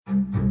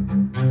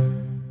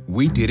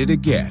We did it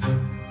again.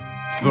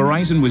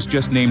 Verizon was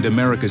just named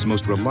America's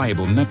most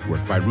reliable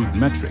network by Root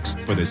Metrics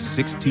for the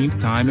 16th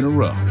time in a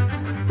row,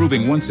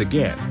 proving once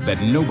again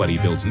that nobody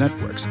builds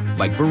networks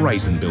like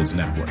Verizon builds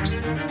networks.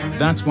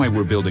 That's why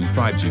we're building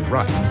 5G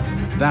right.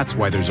 That's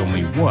why there's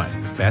only one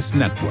best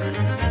network,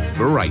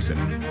 Verizon.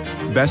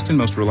 Best and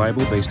most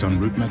reliable based on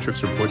Root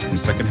Metrics reports from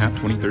second half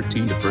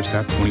 2013 to first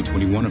half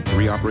 2021 of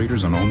 3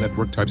 operators on all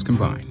network types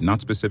combined,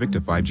 not specific to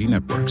 5G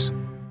networks.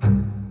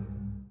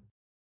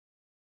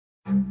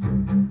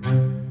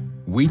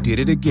 We did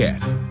it again.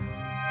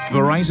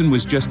 Verizon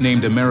was just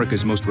named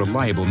America's most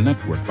reliable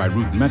network by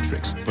Root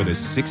Metrics for the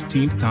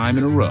 16th time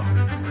in a row,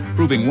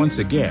 proving once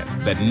again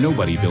that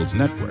nobody builds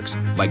networks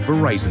like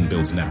Verizon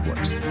builds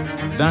networks.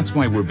 That's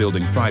why we're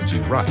building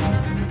 5G right.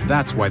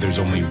 That's why there's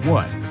only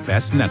one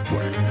best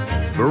network,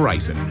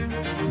 Verizon.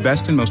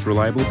 Best and most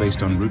reliable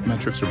based on Root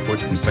Metrics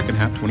reports from second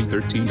half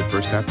 2013 to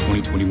first half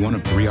 2021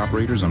 of 3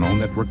 operators on all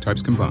network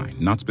types combined,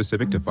 not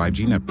specific to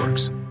 5G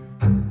networks.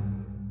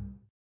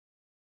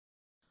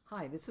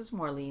 Hi, this is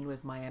Marlene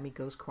with Miami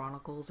Ghost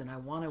Chronicles, and I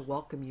want to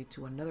welcome you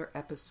to another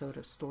episode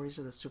of Stories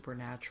of the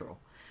Supernatural.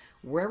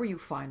 Wherever you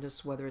find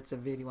us, whether it's a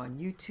video on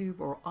YouTube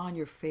or on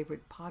your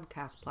favorite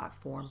podcast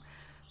platform,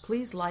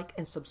 please like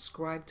and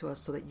subscribe to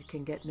us so that you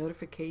can get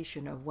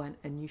notification of when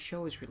a new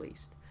show is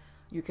released.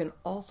 You can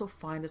also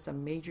find us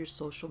on major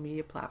social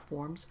media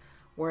platforms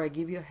where I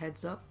give you a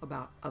heads up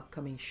about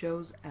upcoming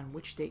shows and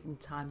which date and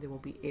time they will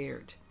be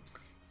aired.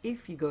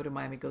 If you go to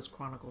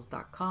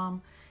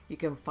MiamiGhostChronicles.com, you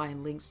can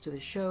find links to the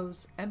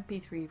shows,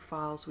 MP3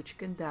 files which you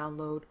can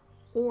download,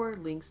 or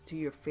links to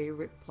your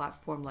favorite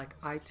platform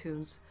like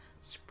iTunes,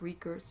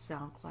 Spreaker,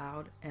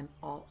 SoundCloud, and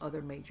all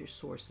other major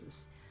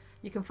sources.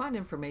 You can find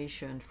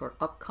information for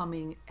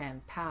upcoming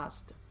and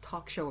past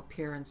talk show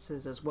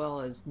appearances as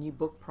well as new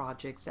book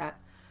projects at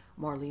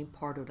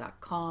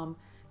MarlenePardo.com.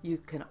 You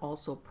can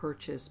also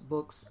purchase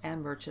books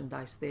and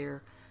merchandise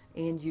there,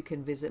 and you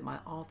can visit my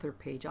author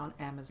page on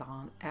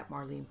Amazon at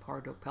Marlene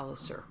Pardo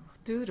Pellicer.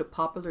 Due to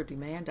popular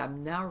demand,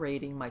 I'm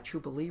narrating my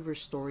True Believer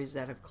stories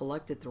that I've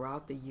collected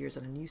throughout the years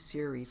in a new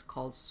series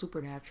called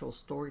Supernatural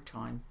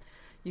Storytime.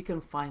 You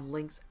can find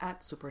links at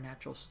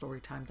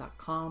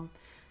supernaturalstorytime.com.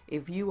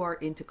 If you are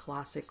into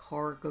classic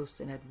horror, ghost,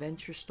 and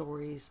adventure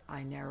stories,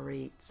 I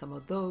narrate some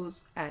of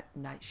those at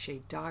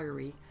Nightshade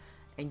Diary,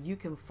 and you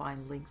can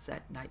find links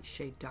at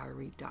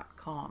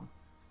nightshadediary.com.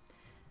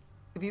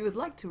 If you would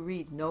like to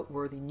read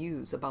noteworthy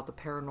news about the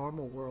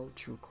paranormal world,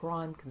 true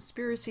crime,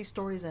 conspiracy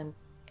stories, and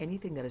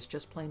anything that is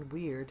just plain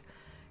weird,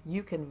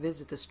 you can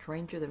visit the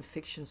Stranger Than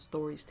Fiction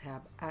Stories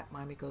tab at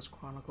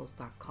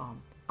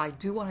MiamiGhostChronicles.com. I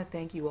do want to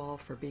thank you all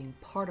for being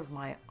part of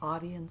my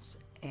audience,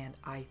 and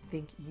I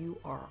think you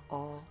are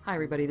all... Hi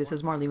everybody, this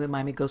is Marlene with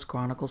Miami Ghost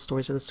Chronicles,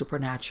 Stories of the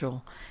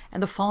Supernatural,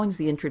 and the following is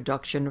the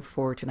introduction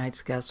for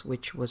tonight's guest,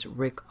 which was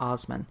Rick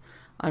Osmon.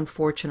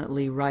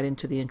 Unfortunately, right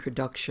into the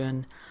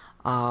introduction,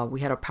 we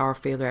had a power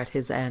failure at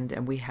his end,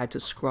 and we had to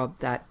scrub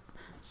that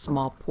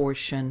small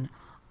portion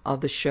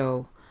of the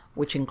show,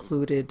 which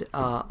included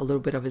a little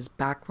bit of his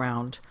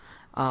background.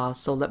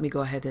 So let me go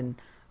ahead and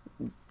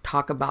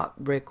talk about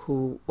Rick,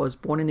 who was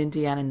born in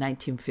Indiana in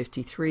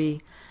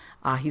 1953.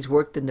 He's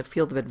worked in the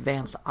field of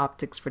advanced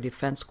optics for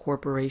defense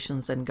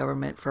corporations and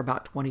government for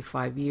about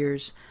 25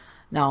 years.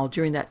 Now,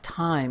 during that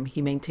time,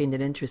 he maintained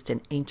an interest in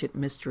ancient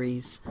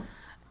mysteries,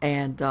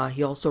 and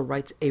he also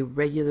writes a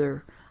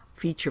regular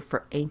feature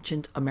for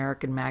Ancient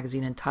American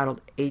magazine entitled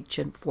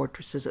Ancient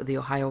Fortresses of the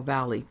Ohio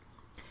Valley.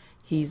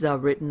 He's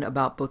written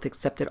about both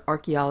accepted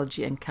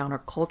archaeology and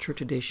counterculture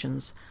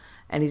traditions,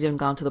 and he's even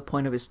gone to the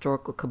point of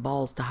historical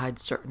cabals to hide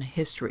certain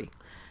history.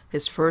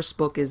 His first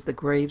book is The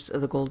Graves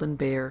of the Golden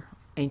Bear,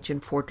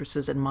 Ancient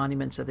Fortresses and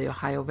Monuments of the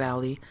Ohio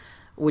Valley,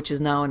 which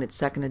is now in its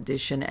second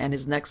edition, and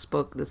his next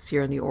book, The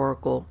Seer and the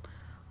Oracle,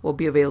 will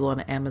be available on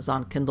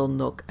Amazon, Kindle,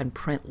 Nook, and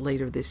print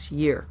later this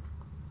year.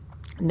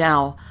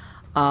 Now,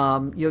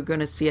 you're going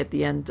to see at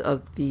the end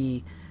of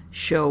the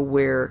show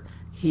where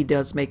he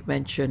does make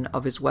mention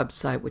of his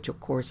website, which of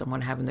course I'm going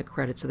to have in the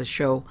credits of the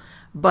show.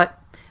 But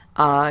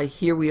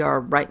here we are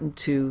right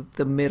into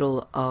the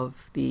middle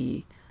of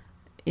the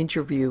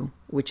interview,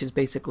 which is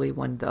basically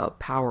when the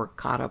power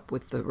caught up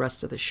with the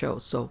rest of the show.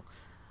 So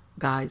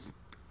guys,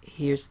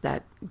 here's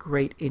that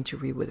great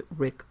interview with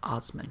Rick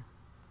Osmon.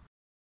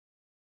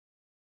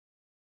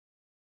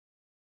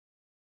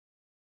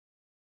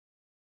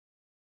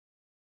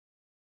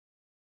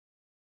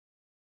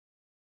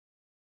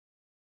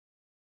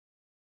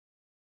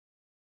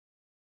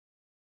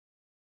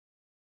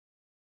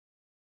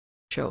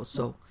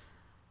 So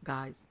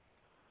guys,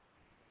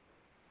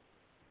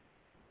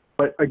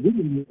 but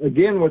again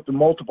with the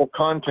multiple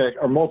context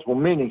or multiple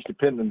meanings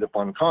dependent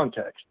upon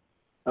context.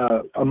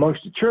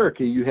 Amongst the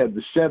Cherokee, you have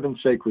the 7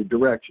 sacred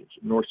directions: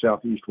 north,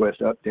 south, east,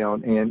 west, up,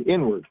 down, and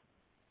inward.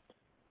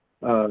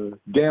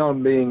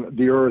 Down being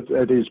the earth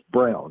that is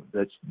brown,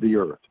 that's the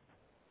earth.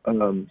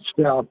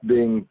 South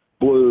being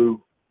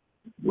blue,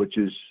 which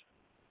is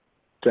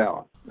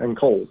south, and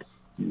cold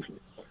usually.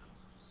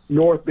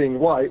 North being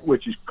white,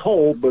 which is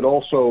cold but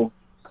also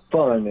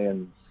fun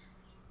and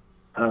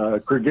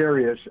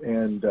gregarious,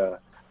 and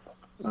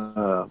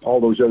all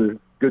those other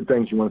good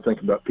things you want to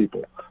think about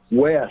people.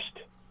 West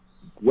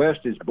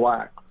is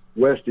black.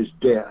 West is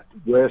death.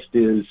 West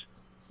is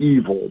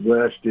evil.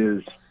 West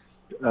is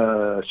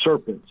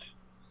serpents.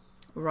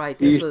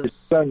 Right. East is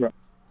sunrise.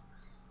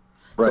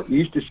 Right. So,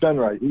 east is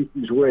sunrise. East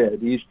is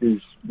red. East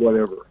is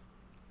whatever.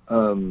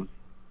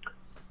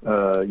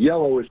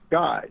 Yellow is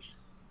skies.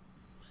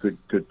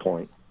 Good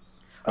point.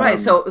 Right.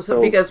 So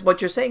because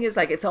what you're saying is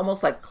like it's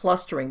almost like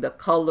clustering the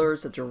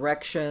colors, the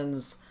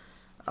directions,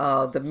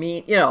 in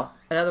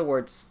other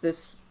words,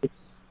 this.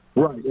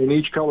 Right, and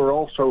each color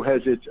also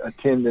has its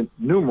attendant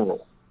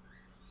numeral.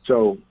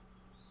 So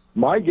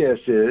my guess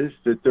is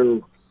that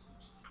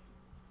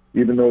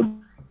even though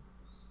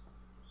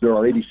there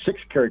are 86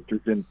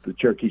 characters in the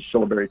Cherokee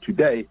syllabary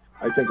today,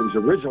 I think it was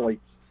originally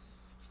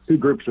 2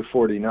 groups of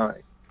 49.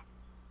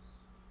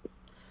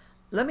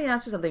 Let me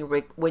ask you something,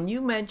 Rick. When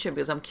you mentioned,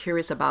 because I'm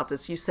curious about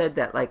this, you said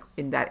that like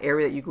in that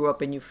area that you grew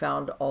up in, you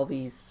found all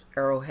these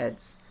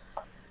arrowheads.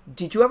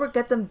 Did you ever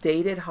get them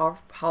dated,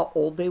 how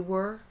old they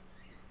were?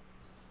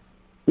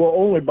 Well,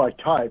 only by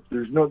type.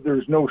 There's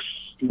no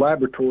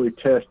laboratory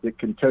test that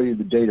can tell you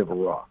the date of a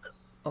rock.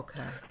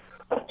 Okay.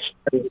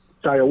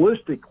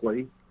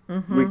 Stylistically,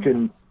 we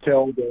can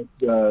tell that,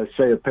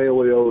 say, a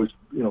paleo is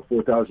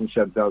 4,000,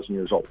 7,000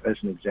 years old, as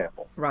an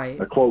example. Right.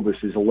 A Clovis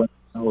is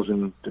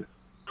 11,000 to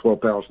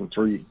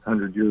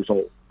 12,300 years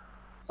old.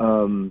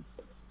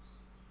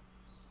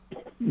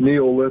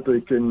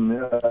 Neolithic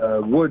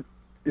and wood,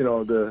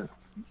 the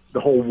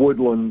whole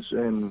woodlands,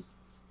 and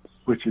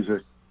which is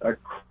a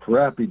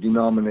crappy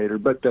denominator,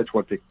 but that's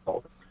what they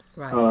call it.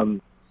 Right.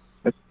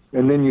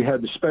 And then you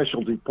have the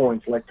specialty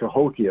points like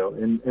Cahokia,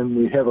 and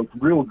we have a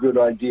real good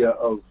idea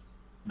of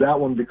that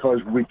one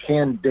because we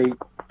can date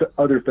the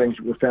other things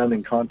that were found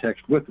in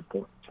context with the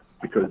points,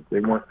 because they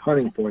weren't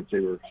hunting points, they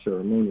were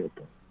ceremonial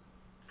points.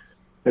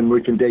 And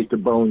we can date the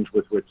bones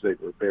with which they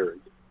were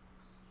buried.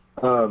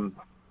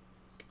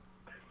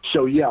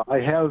 So yeah,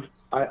 I've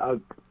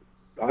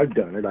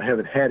done it. I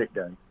haven't had it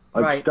done.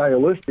 I've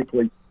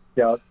stylistically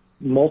got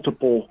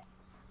multiple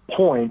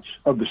points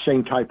of the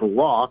same type of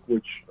rock,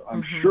 which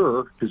I'm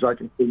sure, because I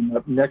can put them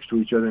up next to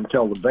each other and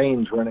tell the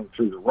veins running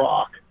through the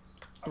rock.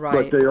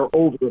 Right. But they are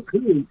over a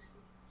period.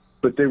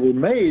 But they were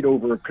made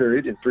over a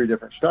period in 3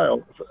 different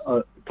styles,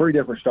 4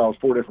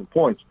 different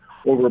points,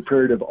 over a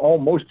period of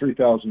almost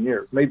 3,000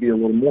 years, maybe a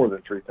little more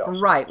than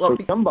 3,000. Right. Well,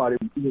 so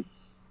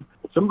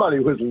somebody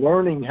was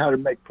learning how to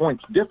make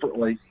points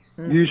differently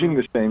using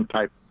the same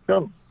type of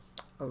stone.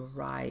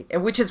 Right.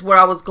 And which is where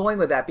I was going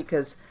with that,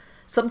 because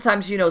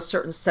sometimes,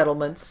 certain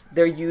settlements,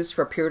 they're used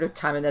for a period of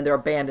time and then they're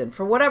abandoned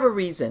for whatever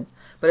reason.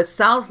 But it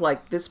sounds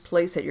like this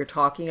place that you're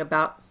talking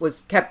about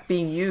was kept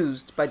being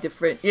used by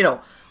different,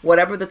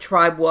 whatever the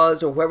tribe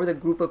was or whoever the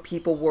group of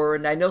people were.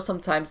 And I know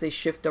sometimes they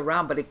shift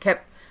around, but they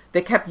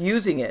kept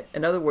using it.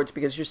 In other words,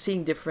 because you're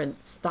seeing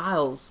different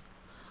styles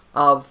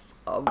of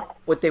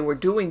what they were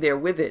doing there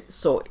with it.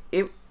 So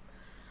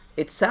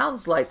it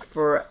sounds like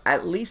for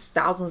at least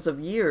thousands of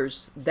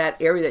years, that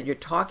area that you're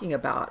talking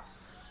about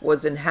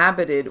was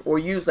inhabited or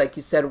used, like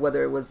you said,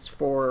 whether it was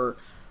for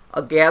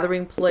a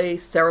gathering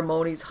place,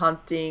 ceremonies,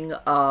 hunting,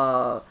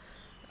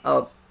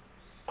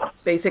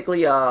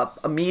 basically a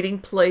meeting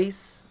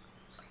place.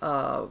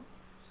 It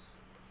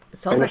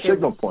sounds like a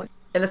signal point.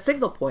 And a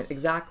signal point,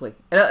 exactly.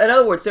 In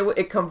other words,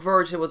 it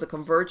converged. It was a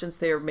convergence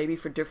there, maybe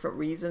for different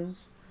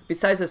reasons,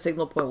 besides the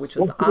signal point, which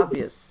was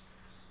obvious.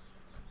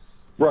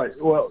 Right.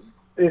 Well,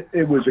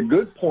 it was a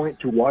good point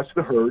to watch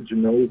the herds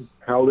and know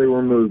how they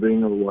were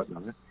moving or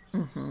whatnot.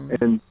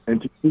 And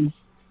to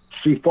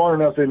see far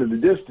enough into the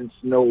distance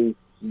to know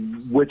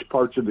which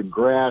parts of the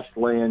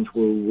grasslands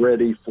were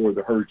ready for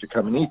the herds to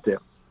come and eat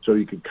them. So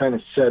you could kind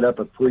of set up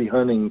a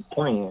pre-hunting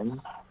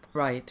plan.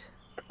 Right.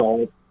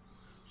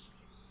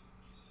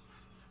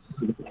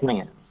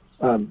 Plan.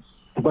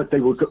 But they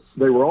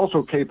were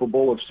also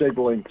capable of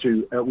signaling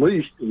to at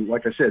least,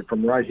 like I said,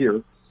 from right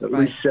here, at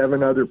least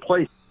 7 other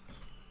places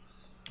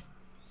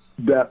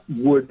that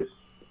would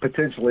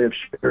potentially have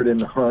shared in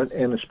the hunt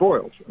and the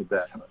spoils of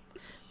that hunt.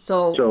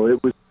 So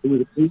it was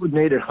a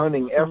coordinated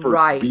hunting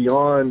effort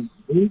beyond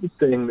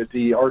anything that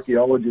the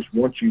archaeologists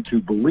want you to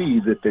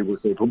believe that they were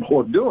capable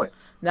of doing.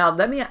 Now,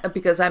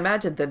 because I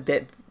imagine that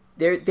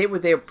they were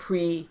there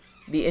pre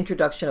the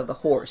introduction of the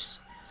horse.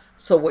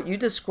 So what you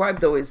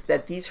described, though, is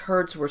that these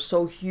herds were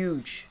so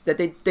huge that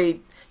they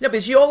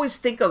because you always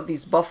think of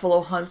these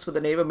buffalo hunts with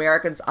the Native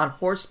Americans on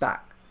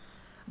horseback.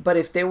 But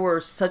if they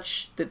were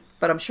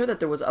but I'm sure that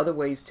there was other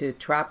ways to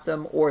trap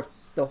them, or if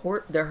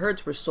their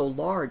herds were so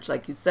large,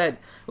 like you said,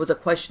 it was a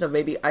question of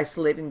maybe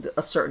isolating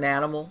a certain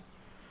animal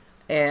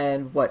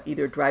and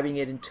either driving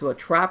it into a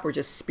trap or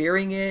just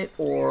spearing it,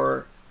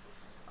 or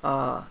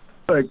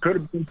it could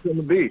have been from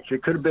the beach.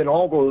 It could have been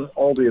all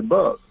the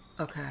above.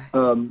 Okay.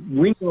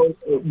 We know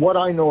what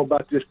I know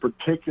about this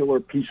particular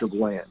piece of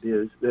land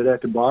is that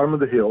at the bottom of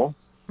the hill,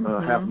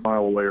 half a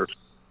mile away,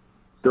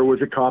 there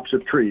was a copse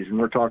of trees, and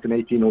we're talking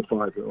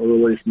 1805, the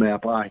earliest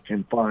map I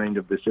can find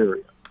of this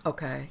area.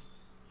 Okay.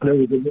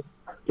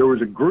 there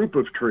was a group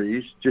of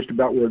trees just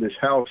about where this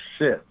house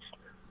sits.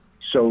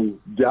 So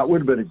that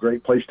would have been a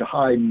great place to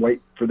hide and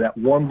wait for that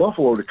one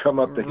buffalo to come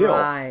up the hill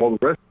while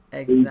the rest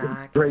of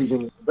the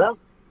grazing in the valley.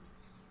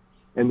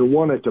 And the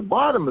one at the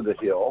bottom of the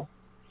hill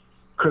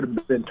could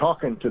have been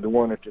talking to the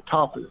one at the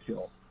top of the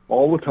hill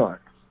all the time.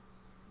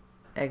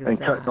 Exactly. And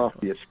cutting off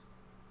the...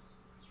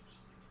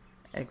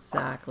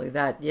 Exactly.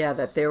 That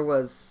there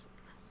was...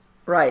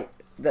 Right.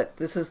 That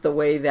this is the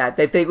way that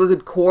they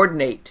would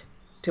coordinate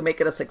to make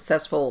it a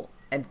successful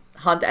and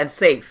hunt and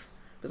safe.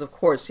 Because, of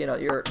course,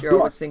 you're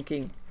always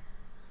thinking...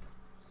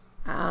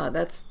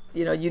 that's,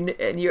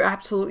 and you're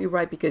absolutely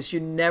right, because you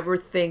never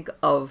think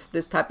of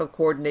this type of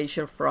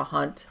coordination for a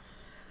hunt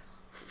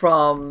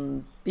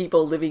from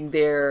people living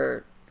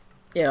there,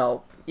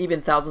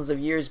 even thousands of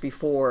years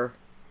before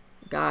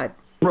God.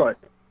 Right.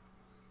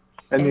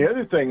 And the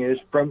other thing is,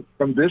 from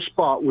this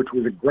spot, which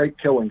was a great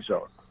killing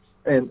zone,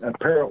 and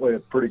apparently a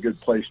pretty good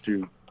place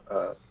to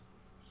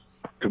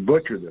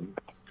butcher them,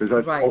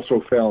 because I've also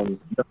found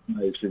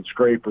knives and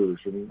scrapers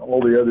and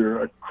all the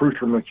other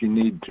accoutrements you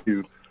need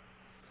to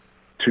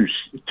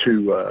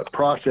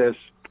process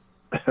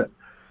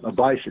a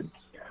bison.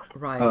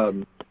 Right.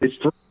 It's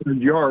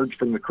 300 yards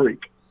from the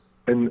creek.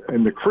 And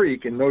the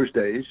creek in those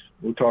days,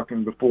 we're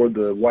talking before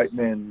the white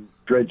man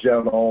dredged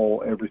out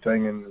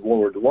everything and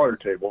lowered the water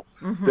table,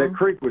 that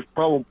creek was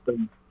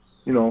probably,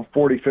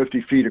 40,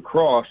 50 feet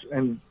across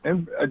and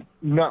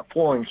not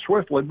flowing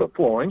swiftly, but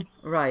flowing.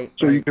 Right.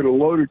 So you could have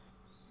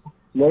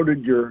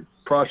loaded your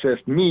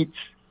processed meats,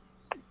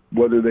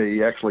 whether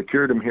they actually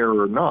cured them here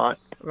or not,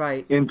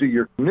 into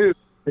your canoe,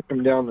 take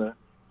them down the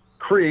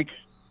creek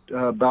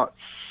about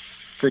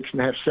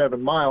 6.5,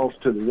 7 miles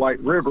to the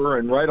White River,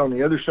 and right on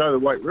the other side of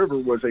the White River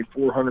was a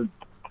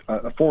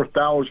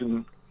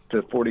 4,000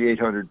 to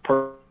 4,800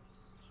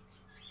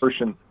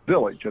 person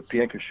village of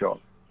Piankashaw.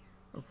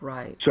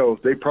 Right. So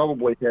they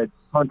probably had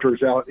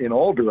hunters out in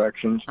all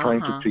directions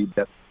trying to feed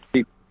that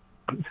people.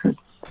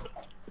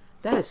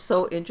 That is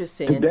so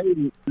interesting.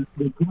 Today,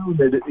 the town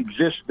that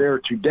exists there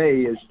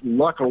today is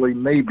luckily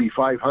maybe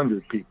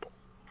 500 people.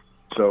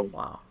 So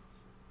wow.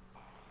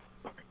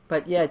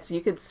 But yeah,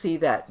 you could see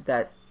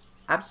that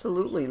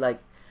absolutely, like,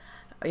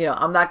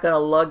 I'm not going to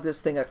lug this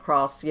thing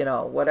across,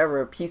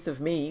 whatever piece of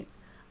meat.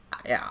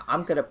 Yeah,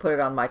 I'm going to put it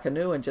on my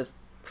canoe and just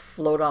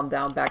float on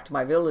down back to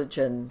my village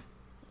and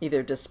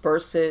either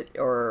disperse it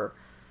or,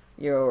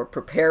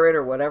 prepare it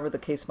or whatever the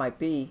case might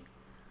be.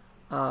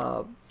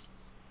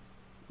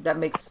 That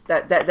makes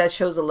that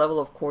shows a level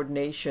of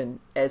coordination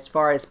as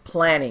far as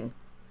planning.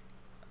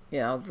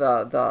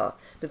 Because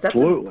that's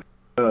absolutely.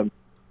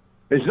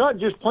 It's not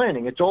just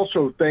planning; it's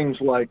also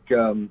things like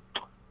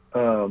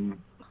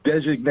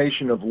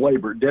designation of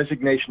labor,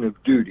 designation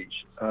of duties,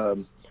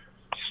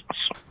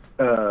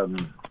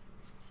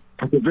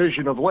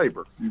 division of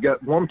labor. You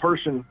got one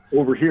person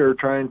over here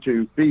trying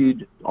to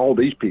feed all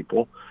these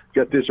people.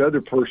 You got this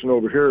other person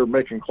over here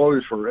making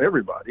clothes for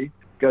everybody.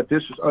 Got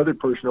this other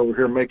person over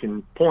here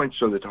making points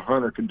so that the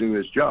hunter can do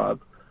his job.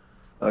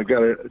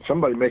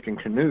 Somebody making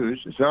canoes.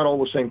 It's not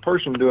all the same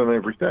person doing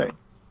everything.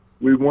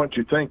 We want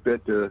to think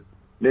that the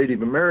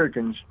Native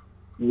Americans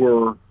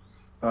were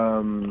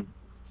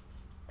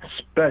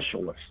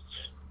specialists.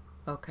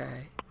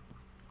 Okay.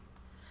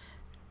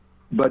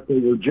 But they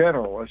were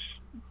generalists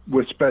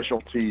with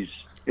specialties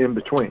in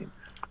between.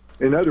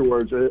 In other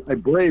words, a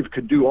brave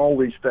could do all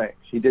these things.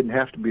 He didn't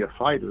have to be a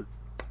fighter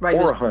or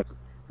a hunter.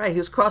 Right, he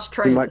was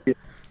cross-trained.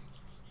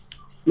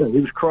 He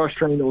was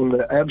cross-trained on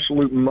the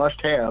absolute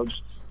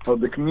must-haves of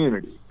the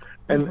community.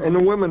 And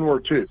the women were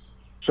too.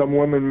 Some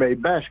women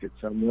made baskets,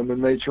 some women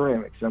made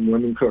ceramics, some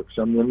women cooked,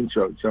 some women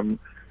sewed, some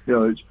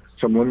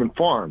women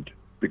farmed,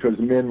 because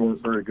the men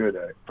weren't very good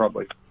at it.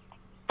 Probably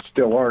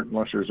still aren't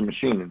unless there's a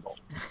machine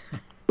involved.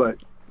 But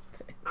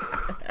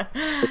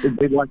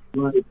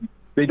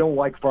they don't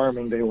like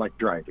farming, they like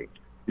driving.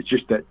 It's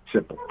just that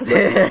simple.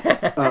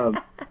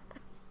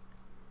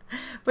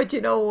 But you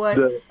know what?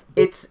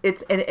 It's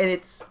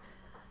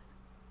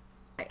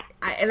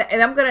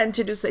I'm going to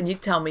introduce, and you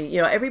tell me,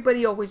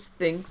 everybody always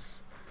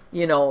thinks,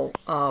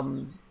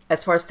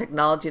 as far as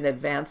technology and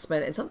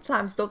advancement, and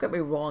sometimes, don't get me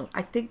wrong,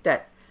 I think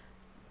that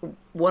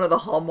one of the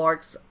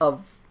hallmarks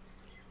of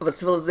a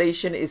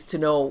civilization is to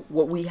know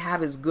what we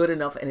have is good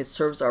enough and it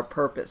serves our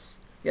purpose.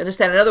 You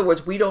understand? In other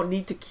words, we don't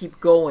need to keep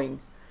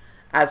going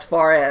as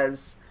far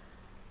as,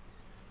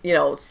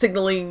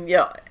 signaling,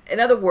 in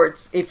other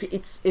words, if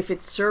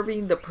it's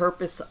serving the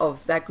purpose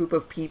of that group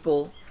of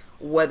people,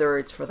 whether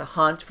it's for the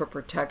hunt, for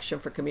protection,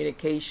 for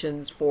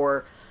communications,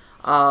 for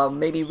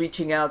maybe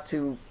reaching out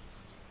to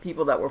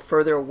people that were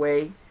further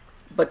away.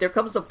 But there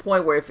comes a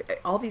point where if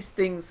all these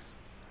things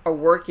are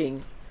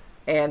working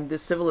and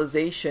this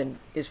civilization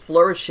is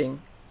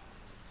flourishing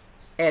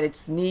and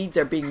its needs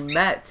are being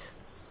met,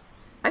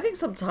 I think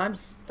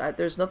sometimes that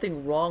there's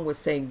nothing wrong with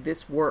saying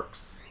this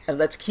works and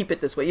let's keep it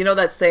this way.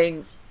 That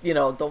saying,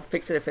 don't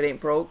fix it if it ain't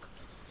broke.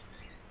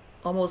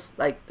 Almost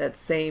like that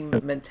same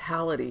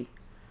mentality.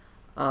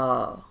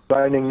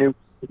 Finding new,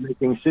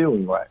 making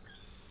sealing wax,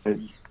 as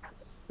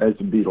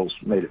the Beatles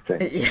made it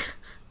famous.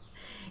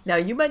 Now,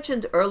 you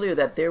mentioned earlier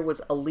that there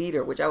was a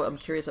leader, which I'm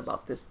curious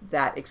about this,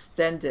 that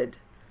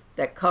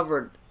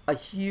covered a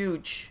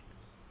huge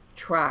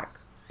tract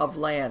of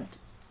land.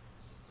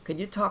 Can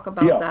you talk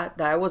about Yeah.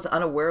 that? I was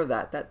unaware of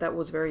that. That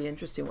was very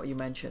interesting what you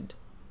mentioned.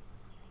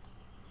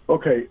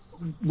 Okay,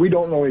 we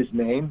don't know his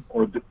name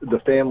or the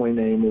family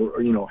name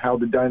or how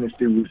the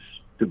dynasty was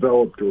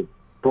developed or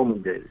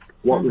promulgated.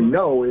 What we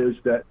know is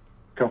that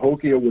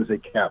Cahokia was a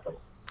capital.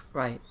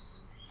 Right.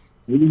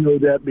 We know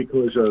that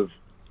because of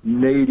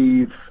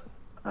native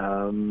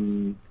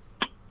oral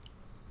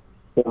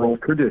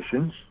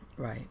traditions,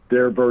 Right.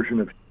 their version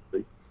of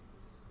history.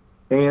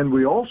 And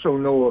we also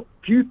know a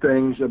few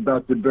things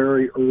about the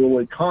very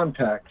early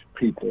contact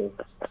people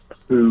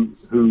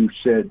who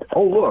said,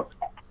 oh, look,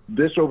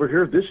 this over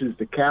here, this is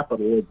the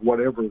capital of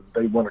whatever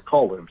they want to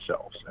call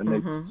themselves. And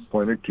they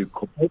pointed to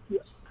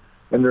Cahokia.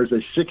 And there's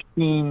a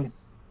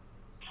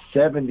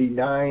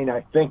 1679,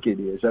 I think it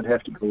is, I'd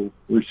have to go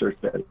research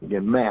that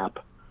again, map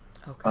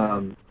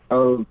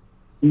of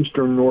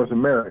Eastern North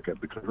America.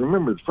 Because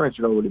remember, the French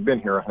had already been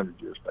here 100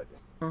 years by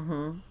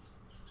then.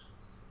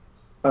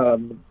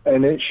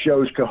 And it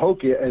shows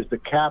Cahokia as the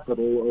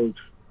capital of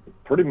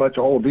pretty much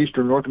all of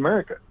Eastern North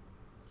America,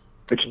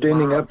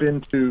 extending up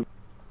into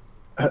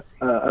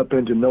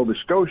Nova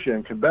Scotia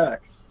and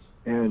Quebec,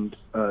 and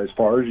as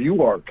far as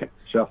you are,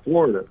 South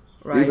Florida,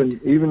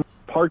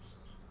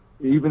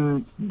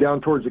 even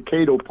down towards the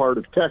Caddo part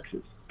of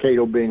Texas.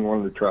 Caddo being one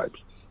of the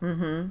tribes.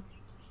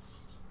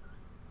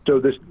 So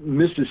this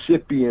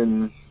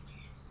Mississippian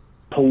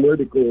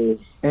political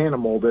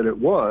animal that it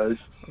was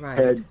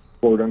had,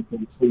 quote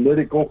unquote,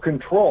 political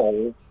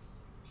control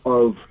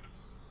of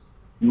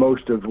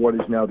most of what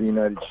is now the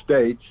United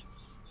States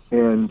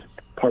and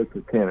parts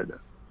of Canada.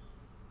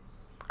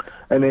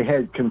 And they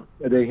had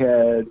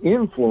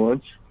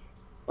influence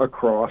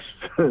across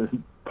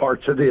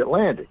parts of the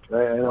Atlantic.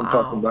 And I'm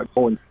talking about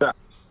going south.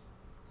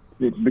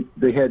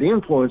 They had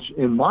influence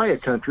in Maya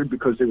country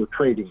because they were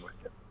trading with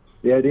it.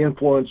 They had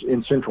influence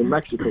in central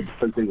Mexico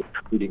because they were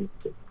trading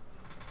with it.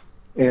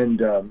 And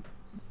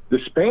the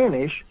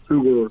Spanish,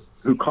 who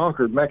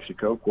conquered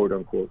Mexico, quote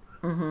unquote,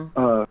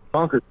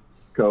 conquered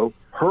Mexico,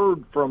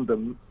 heard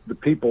from the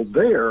people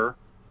there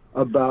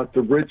about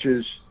the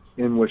riches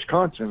in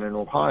Wisconsin and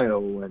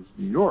Ohio and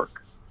New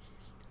York.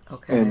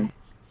 And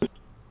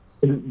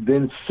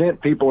then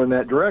sent people in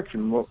that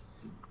direction. Well,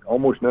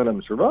 almost none of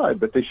them survived,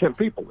 but they sent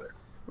people there.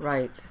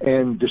 Right.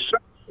 And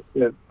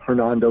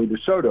Hernando de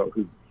Soto,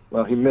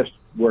 he missed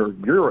where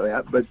you're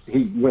at, but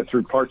he went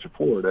through parts of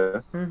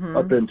Florida,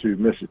 up into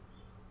Mississippi,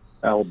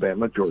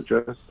 Alabama,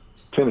 Georgia,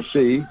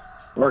 Tennessee,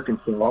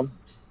 Arkansas.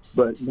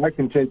 But my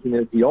contention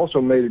is he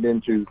also made it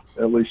into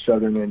at least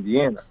southern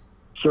Indiana,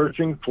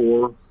 searching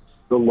for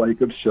the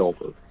Lake of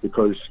Silver,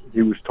 because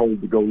he was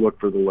told to go look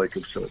for the Lake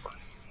of Silver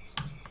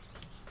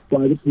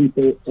by the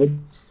people of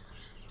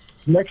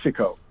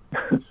Mexico.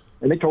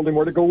 And they told him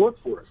where to go look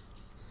for it.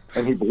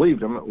 And he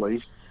believed them, at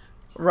least.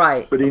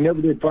 Right. But he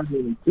never did find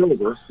any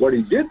silver. What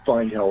he did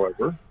find,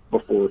 however,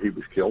 before he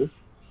was killed,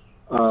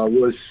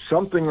 was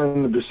something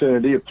in the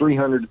vicinity of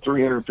 300 to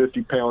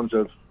 350 pounds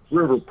of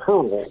river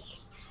pearls.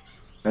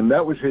 And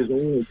that was his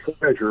only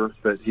treasure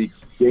that he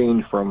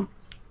gained from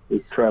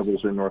his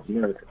travels in North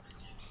America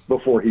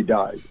before he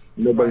died.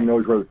 Nobody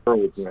knows where the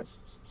pearls went.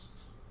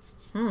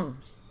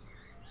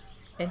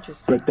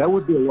 Interesting. But that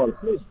would be a lot of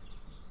fun.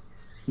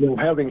 Now,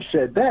 having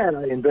said that,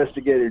 I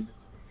investigated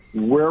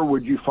where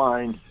would you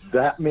find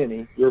that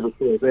many river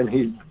pearls,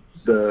 and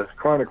the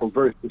Chronicles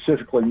very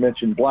specifically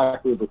mentioned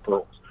black river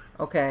pearls.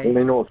 Okay. And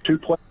they know of two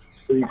places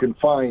where you can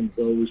find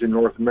those in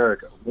North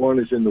America. One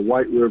is in the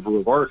White River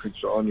of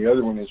Arkansas, and the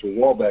other one is the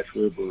Wabash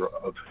River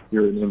of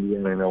here in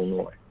Indiana and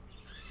Illinois.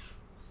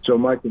 So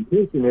my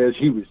contention is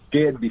he was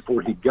dead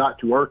before he got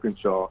to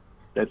Arkansas.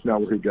 That's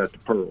not where he got the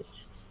pearls.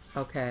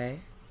 Okay.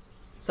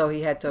 So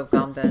he had to have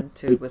gone then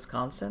to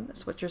Wisconsin?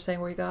 That's what you're saying,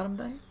 where he got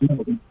them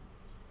then?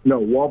 No,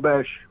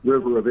 Wabash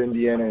River of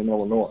Indiana and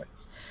Illinois.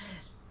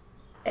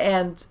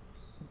 And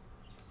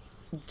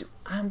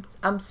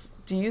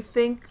do you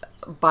think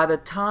by the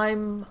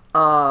time,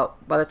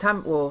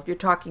 well, you're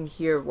talking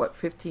here, what,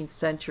 15th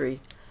century,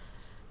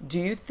 do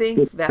you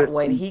think that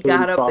when he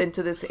got up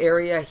into this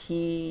area,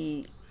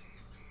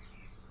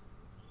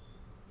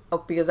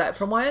 because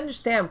from what I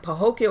understand,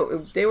 Cahokia,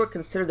 they were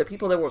considered, the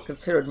people that were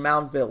considered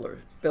mound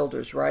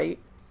builders, right?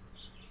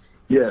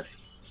 Yes.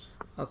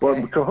 Okay.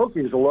 Well,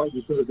 Cahokia is the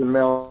largest southern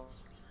mound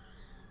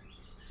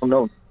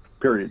known,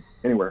 period,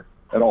 anywhere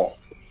at all.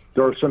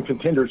 There are some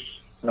contenders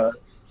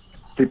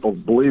people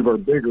believe are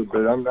bigger,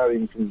 but I'm not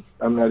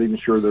even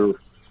sure they're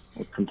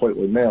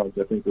completely mounds.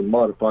 I think they're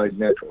modified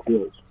natural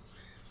hills.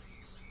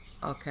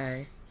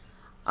 Okay.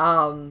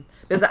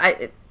 Because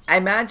I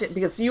imagine,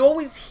 because you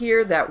always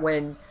hear that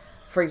when,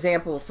 for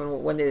example,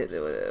 from when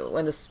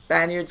the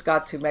Spaniards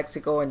got to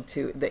Mexico and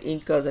to the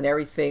Incas and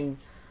everything,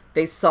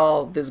 they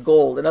saw this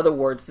gold. In other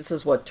words, this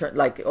is what turned,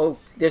 like,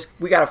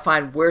 we got to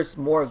find where's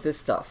more of this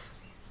stuff.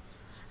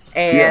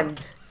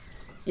 And,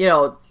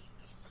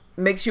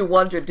 makes you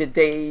wonder, did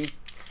they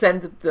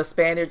send the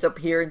Spaniards up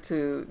here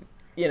into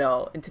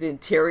into the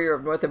interior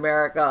of North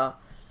America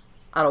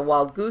on a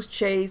wild goose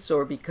chase,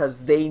 or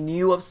because they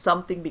knew of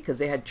something because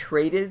they had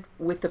traded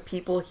with the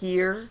people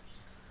here?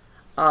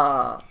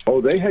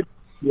 They had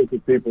with the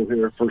people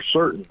here for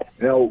certain.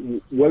 Now,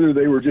 whether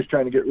they were just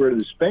trying to get rid of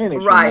the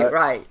Spanish,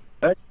 right.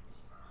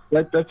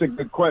 That's a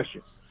good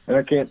question, and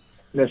I can't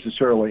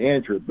necessarily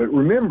answer it. But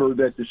remember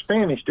that the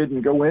Spanish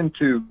didn't go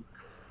into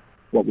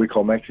what we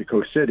call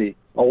Mexico City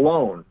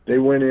alone. They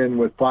went in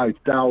with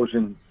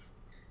 5,000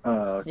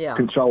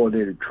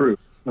 consolidated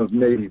troops of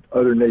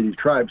other native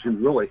tribes who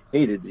really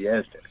hated the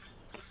Aztecs.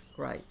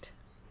 Right.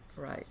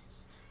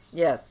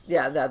 Yes,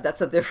 yeah,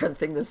 that's a different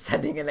thing than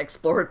sending an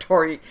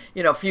exploratory,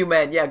 few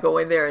men. Yeah, go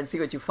in there and see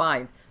what you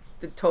find.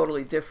 They're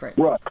totally different.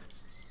 Right.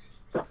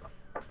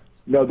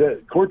 No,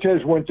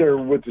 Cortez went there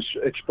with the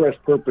express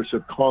purpose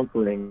of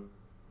conquering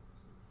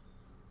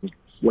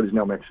what is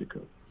now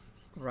Mexico.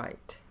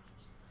 Right.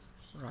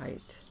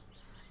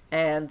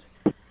 And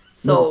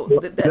so...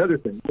 the other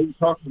thing, we were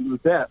talking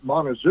about that,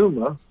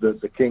 Montezuma,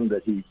 the king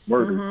that he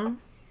murdered,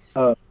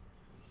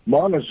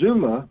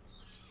 Montezuma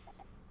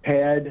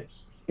had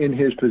in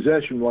his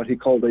possession what we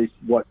call a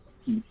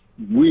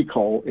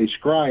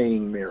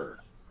scrying mirror.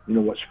 You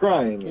know what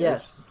scrying is?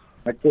 Yes.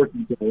 Like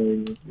fortune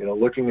telling,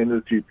 looking into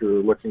the future,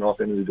 looking off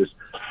into this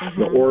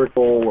the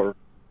oracle or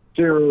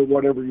seer,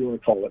 whatever you want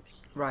to call it.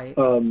 Right.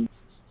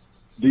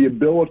 The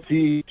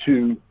ability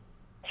to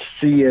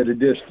see at a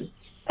distance.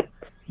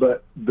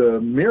 But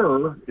the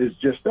mirror is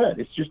just that.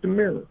 It's just a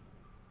mirror.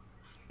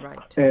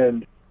 Right.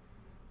 And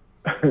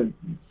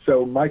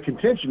so my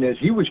contention is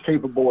he was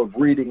capable of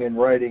reading and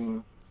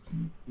writing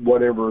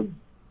whatever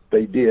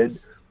they did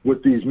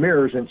with these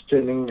mirrors and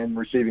sending and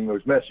receiving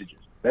those messages.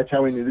 That's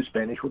how he knew the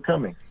Spanish were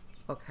coming.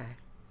 Okay.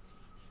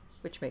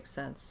 Which makes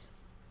sense.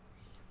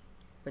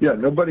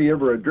 Nobody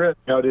ever addressed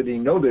how did he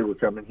know they were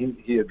coming.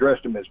 He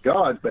addressed them as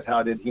gods, but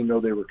how did he know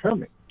they were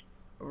coming?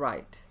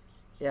 Right.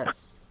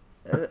 Yes.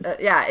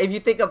 If you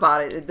think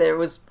about it, there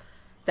was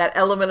that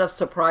element of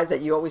surprise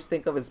that you always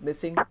think of as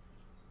missing.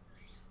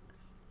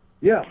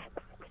 Yeah.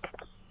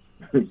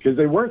 Because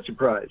they weren't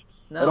surprised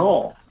at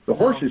all. The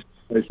horses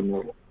surprised them a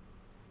little.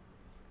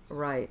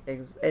 Right.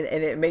 And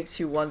it makes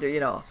you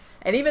wonder,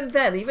 and even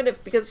then,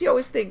 because you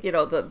always think,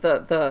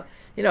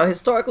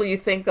 historically you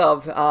think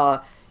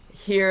of,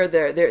 here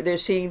they're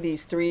seeing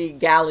these 3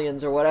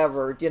 galleons or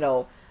whatever,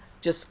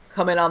 just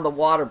coming on the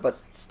water, but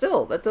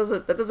still that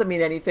doesn't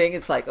mean anything.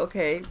 It's like,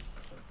 okay,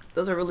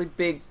 those are really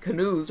big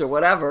canoes or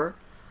whatever.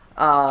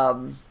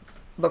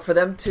 But for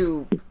them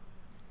to,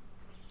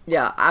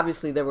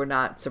 obviously they were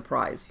not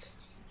surprised.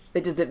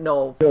 They just didn't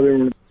know.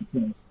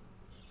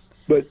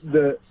 But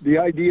the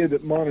idea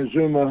that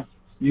Montezuma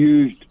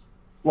used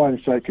line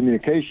of sight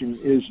communication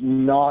is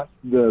not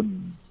the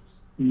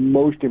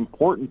most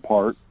important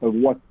part of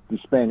what the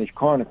Spanish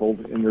chronicled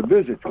in their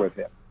visits with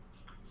him.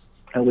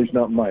 At least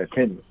not in my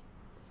opinion.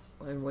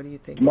 And what do you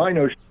think? My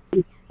notion,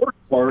 the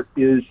important part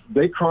is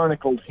they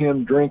chronicled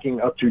him drinking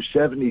up to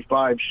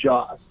 75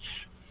 shots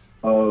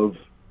of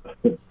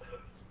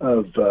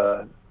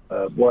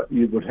what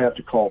you would have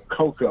to call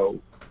cocoa.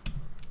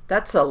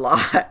 That's a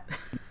lot.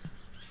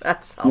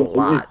 That's a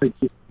lot.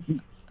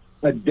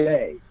 A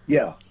day,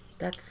 yeah.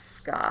 That's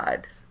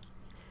God.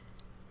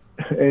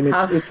 And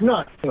it's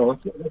not,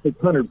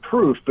 it's 100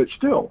 proof, but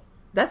still.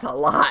 That's a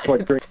lot.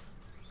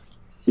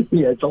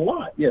 It's a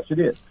lot. Yes, it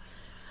is.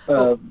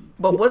 But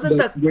wasn't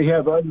that... We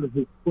have other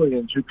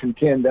historians who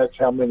contend that's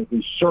how many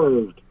he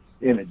served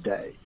in a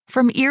day.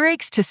 From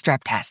earaches to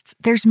strep tests,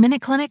 there's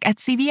Minute Clinic at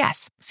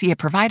CVS. See a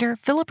provider,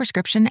 fill a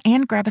prescription,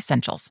 and grab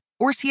essentials.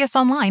 Or see us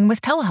online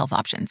with telehealth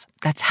options.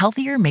 That's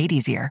healthier made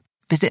easier.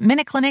 Visit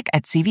Minute Clinic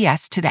at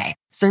CVS today.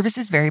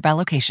 Services vary by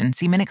location.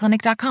 See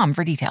MinuteClinic.com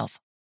for details.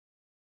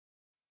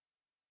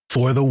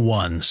 For the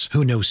ones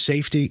who know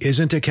safety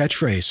isn't a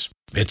catchphrase,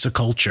 it's a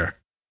culture.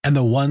 And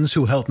the ones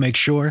who help make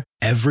sure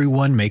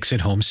everyone makes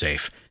it home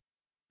safe.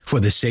 For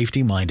the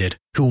safety-minded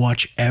who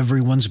watch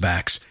everyone's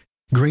backs,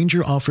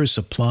 Grainger offers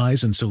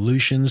supplies and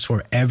solutions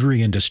for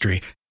every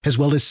industry, as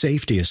well as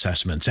safety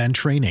assessments and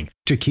training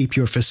to keep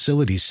your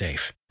facilities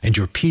safe and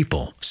your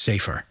people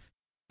safer.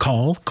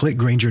 Call, click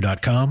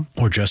Grainger.com,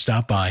 or just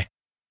stop by.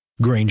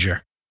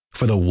 Grainger,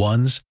 for the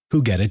ones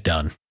who get it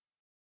done.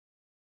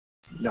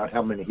 Not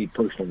how many he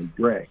personally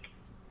drank.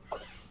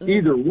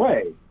 Either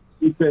way,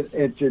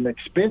 it's an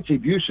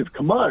expensive use of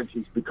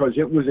commodities because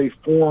it was a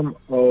form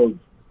of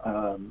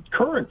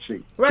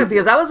currency. Right,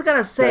 because I was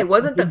gonna say,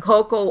 wasn't the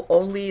cocoa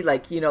only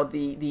like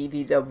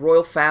the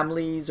royal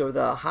families or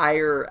the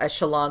higher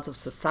echelons of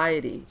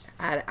society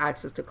had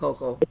access to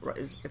cocoa?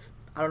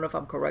 I don't know if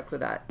I'm correct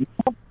with that.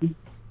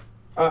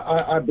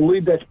 I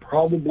believe that's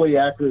probably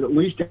accurate, at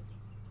least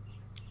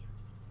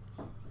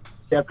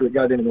after it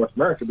got into North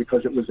America,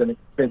 because it was an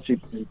expensive,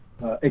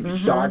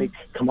 exotic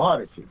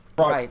commodity.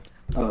 Right.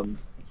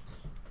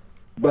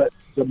 But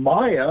the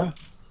Maya,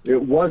 it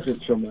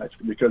wasn't so much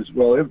because, it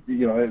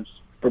was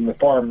from the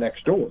farm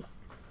next door.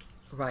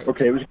 Right.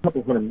 Okay, it was a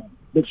couple hundred,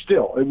 but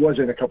still, it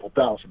wasn't a couple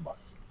thousand bucks.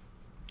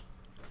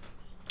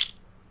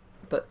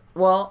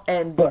 Well,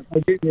 and But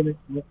I'll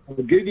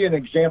give you an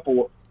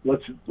example.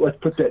 Let's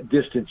put that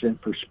distance in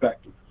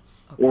perspective.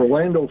 okay.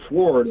 Orlando,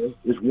 Florida,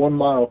 is 1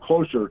 mile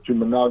closer to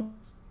Managua,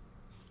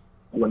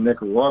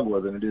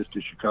 Nicaragua, than it is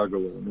to Chicago,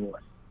 Illinois.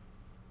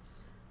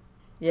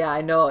 Yeah,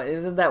 I know.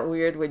 Isn't that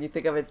weird when you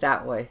think of it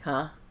that way,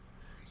 huh?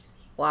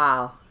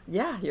 Wow.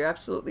 Yeah, you're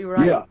absolutely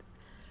right. Yeah,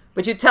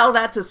 But you tell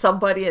that to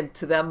somebody and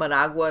to them,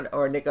 Managua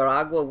or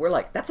Nicaragua, we're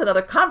like, that's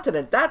another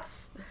continent.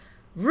 That's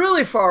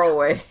really far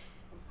away.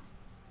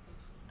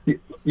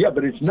 yeah,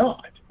 but it's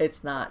not.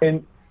 It's not.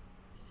 And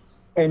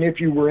if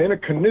you were in a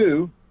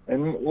canoe,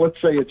 and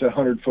let's say it's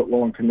 100-foot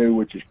long canoe,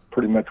 which is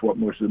pretty much what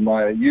most of the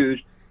Maya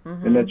used,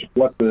 and that's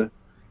what the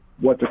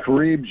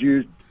Caribs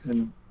used,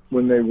 and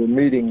when they were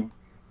meeting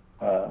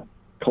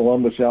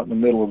Columbus out in the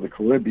middle of the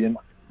Caribbean,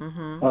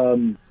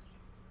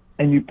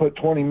 and you put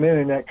 20 men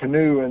in that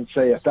canoe and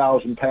say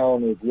 1,000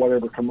 pounds of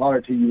whatever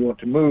commodity you want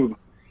to move,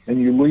 and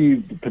you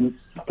leave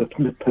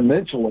the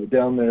peninsula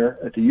down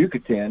there at the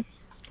Yucatan,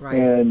 Right.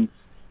 and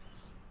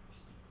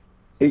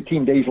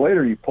 18 days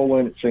later you pull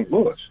in at St.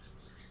 Louis.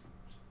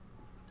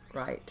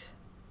 Right.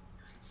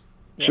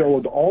 So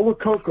Yes. all the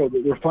cocoa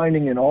that we're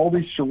finding in all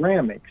these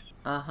ceramics,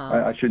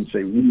 Uh-huh. I shouldn't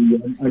say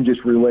we, I'm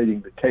just relating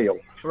the tale,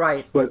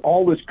 Right. but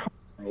all this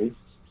cocoa,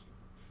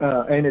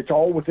 and it's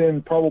all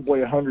within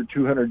probably 100,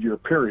 200-year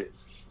period.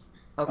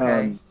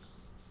 Okay.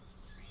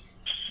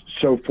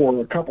 So for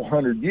a couple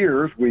hundred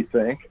years, we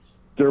think,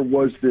 there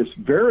was this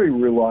very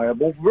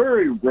reliable,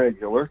 very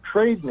regular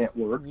trade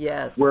network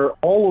Yes. where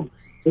all of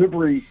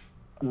every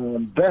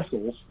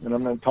vessels, and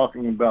I'm not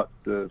talking about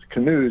the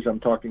canoes, I'm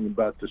talking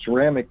about the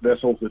ceramic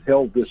vessels that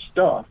held this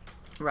stuff,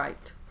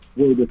 Right.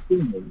 were the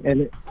female.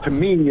 And to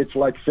me, it's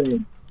like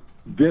saying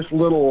this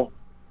little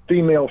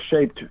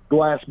female-shaped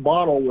glass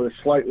bottle with a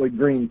slightly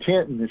green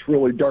tint and this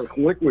really dark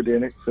liquid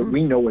in it that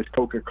we know is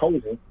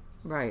Coca-Cola,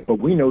 Right. but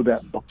we know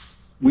that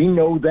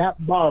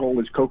bottle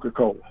is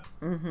Coca-Cola.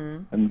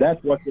 And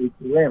that's what those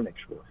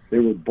ceramics were. They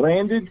were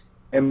branded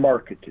and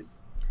marketed.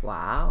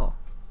 Wow.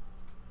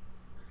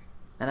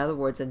 In other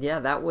words, and yeah,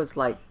 that was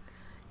like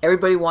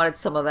everybody wanted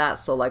some of that.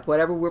 So like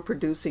whatever we're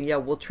producing, yeah,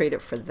 we'll trade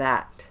it for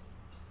that.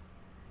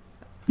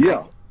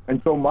 Yeah.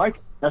 And so my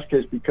task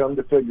has become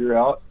to figure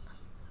out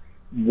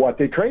what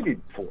they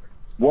traded for.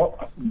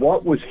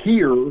 What was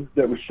here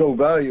that was so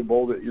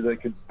valuable that they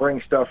could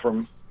bring stuff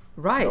from.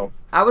 Right. No.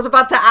 I was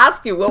about to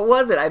ask you, what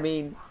was it? I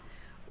mean,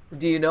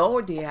 do you know,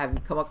 or have you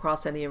come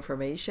across any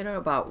information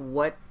about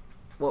what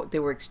they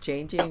were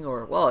exchanging,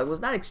 or well, it was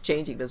not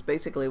exchanging. Because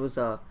basically, it was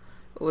a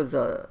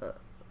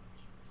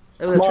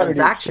Commodity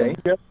transaction.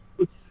 exchange.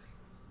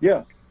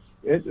 Yeah.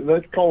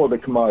 Let's call it a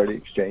commodity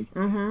exchange.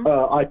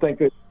 I think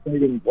that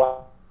trading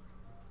Black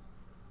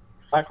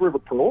River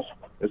pearls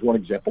is one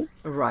example.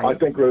 Right. I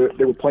think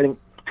they were playing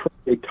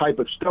a type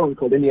of stone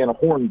called Indiana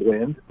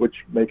hornblende,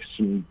 which makes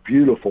some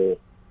beautiful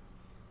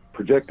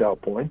projectile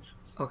points.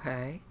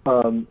 Okay.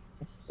 I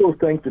still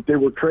think that they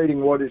were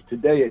trading what is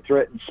today a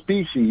threatened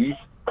species,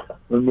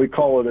 and we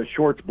call it a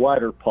Short's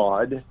bladder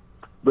pod,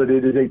 but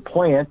it is a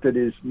plant that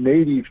is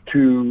native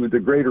to the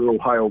greater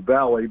Ohio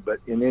Valley, but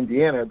in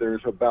Indiana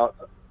there's about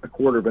a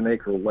quarter of an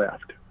acre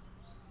left.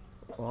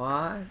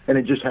 What? And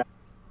it just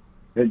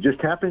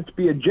happens to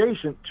be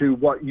adjacent to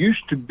what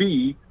used to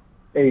be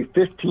a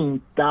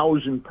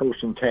 15,000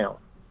 person town.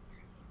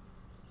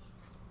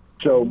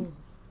 So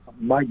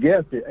my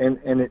guess,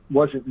 and it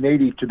wasn't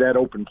native to that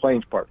open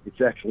plains part.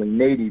 It's actually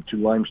native to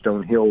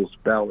limestone hills,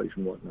 valleys,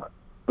 and whatnot.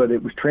 But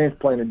it was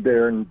transplanted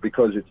there, and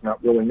because it's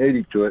not really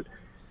native to it,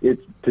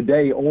 it's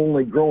today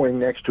only growing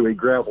next to a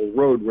gravel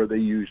road where they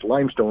use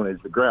limestone as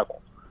the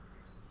gravel.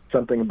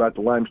 Something about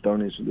the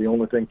limestone is the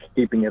only thing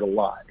keeping it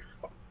alive.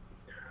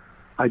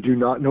 I do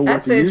not know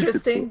what they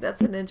used it for.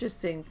 That's an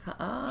interesting.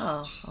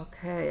 Oh,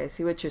 okay. I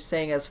see what you're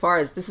saying. As far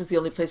as this is the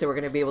only place that we're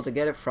going to be able to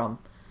get it from.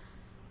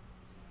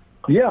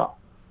 Yeah.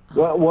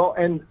 Well,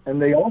 and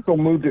they also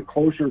moved it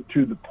closer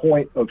to the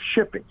point of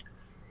shipping.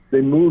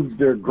 They moved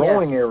their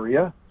growing Yes.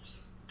 area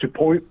to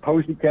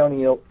Posey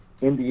County,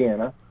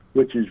 Indiana,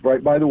 which is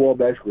right by the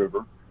Wabash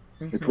River.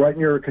 It's right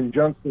near a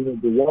conjunction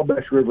of the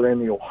Wabash River and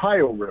the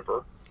Ohio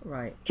River.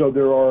 Right. So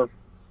there are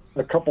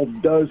a couple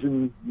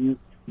dozen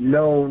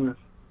known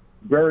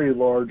very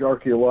large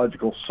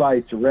archaeological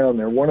sites around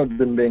there, one of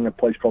them being a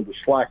place called the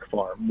Slack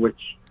Farm,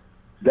 which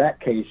that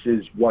case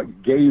is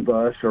what gave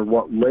us or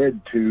what led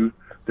to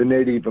the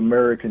Native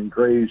American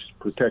Graves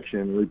Protection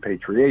and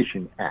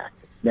Repatriation Act,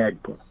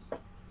 NAGPRA.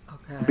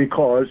 Okay.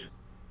 Because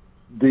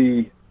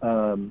the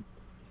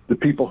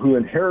people who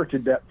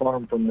inherited that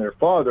farm from their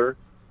father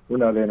were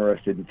not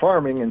interested in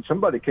farming, and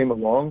somebody came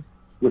along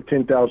with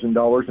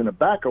 $10,000 in a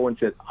backhoe and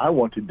said, I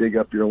want to dig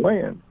up your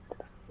land.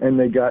 And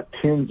they got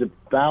tens of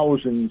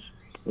thousands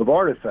of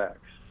artifacts,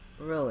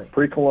 Really?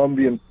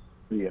 pre-Columbian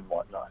and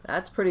whatnot.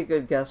 That's pretty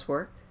good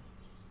guesswork.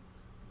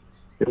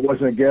 It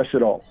wasn't a guess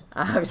at all.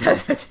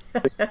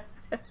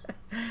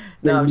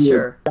 No, I'm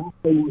sure.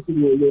 Exactly what they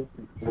were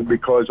looking for,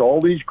 because all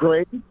these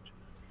graves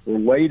were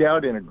laid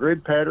out in a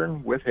grid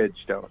pattern with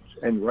headstones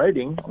and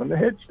writing on the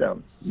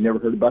headstones. You never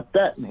heard about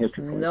that in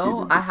history.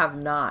 No, I have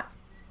not.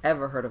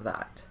 ever heard of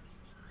that.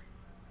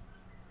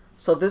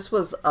 So this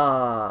was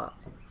how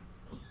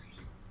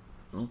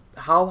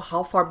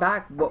far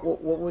back? What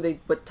were they?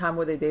 What time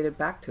were they dated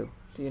back to?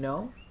 Do you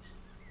know?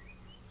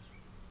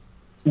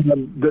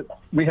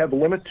 We have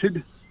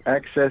limited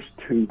access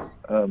to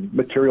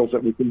materials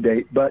that we can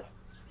date, but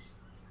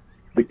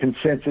the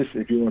consensus,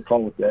 if you want to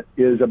call it that,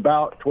 is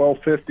about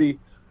 1250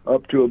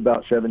 up to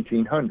about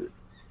 1700.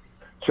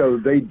 So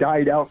they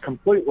died out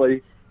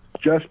completely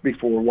just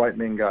before white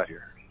men got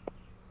here.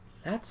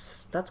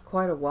 That's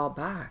quite a while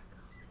back.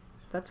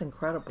 That's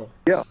incredible.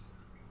 Yeah.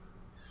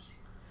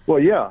 Well,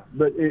 yeah,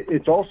 but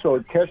it's also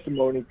a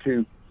testimony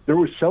to there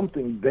was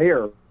something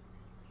there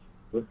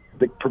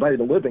that provided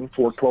a living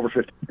for 12 or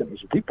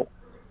 15,000 people.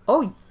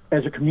 Oh,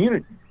 as a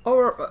community.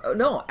 Or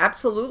no,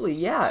 absolutely,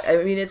 yeah. I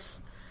mean,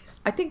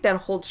 I think that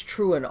holds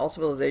true in all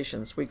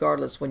civilizations,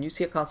 regardless. When you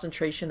see a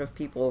concentration of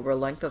people over a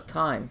length of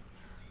time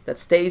that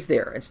stays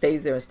there and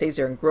stays there and stays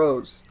there and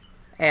grows,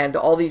 and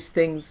all these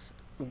things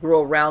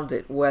grow around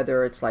it,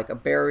 whether it's like a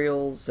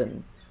burials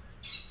and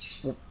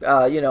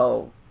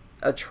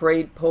a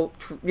trade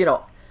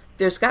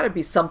there's got to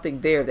be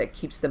something there that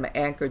keeps them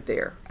anchored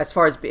there, as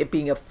far as it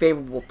being a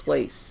favorable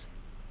place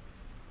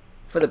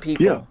for the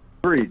people. Yeah,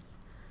 agreed.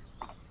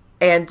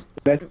 And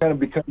that's kind of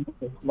become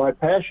my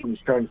passion, is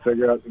trying to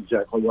figure out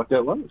exactly what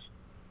that was.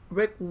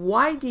 Rick,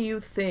 why do you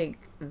think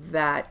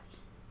that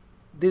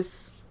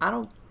this?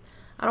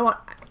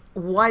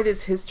 Why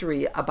this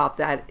history about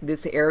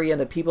this area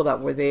and the people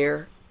that were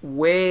there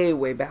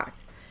way back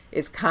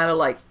is kind of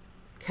like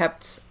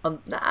kept. I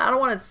don't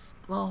want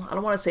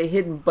to say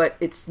hidden, but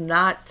it's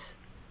not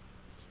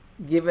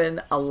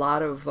given a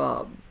lot of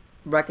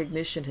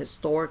recognition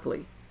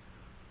historically.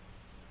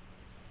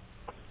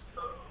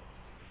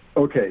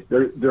 Okay,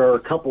 there are a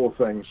couple of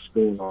things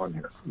going on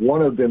here.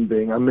 One of them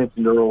being, I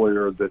mentioned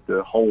earlier that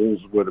the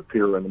holes would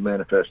appear in the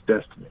Manifest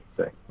Destiny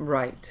thing.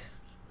 Right.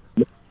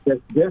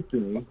 That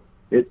destiny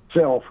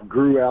itself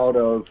grew out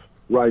of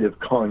right of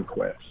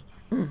conquest.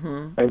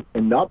 Mm-hmm.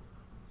 And not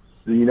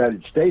the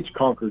United States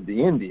conquered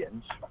the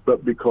Indians,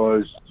 but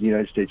because the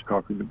United States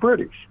conquered the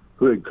British,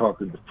 who had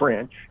conquered the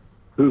French,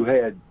 who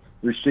had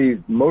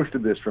received most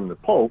of this from the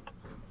Pope,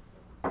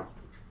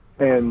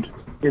 and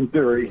in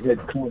theory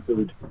had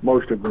conquered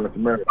most of North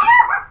America,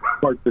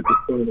 parts that the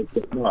Spanish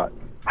did not.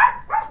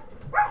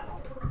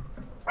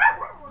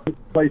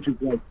 Places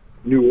like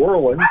New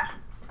Orleans,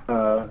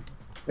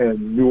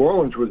 and New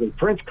Orleans was a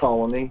French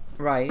colony,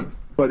 right?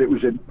 But it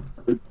was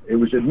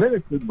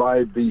administered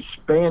by the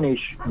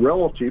Spanish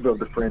relative of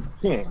the French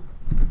king.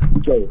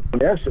 So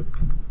in essence,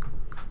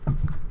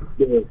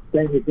 the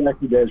Spanish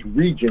acted as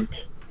regent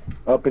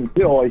up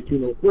until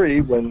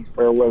 1803, when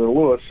Meriwether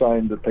Lewis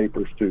signed the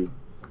papers to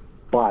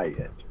buy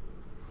it.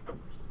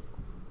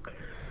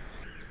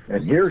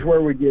 And here's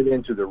where we get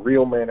into the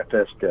real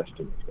Manifest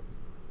Destiny.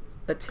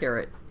 Let's hear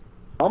it.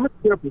 Thomas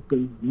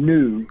Jefferson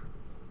knew,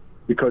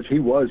 because he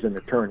was an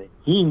attorney,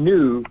 he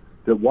knew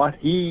that what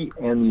he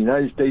and the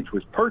United States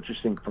was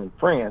purchasing from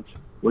France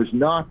was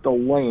not the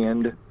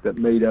land that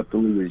made up the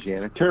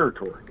Louisiana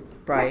Territory.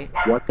 Right.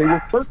 What they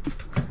were purchasing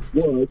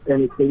was,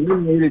 and it's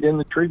delineated in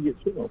the treaty of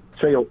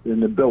sale,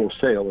 in the bill of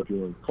sale, if you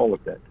want to call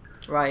it that.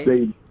 Right.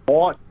 They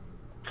bought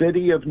the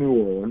city of New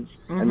Orleans,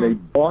 mm-hmm. and they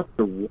bought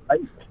the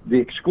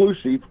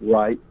exclusive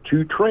right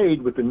to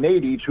trade with the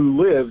natives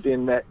who lived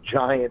in that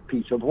giant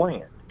piece of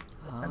land.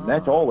 Oh. And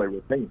that's all they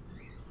were paying.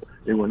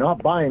 They were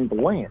not buying the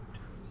land.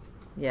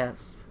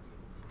 Yes.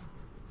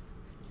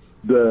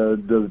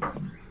 The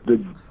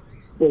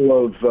people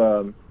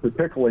of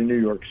particularly New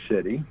York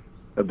City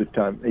of the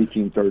time,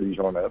 1830s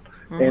on up,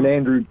 mm-hmm. and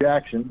Andrew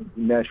Jackson,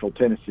 Nashville,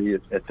 Tennessee,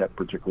 at that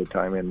particular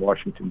time, in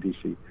Washington,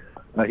 D.C.,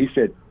 he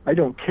said, "I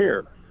don't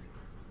care.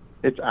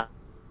 It's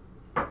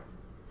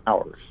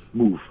ours.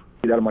 Move.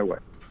 Get out of my way."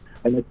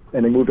 And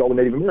they moved all the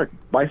Native Americans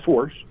by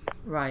force,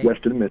 right,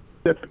 west of the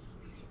Mississippi.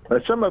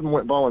 Some of them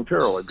went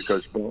voluntarily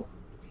because, well,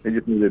 they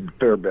just knew they'd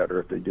fare better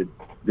if they did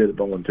it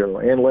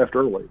voluntarily, and left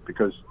early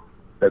because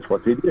that's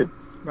what they did.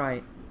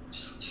 Right.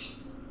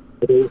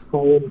 They were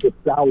calling to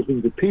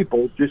thousands of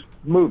people just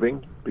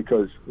moving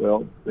because,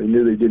 well, they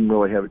knew they didn't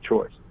really have a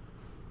choice.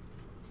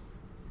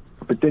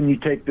 But then you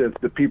take the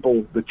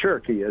people, the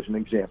Cherokee as an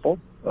example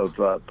of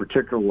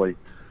particularly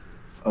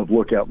of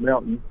Lookout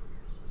Mountain,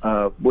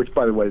 which,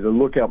 by the way, the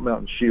Lookout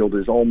Mountain Shield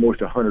is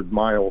almost 100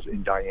 miles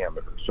in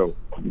diameter. So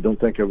you don't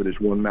think of it as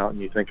one mountain,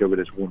 you think of it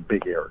as one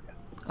big area.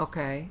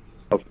 Okay.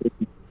 Of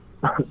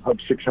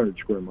 600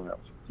 square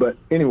miles. But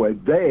anyway,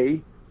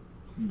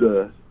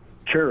 the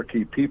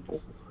Cherokee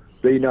people,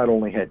 they not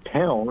only had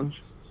towns,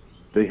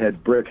 they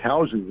had brick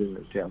houses in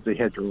their towns. They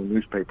had their own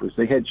newspapers.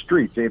 They had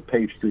streets. They had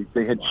paved streets.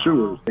 They had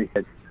sewers. They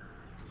had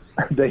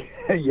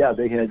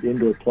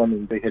indoor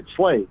plumbing. They had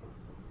slaves.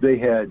 They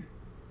had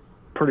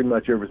pretty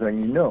much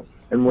everything you know.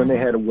 And when they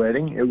had a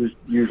wedding, it was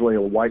usually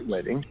a white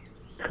wedding.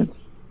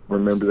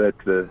 Remember that,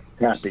 the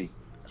happy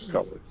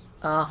color.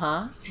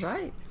 Uh-huh.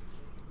 Right.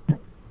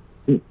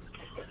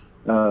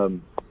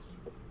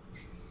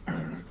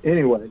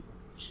 Anyway,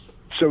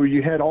 So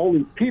you had all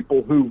these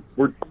people who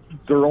were,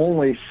 their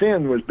only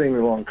sin was being the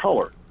wrong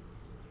color.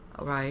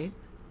 Right.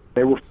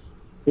 They were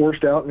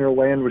forced out and their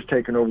land was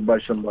taken over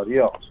by somebody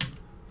else.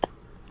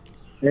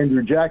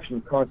 Andrew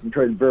Jackson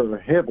concentrated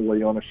very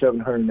heavily on a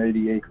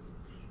 780-acre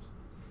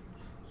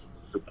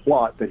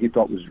plot that he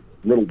thought was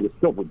riddled with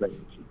silver veins.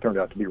 It turned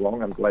out to be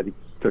wrong. I'm glad he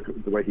took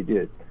it the way he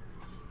did.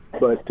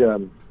 But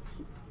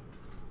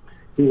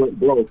he went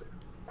broke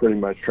pretty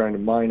much trying to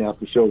mine out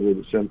the silver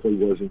that simply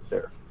wasn't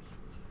there.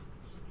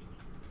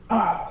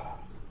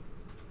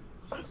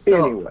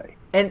 So, anyway.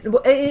 And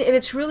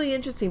it's really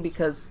interesting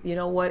because, you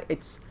know what,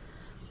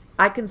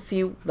 I can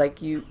see like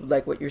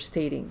what you're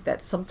stating,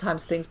 that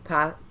sometimes things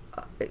pass,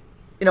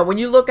 when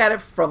you look at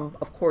it from,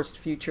 of course,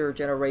 future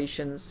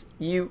generations,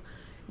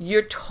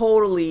 you're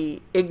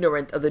totally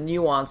ignorant of the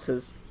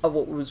nuances of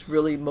what was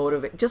really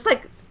motivating. Just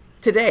like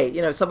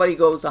today, somebody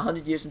goes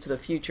 100 years into the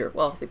future.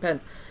 Well, it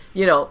depends.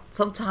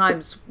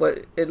 Sometimes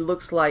what it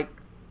looks like,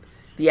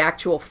 the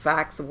actual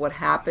facts of what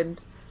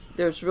happened,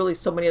 there's really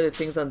so many other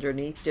things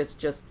underneath.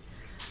 Just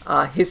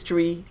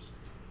history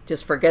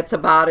just forgets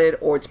about it,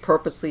 or it's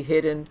purposely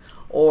hidden,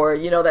 or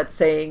that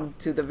saying,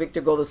 to the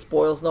victor go the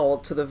spoils. No,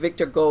 to the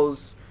victor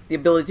goes the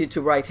ability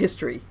to write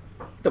history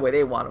the way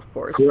they want, of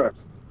course. Correct.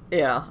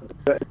 Yeah.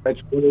 That's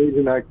the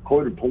reason I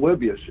quoted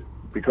Polybius,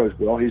 because,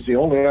 well, he's the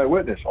only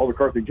eyewitness. All the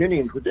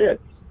Carthaginians were dead.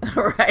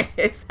 Right,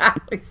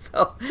 exactly.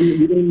 So we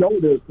didn't know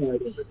this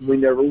side of it. We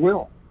never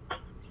will.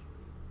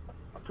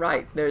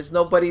 Right. There's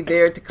nobody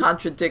there to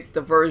contradict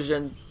the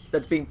version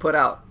that's being put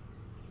out.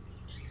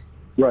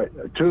 Right.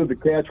 Two of the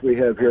cats we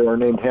have here are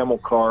named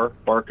Hamilcar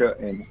Barca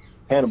and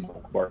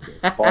Hannibal Barca,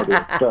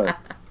 father and son.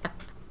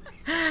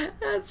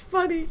 That's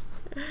funny.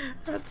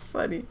 That's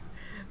funny.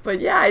 But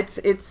yeah,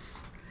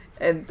 it's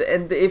and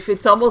if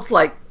it's almost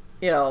like,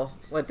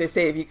 what they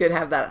say, if you could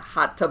have that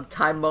hot tub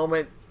time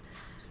moment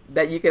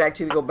that you could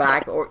actually go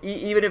back, or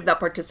even if not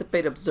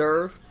participate,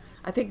 observe,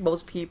 I think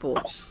most people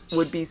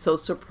would be so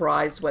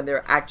surprised when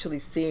they're actually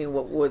seeing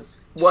what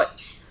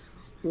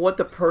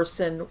the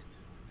person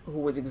who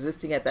was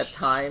existing at that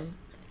time,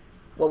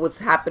 what was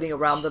happening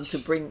around them to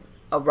bring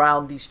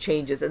around these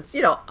changes. And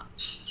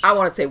I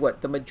want to say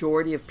the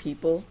majority of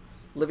people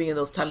living in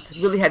those times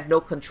really had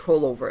no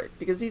control over it,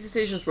 because these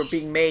decisions were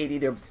being made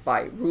either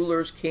by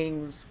rulers,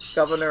 kings,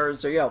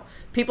 governors, or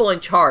people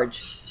in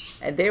charge,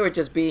 and they were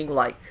just being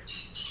like,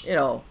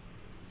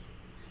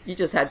 you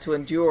just had to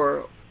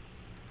endure,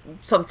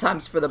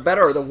 sometimes for the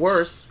better or the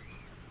worse,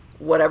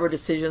 whatever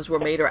decisions were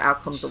made or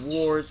outcomes of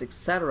wars,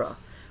 etc.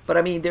 But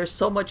I mean, there's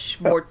so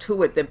much more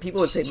to it than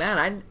people would say,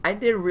 man, I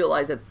didn't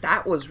realize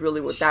that was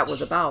really what that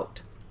was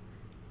about.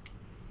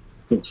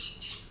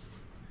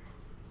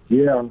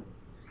 Yeah.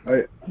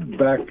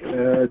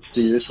 Let's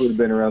see, this would have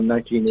been around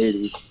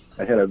 1980.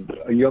 I had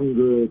a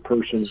younger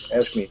person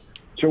ask me,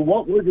 so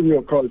what was the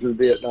real cause of the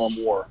Vietnam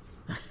War?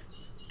 I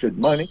said,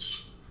 money.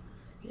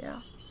 Yeah.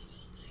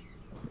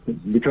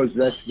 Because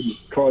that's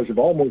the cause of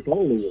almost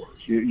all the wars.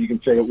 You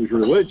can say it was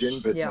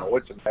religion, but no,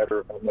 it's a matter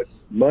of how much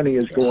money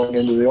is going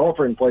into the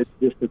offering place of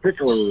this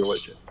particular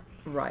religion.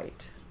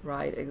 Right,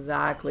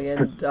 exactly.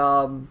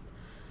 And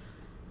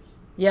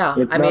yeah,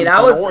 it's I mean,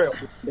 oil.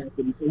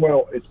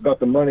 It's about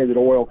the money that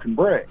oil can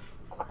bring.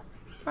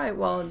 Right,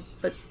 well,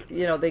 but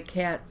they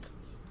can't,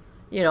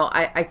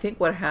 I think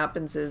what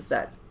happens is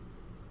that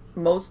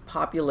most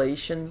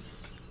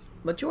populations,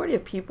 majority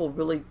of people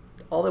really,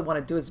 all they want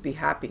to do is be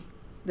happy.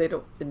 They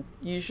don't, and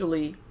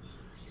usually,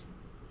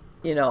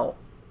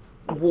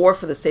 war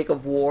for the sake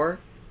of war,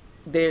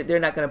 they're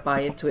not going to buy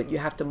into it. You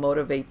have to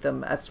motivate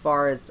them as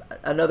far as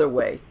another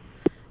way.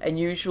 And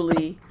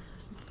usually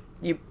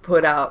you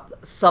put out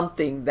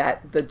something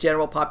that the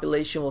general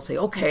population will say,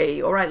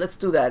 okay, all right, let's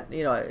do that.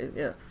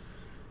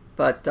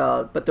 But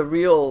the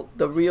real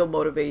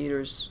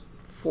motivators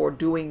for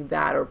doing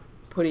that or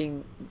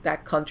putting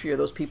that country or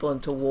those people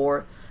into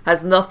war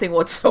has nothing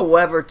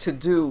whatsoever to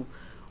do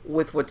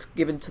with what's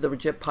given to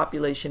the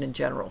population in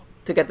general,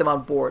 to get them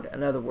on board,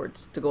 in other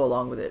words, to go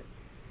along with it.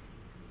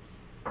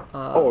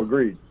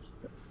 Agreed.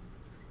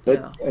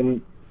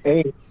 And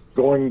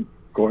going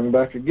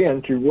back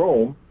again to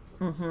Rome,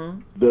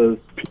 the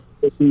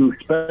people who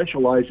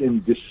specialize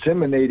in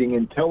disseminating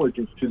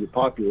intelligence to the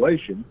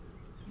population,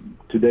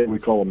 today we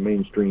call them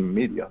mainstream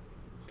media.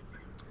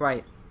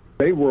 Right.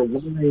 They were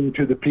lying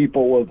to the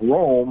people of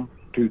Rome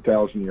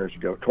 2,000 years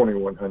ago,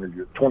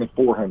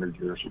 2,400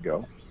 years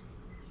ago.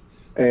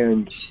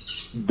 And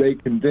they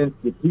convinced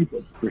the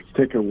people,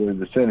 particularly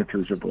the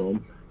senators of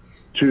Rome,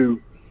 to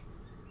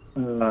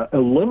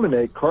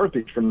eliminate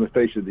Carthage from the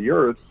face of the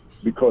earth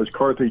because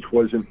Carthage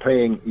wasn't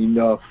paying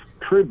enough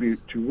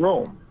tribute to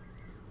Rome,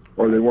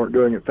 or they weren't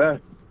doing it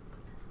fast.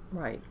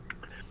 Right.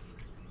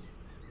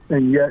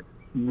 And yet,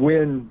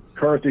 when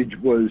Carthage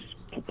was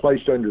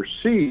placed under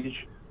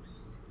siege,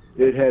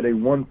 it had a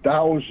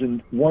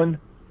 1,000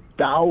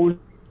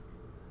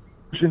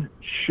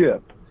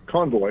 ship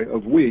convoy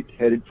of wheat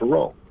headed for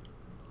Rome.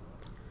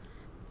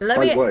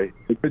 By the way,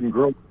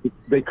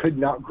 they could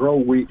not grow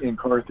wheat in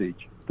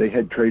Carthage. They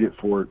had traded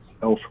for it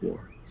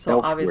elsewhere. So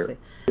elsewhere. obviously.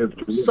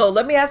 So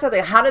let me ask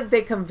something. How did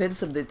they convince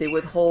them? Did they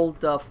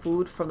withhold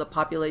food from the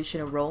population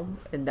in Rome,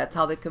 and that's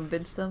how they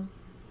convinced them?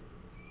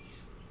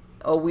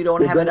 Oh, we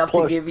don't have enough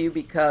to give you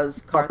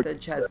because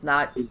Carthage has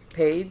not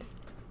paid?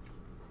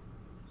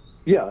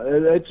 Yeah,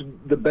 that's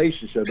the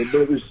basis of it.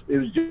 But it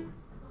was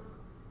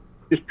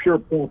just pure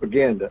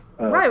propaganda.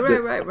 Right.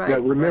 Now,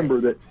 remember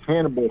that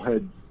Hannibal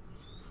had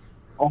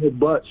all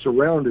but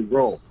surrounded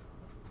Rome.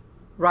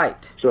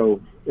 Right.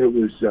 So it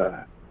was,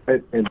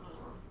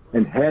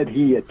 and had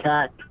he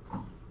attacked,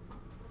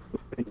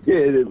 he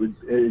did. It was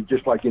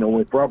just like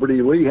when Robert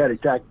E. Lee had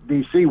attacked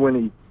D.C. when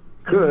he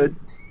could.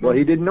 Well,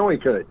 he didn't know he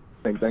could.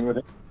 Same thing with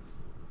him.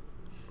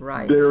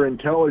 Right. Their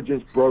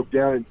intelligence broke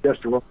down in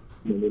just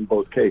in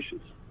both cases.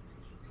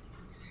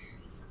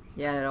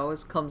 Yeah, it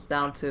always comes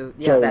down to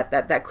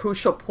that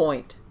crucial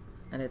point,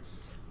 and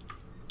it's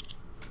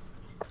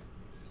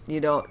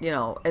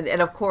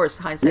and of course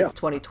hindsight's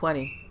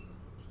 20/20.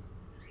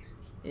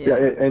 Yeah,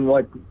 and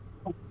like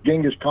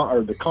Genghis Khan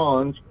or the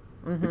Khans,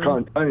 the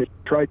Khan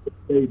tried to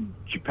invade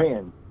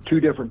Japan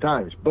 2 different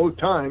times. Both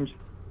times,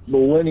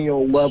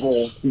 millennial level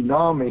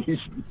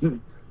tsunamis, not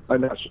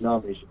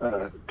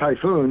tsunamis,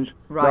 typhoons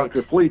knocked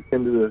the fleet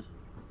into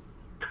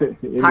the.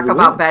 Talk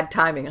about bad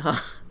timing, huh?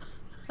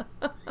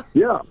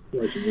 Yeah.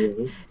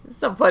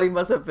 Somebody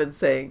must have been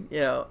saying,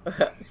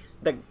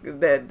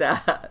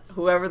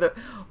 whoever,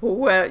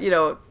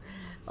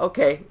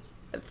 okay,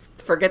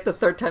 forget the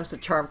third time's the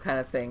charm kind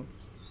of thing.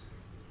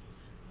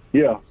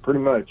 Yeah,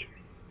 pretty much.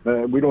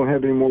 We don't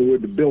have any more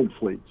wood to build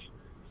fleets.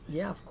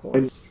 Yeah, of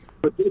course.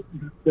 But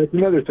that's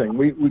another thing.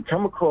 We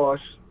come across,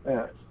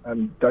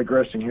 I'm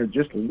digressing here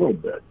just a little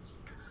bit.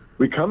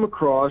 We come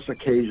across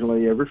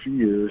occasionally, every few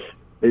years,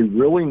 a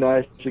really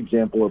nice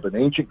example of an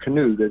ancient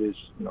canoe that is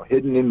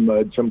hidden in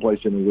mud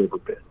someplace in a river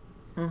bed.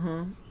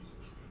 Mm-hmm.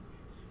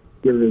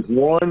 There is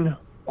one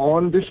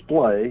on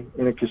display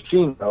in a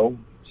casino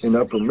in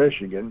Upper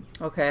Michigan.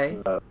 Okay.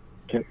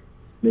 Can't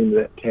name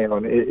of that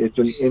town. It's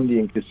an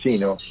Indian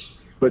casino,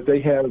 but they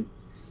have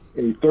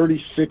a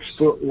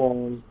 36-foot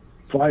long,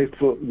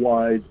 5-foot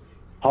wide,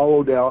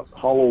 hollowed out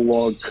hollow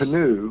log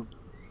canoe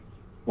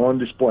on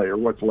display, or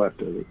what's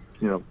left of it.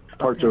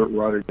 Parts of it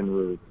rotted in the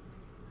river.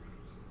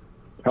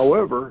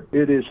 However,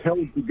 it is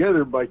held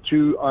together by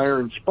 2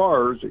 iron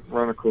spars that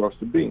run across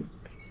the beam.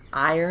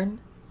 Iron.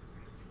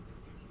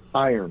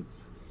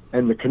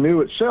 And the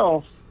canoe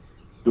itself,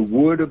 the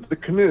wood of the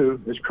canoe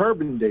is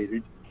carbon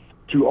dated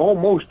to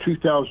almost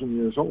 2,000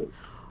 years old.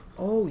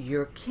 Oh,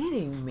 you're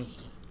kidding me.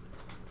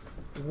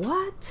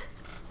 What?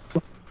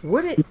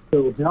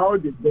 So how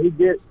did they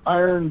get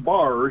iron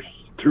bars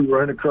to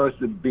run across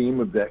the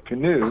beam of that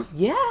canoe?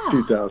 Yeah.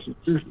 2,000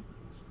 years ago.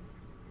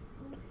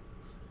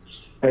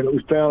 And it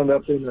was found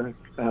up in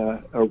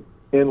a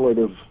inlet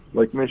of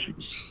Lake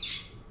Michigan.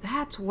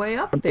 That's way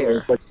up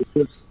there.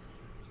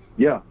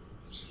 Yeah.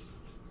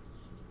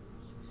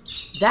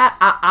 That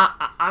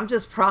I'm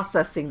just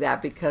processing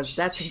that because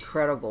that's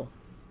incredible.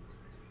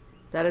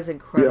 That is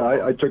incredible.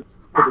 Yeah, I took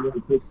pictures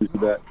of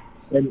that,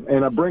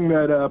 and I bring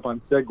that up. I'm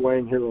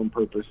segueing here on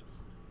purpose.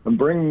 I'm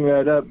bringing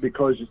that up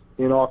because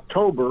in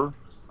October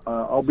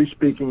I'll be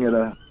speaking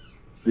at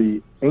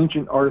the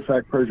Ancient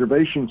Artifact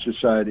Preservation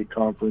Society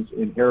conference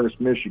in Harris,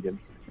 Michigan.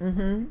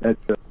 Mm-hmm. At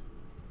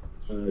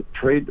the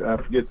trade, I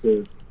forget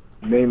the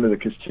name of the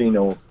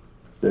casino.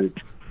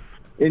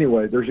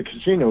 Anyway, there's a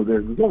casino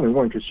there. There's only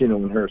one casino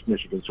in Harris,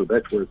 Michigan, so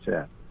that's where it's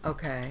at.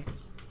 Okay.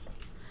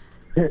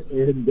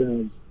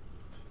 And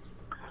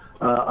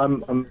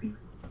I'm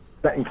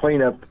setting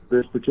clean up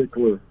this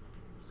particular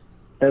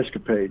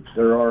escapade.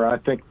 There are, I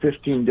think,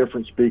 15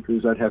 different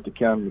speakers. I'd have to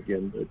count them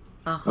again, but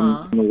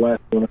I'm the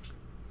last one.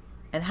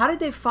 And how did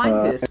they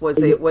find this?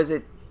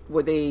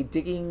 Were they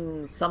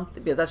digging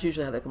something? Because that's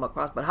usually how they come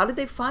across. But how did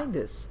they find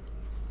this?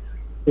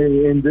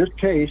 In this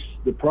case,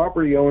 the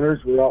property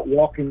owners were out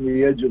walking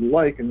the edge of the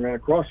lake and ran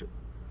across it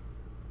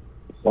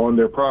on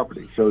their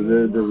property. So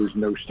there was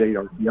no state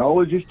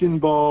archaeologist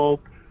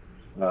involved.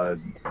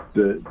 The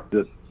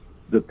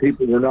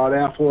people were not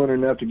affluent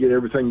enough to get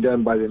everything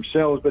done by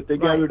themselves, but they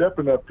gathered up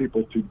enough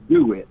people to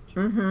do it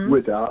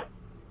without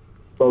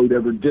boat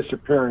ever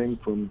disappearing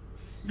from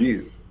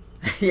view.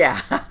 Yeah.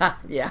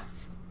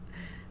 Yes.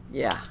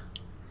 Yeah.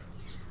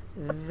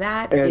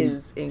 That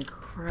is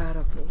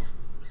incredible.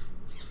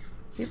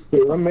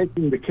 So I'm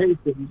making the case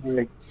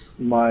in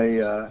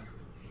my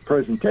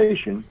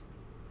presentation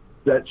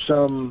that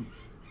some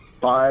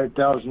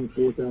 5,000,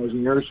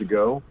 4,000 years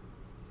ago,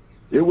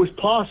 it was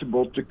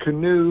possible to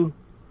canoe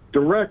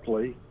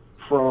directly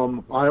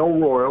from Isle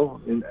Royal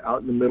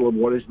out in the middle of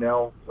what is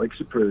now Lake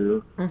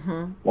Superior,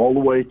 all the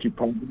way to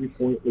Pompey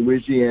Point,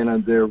 Louisiana,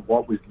 there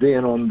what was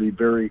then on the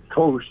very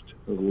coast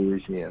of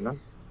Louisiana,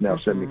 now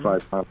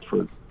 75 miles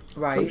further.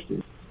 Right.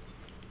 Coasted.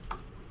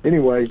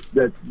 Anyway,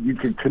 that you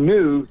could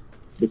canoe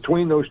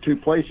between those two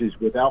places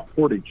without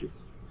portage.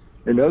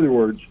 In other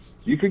words,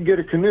 you could get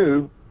a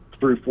canoe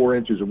through 4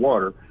 inches of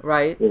water,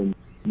 right, and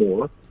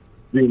more,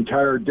 the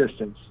entire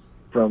distance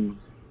from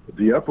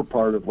the upper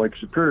part of Lake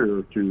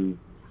Superior to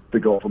the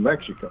Gulf of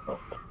Mexico.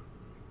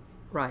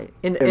 Right.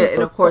 And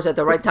of course, at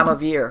the right time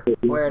of year,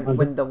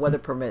 when the weather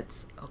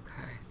permits.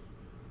 Okay.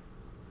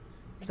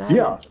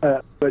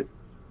 But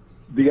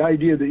the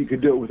idea that you could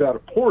do it without a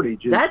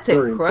portage is that's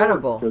very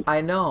incredible. important.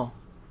 I know.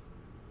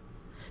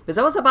 Because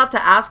I was about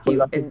to ask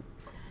you, and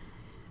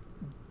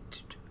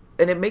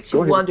it makes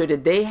you wonder,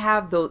 did they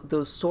have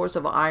those source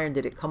of iron?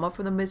 Did it come up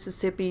from the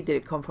Mississippi? Did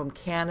it come from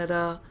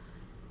Canada?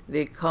 Did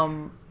it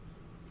come,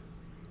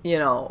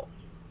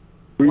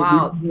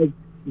 wow.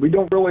 We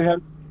don't really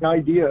have an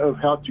idea of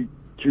how to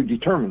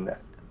determine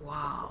that.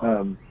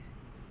 Wow.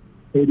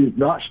 It is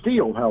not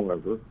steel,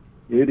 however.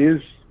 It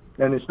is,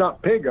 and it's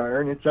not pig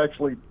iron. It's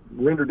actually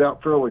rendered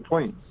out fairly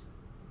clean.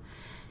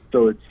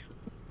 So it's,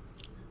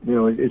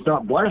 it's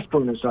not blast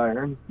furnace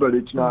iron, but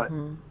it's not,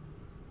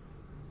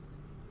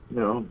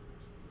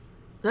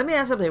 Let me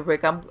ask something,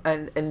 Rick. I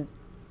don't know.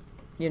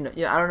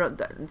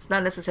 It's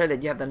not necessarily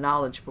that you have the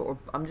knowledge, but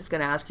I'm just going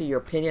to ask you your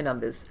opinion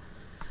on this.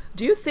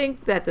 Do you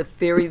think that the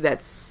theory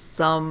that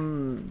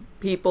some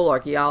people,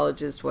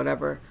 archaeologists,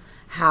 whatever,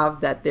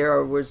 have that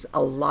there was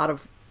a lot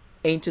of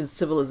ancient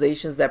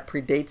civilizations that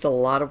predates a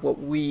lot of what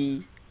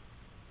we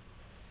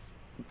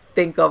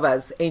think of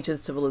as ancient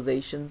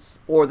civilizations,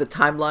 or the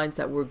timelines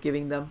that we're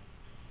giving them?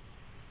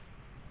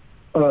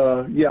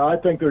 I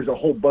think there's a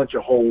whole bunch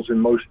of holes in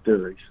most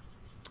theories.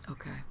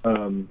 Okay.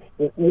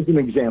 As an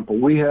example,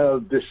 we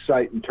have this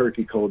site in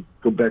Turkey called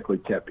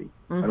Göbekli Tepe.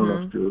 I don't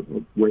know if you're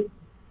aware.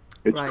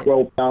 It's right.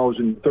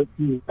 12,000,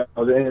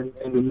 13,000,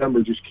 and the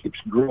number just keeps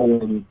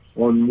growing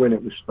on when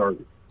it was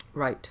started.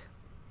 Right.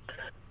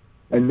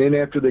 And then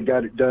after they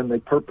got it done, they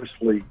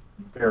purposely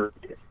buried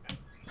it.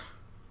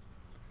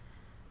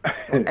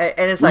 And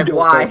it's like,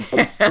 why?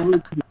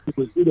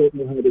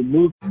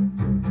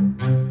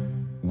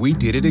 We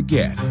did it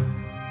again.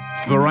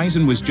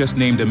 Verizon was just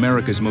named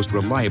America's most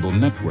reliable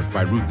network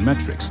by Root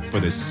Metrics for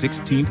the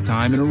 16th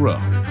time in a row,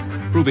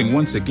 proving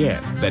once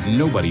again that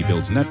nobody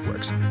builds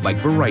networks like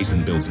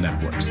Verizon builds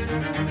networks.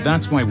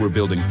 That's why we're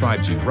building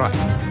 5G right.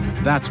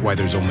 That's why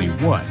there's only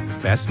one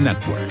best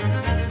network,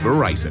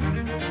 Verizon.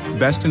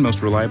 Best and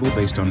most reliable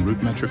based on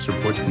Root Metrics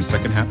reports from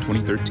second half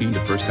 2013 to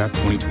first half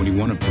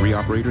 2021 of 3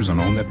 operators on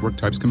all network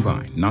types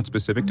combined, not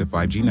specific to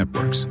 5G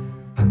networks.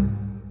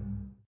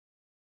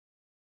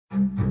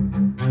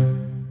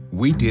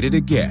 We did it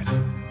again.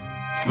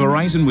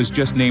 Verizon was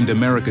just named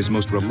America's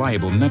most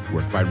reliable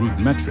network by Root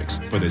Metrics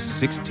for the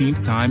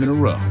 16th time in a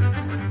row,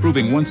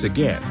 proving once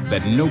again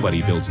that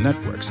nobody builds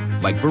networks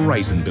like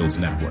Verizon builds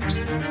networks.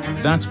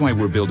 That's why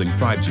we're building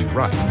 5G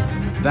right.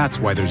 That's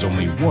why there's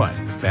only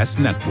one best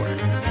network,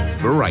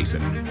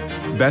 Verizon.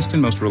 Best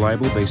and most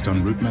reliable based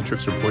on Root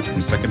Metrics reports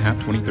from second half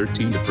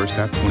 2013 to first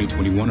half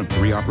 2021 of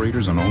 3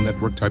 operators on all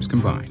network types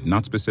combined,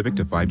 not specific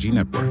to 5G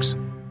networks.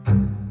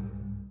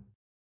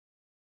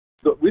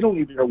 But we don't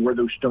even know where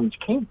those stones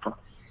came from.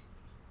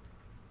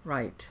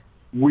 Right.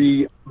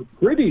 We are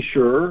pretty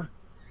sure,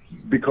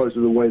 because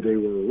of the way they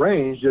were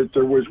arranged, that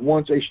there was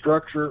once a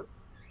structure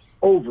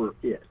over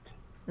it.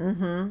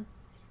 Mm-hmm.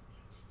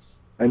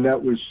 And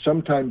that was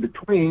sometime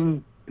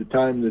between the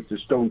time that the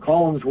stone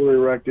columns were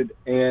erected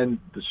and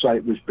the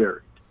site was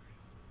buried.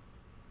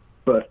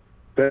 But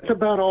that's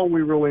about all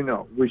we really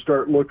know. We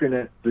start looking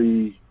at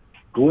the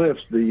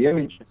glyphs, the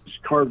images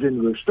carved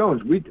into the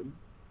stones. We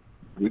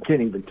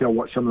can't even tell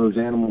what some of those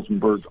animals and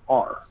birds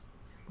are.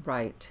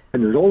 Right.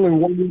 And there's only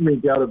one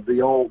image out of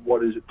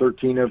the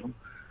 13 of them,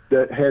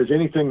 that has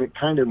anything that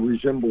kind of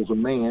resembles a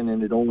man,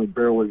 and it only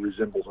barely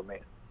resembles a man.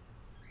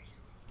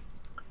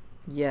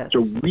 Yes.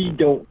 So we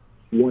don't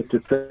want to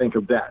think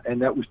of that.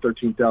 And that was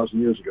 13,000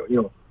 years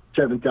ago.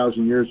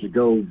 7,000 years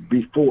ago,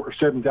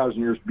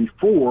 7,000 years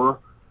before,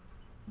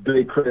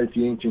 they credit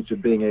the ancients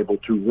of being able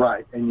to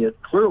write. And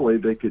yet, clearly,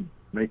 they could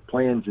make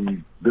plans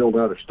and build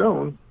out a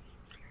stone.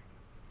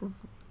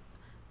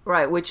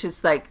 Right, which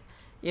is like,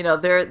 some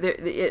of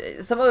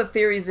the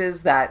theories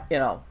is that,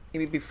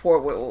 before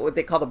what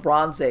they call the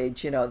Bronze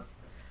Age, you're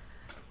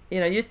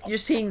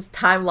seeing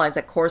timelines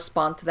that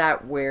correspond to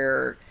that,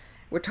 where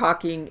we're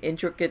talking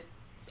intricate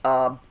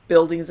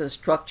buildings and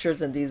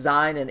structures and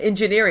design and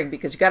engineering,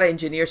 because you got to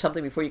engineer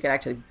something before you can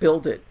actually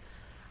build it.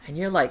 And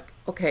you're like,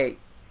 okay,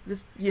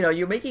 this,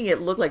 you're making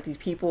it look like these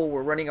people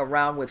were running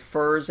around with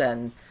furs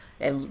and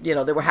they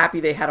were happy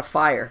they had a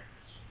fire,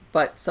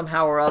 but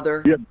somehow or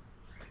other,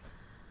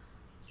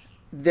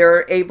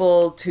 they're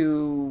able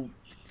to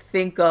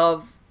think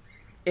of,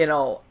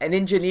 and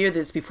engineer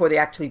this before they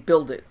actually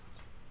build it.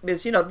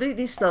 Because, a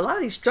lot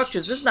of these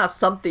structures, this is not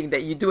something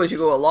that you do as you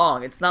go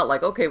along. It's not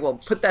like, okay, well,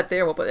 put that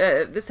there.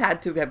 This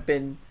had to have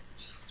been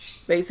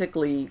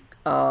basically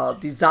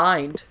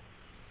designed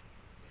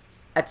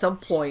at some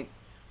point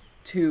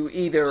to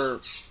either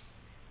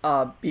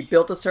be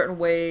built a certain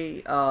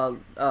way.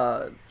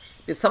 Because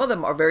some of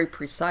them are very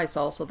precise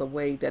also, the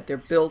way that they're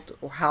built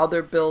or how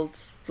they're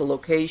built, the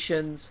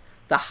locations,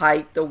 the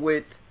height, the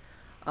width,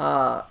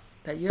 that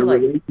you're the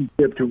like,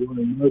 relationship to one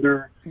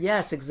another.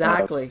 Yes,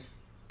 exactly.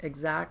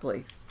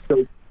 Exactly.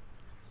 So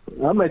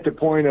I'm at the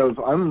point of,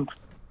 I'm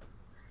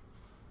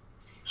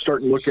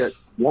starting to look at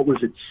what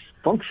was its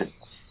function.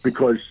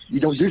 because you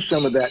don't do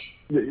something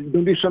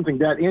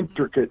that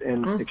intricate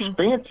and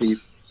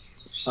expansive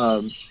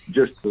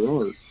just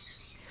for art.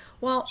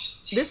 Well,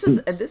 this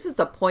is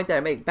the point that I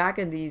make. Back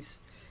in these,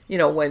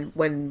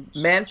 when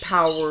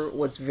manpower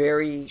was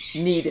very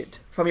needed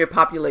from your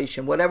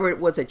population, whatever it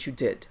was that you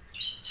did,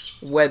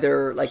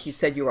 whether, like you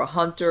said, you were a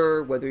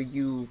hunter, whether if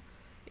you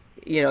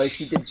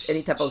did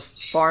any type of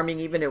farming,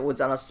 even if it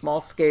was on a small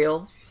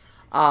scale,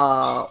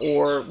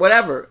 or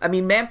whatever. I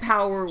mean,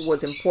 manpower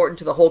was important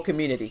to the whole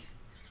community,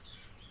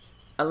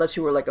 unless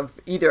you were like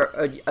either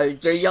a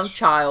very young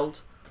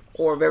child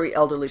or a very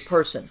elderly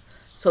person.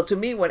 So to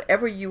me,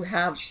 whenever you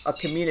have a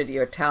community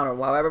or a town or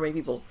however many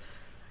people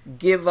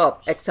give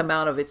up X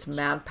amount of its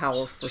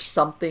manpower for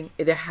something,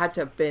 it had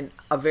to have been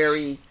a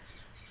very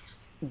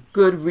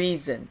good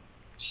reason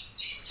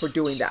for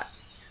doing that.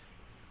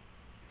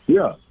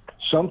 Yeah,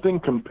 something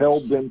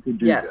compelled them to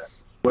do that.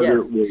 Whether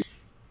it was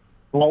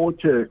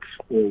politics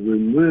or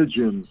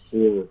religion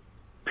or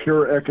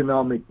pure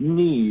economic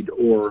need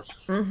or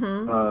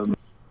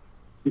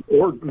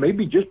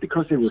maybe just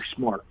because they were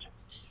smart.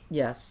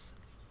 Yes.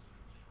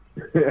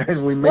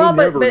 And we may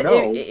never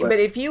know.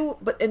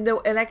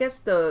 And I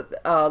guess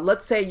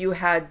let's say you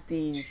had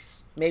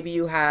these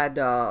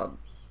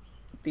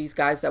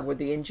guys that were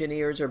the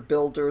engineers or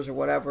builders or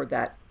whatever,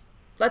 that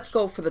let's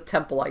go for the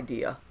temple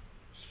idea.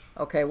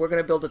 Okay, we're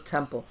going to build a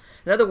temple.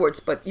 In other words,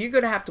 but you're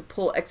going to have to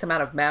pull X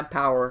amount of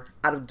manpower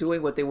out of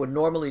doing what they would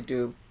normally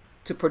do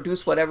to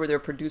produce whatever they're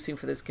producing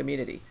for this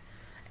community.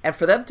 And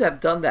for them to have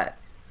done that,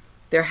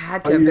 there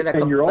had to have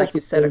been, like you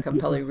said, a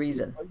compelling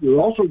reason. You're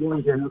also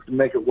going to have to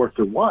make it worth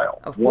their while.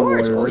 Of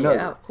course. Oh,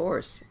 yeah, of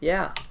course.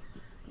 Yeah.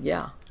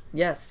 Yeah.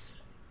 Yes.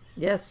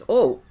 Yes.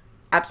 Oh,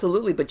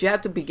 absolutely. But you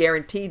have to be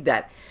guaranteed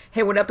that,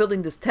 hey, we're not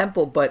building this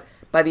temple, but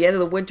by the end of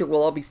the winter,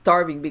 we'll all be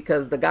starving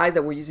because the guys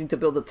that we're using to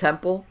build the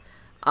temple,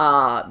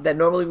 that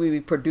normally we'd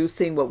be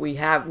producing what we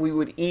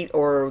would eat,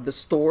 or the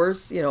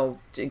stores,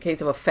 in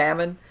case of a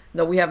famine.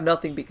 No, we have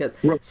nothing, because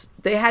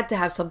they had to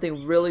have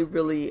something really,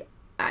 really,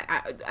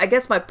 I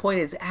guess my point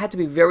is, it had to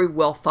be very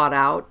well thought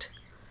out,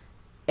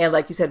 and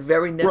like you said,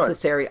 very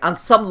necessary on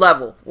some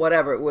level,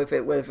 whatever, if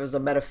it was a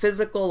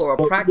metaphysical or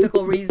a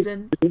practical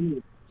reason.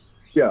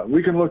 Yeah,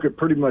 we can look at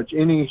pretty much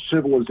any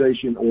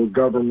civilization or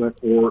government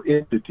or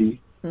entity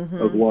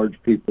of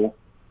large people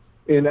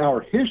in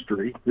our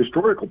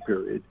historical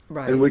period,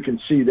 and we can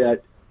see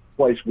that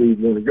place we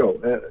want to go.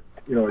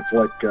 It's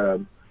like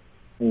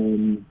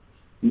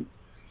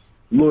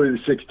Louis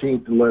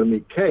XVI and let him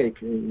eat cake,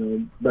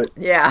 but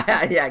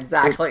yeah,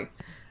 exactly.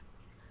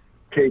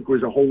 Cake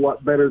was a whole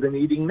lot better than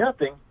eating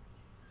nothing.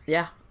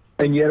 Yeah,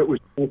 and yet it was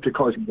to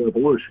cause a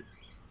revolution.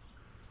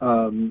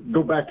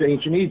 Go back to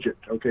ancient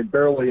Egypt,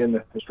 barely in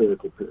the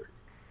historical period.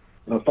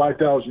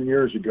 5,000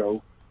 years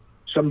ago,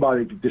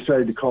 somebody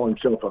decided to call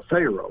himself a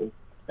pharaoh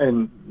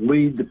and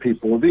lead the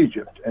people of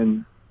Egypt,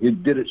 and he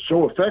did it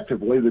so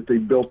effectively that they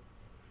built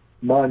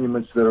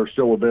monuments that are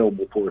still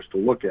available for us to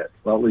look at.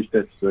 Well, at least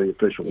that's the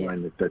official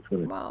line. That's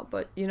when. Wow,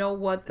 but you know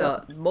what?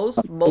 The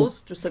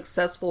most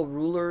successful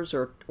rulers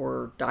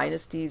or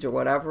dynasties or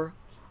whatever,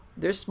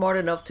 they're smart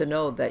enough to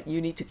know that you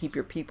need to keep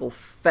your people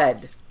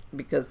fed,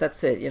 because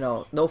that's it.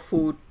 No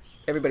food,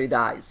 everybody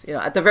dies.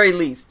 At the very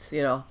least.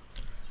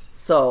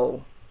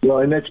 So. Well,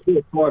 and that's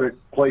still taught at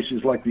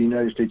places like the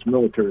United States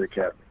Military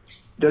Academy.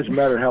 It doesn't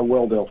matter how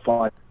well they'll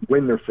fight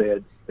when they're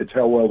fed; it's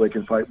how well they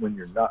can fight when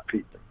you're not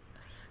feeding them.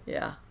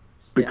 Yeah.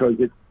 Because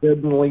it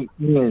suddenly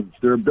ends.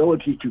 Their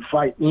ability to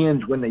fight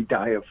ends when they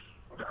die of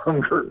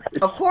hunger.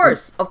 Of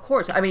course.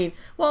 I mean,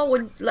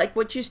 when, like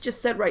what you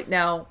just said right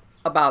now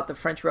about the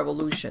French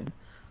Revolution,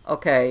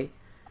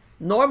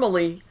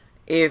 normally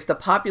if the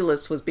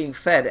populace was being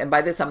fed, and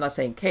by this I'm not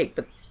saying cake,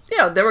 but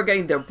they were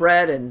getting their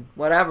bread and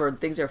whatever, and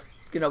things are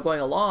going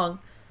along.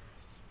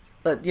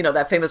 But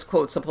that famous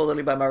quote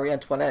supposedly by Marie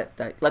Antoinette,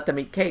 that "let them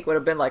eat cake," would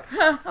have been like,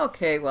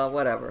 okay, well,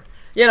 whatever.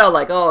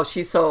 Like, oh,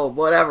 she's so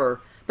whatever.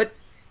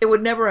 It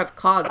would never have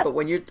caused, but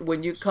when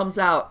you comes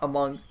out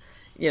among,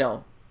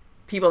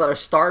 people that are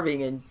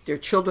starving and their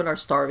children are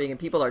starving and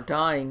people are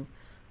dying,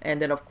 and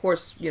then of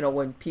course,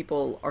 when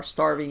people are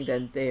starving,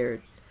 then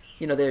they're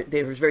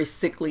very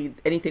sickly,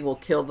 anything will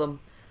kill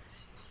them.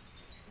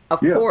 Of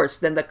course,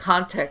 then the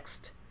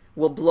context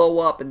will blow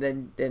up, and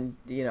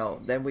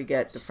then we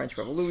get the French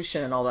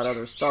Revolution and all that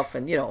other stuff,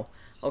 and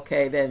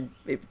then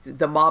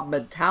the mob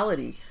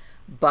mentality.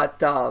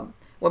 But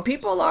when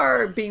people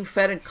are being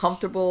fed and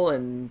comfortable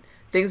and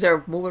things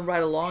are moving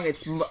right along,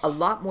 it's a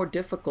lot more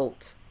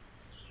difficult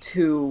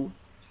to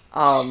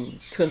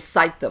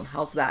incite them.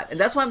 How's that? And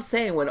that's why I'm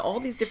saying, when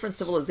all these different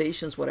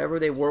civilizations, whatever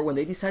they were, when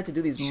they decide to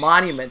do these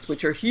monuments,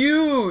 which are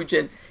huge,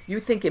 and you're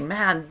thinking,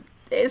 man,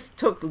 this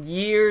took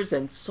years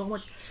and so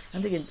much.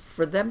 I'm thinking,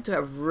 for them to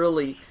have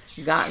really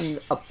gotten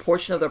a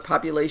portion of their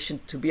population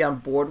to be on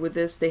board with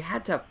this, they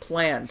had to have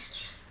planned,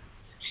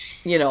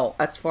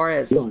 as far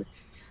as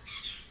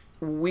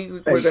we're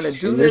going to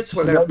do this,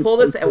 we're going to pull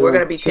this, and we're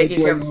going to be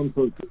taking care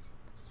of.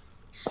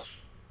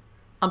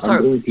 I'm sorry.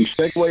 I'm going to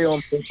segue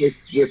on with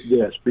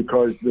this,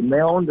 because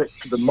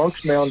the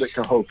monk's mound at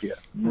Cahokia,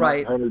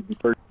 right,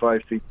 930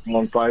 125 feet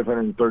long,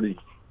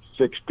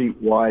 536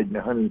 feet wide, and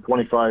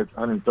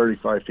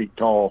 135 feet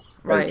tall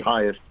at its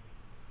highest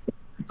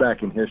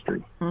back in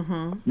history.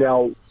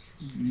 Now,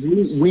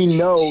 we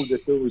know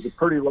that there was a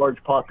pretty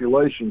large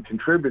population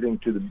contributing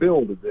to the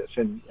build of this,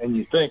 and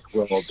you think,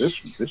 well, this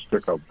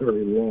took a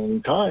very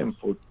long time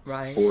for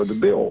the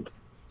build,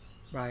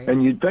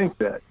 and you'd think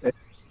that.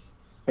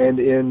 And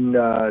in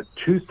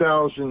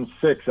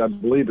 2006, I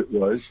believe it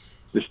was,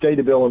 the state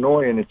of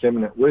Illinois, in its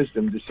eminent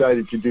wisdom,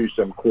 decided to do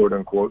some quote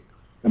unquote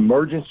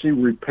emergency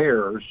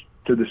repairs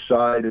to the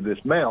side of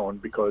this mound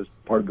because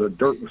part of the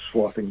dirt was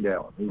sloughing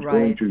down. It was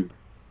going to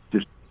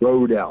just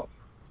road out.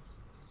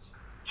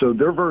 So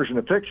their version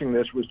of fixing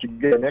this was to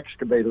get an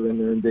excavator in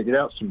there and dig it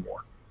out some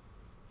more.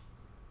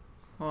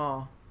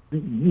 Oh.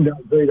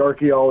 Not great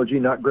archaeology,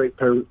 not great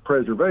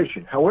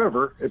preservation.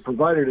 However, it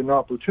provided an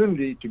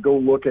opportunity to go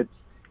look at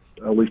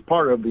least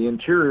part of the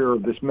interior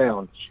of this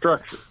mound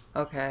structure.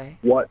 Okay.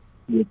 What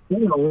you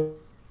found,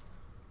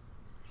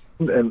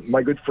 and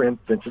my good friend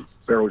Vincent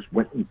Barrows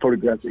went and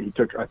photographed it. He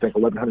took, I think,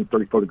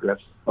 1,130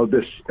 photographs of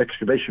this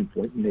excavation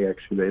point in the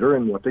excavator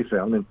and what they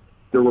found. And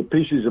there were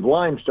pieces of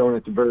limestone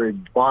at the very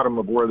bottom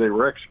of where they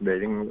were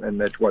excavating,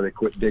 and that's why they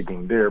quit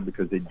digging there,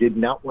 because they did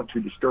not want to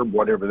disturb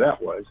whatever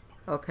that was.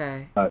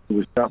 Okay. It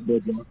was not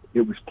big enough.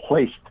 It was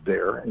placed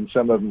there, and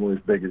some of them were as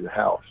big as a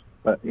house,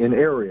 in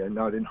area,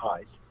 not in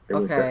height. They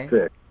weren't that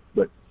thick,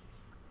 but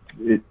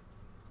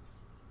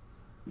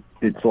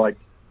it's like,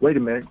 wait a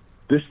minute,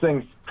 this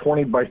thing's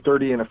 20 by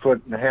 30 and a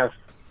foot and a half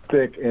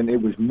thick, and it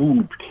was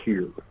moved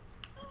here.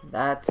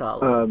 That's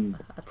a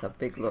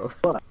big load.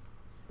 But,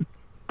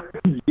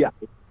 yeah,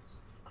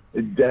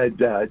 and they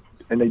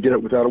did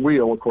it without a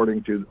wheel,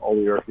 according to all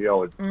the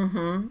archaeology.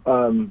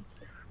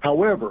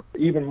 However,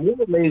 even more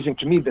amazing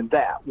to me than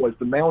that was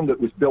the mound that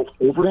was built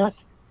over that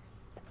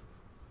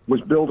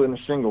was built in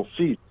a single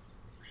season.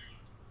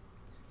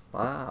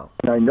 Wow.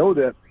 And I know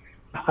that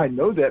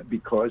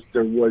because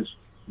there was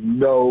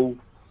no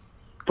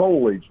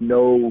foliage,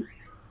 no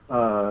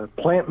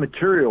plant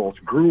materials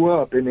grew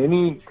up in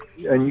any,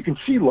 and you can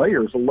see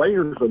layers. The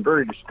layers are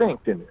very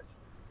distinct in it.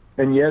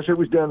 And yes, it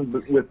was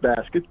done with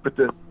baskets, but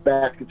the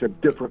baskets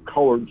have different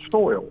colored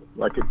soil,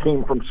 like it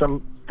came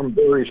from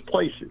various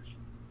places.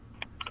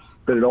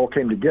 But it all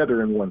came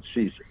together in one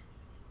season.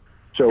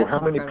 So That's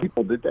how many incredible.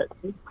 people did that?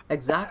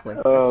 Exactly.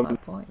 That's my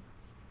point.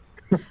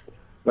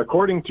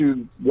 According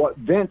to what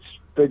Vince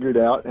figured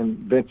out, and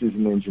Vince is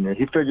an engineer,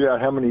 he figured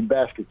out how many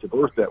baskets of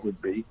earth that would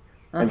be,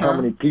 and how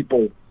many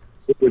people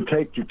it would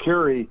take to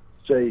carry,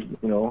 say,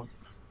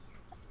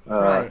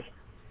 I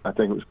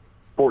think it was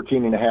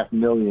 14.5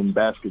 million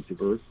baskets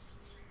of earth.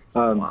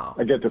 Wow.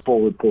 I get the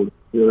full report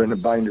here in a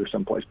binder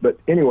someplace. But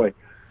anyway,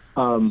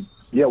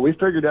 we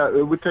figured out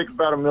it would take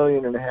about 1.5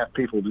 million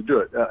people to do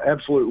it.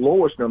 Absolute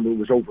lowest number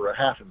was over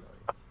 500,000.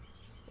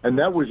 And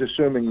that was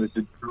assuming that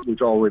the dirt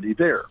was already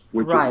there,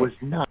 which it was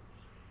not.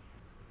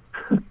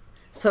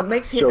 So it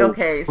makes you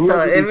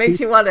it makes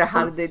you wonder,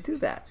 how did they do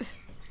that?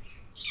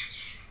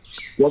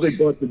 Well, they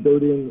brought the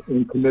dirt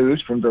in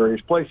canoes from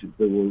various places.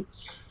 There were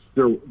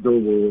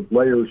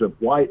layers of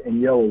white and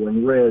yellow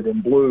and red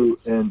and blue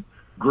and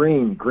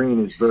green.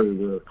 Green is very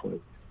rare clay.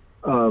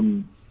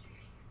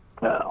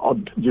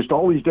 Just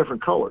all these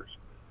different colors.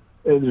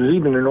 And there's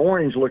even an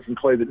orange-looking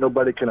clay that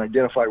nobody can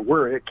identify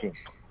where it came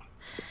from.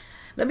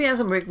 Let me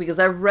ask him, Rick, because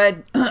I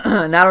read,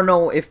 and I don't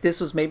know if this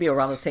was maybe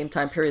around the same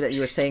time period that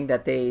you were saying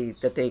that they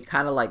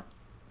kind of like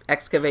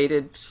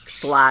excavated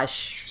 /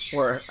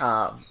 were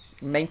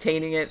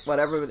maintaining it,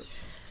 whatever,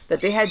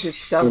 that they had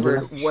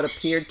discovered what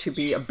appeared to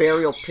be a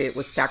burial pit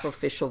with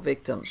sacrificial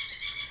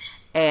victims.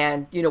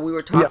 And, we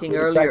were talking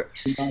earlier.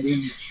 It's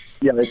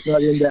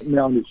not in that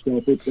mound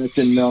itself. That's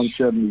in Mound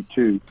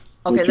 72.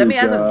 Okay, let me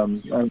ask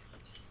him,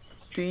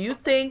 do you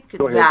think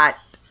that,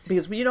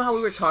 because you know how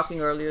we were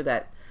talking earlier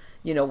that,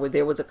 where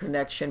there was a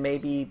connection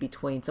maybe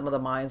between some of the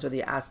Mayans or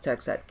the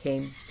Aztecs that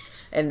came,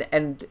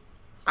 and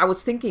I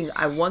was thinking,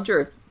 I wonder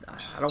if,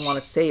 I don't want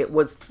to say it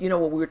was,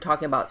 what we were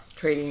talking about,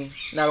 trading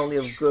not only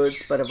of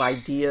goods but of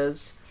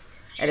ideas,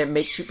 and it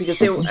makes you,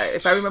 because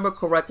if I remember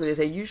correctly, they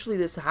say usually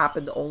this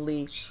happened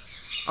only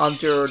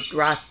under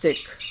drastic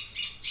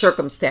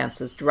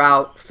circumstances,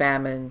 drought,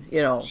 famine,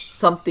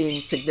 something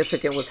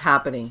significant was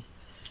happening.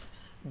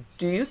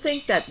 Do you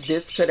think that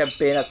this could have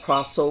been a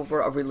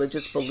crossover of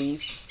religious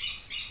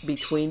beliefs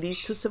between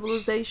these two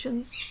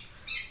civilizations?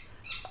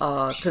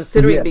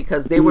 Considering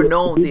because they were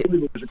known. It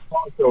was a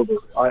crossover.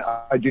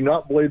 I do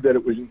not believe that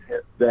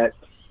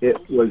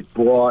it was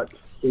brought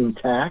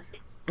intact,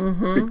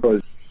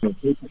 because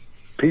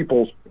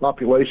people's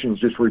populations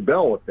just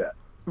rebel at that.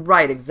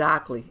 Right,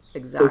 exactly.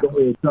 So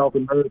South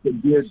America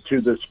did to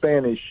the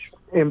Spanish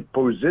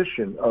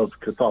imposition of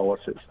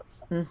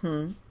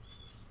Catholicism.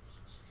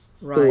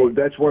 Right. So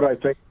that's what I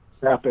think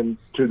happened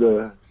to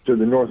the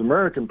North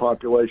American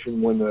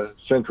population when the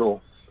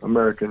Central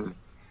American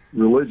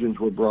religions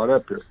were brought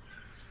up here.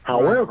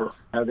 However,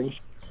 having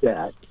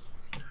said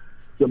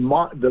that,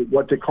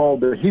 what they call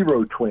the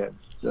hero twins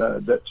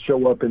that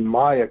show up in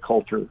Maya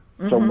culture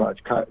so much,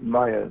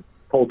 Maya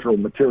cultural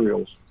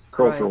materials,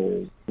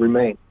 cultural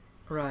remains.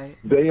 Right.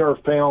 They are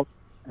found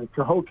in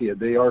Cahokia.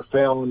 They are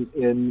found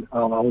in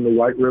on the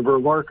White River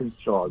of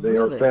Arkansas. They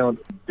are found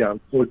down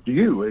close to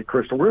you at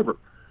Crystal River.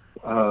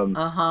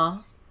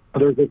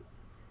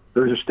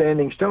 There's a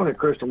standing stone at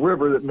Crystal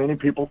River that many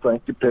people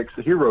think depicts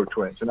the hero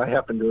twins, and I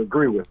happen to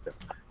agree with them.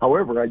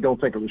 However, I don't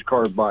think it was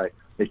carved by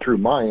a true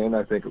Mayan.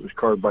 I think it was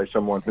carved by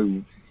someone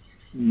who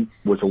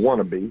was a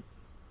wannabe.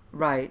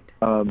 Right.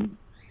 And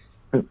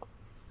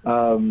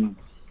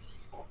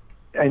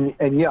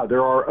yeah,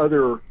 there are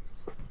other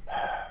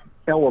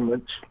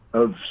elements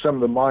of some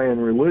of the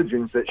Mayan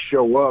religions that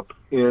show up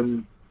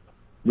in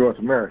North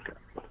America.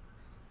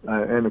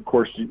 And of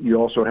course, you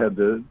also had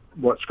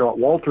what Scott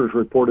Walters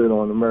reported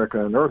on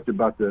America Unearthed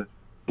about the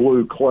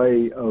blue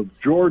clay of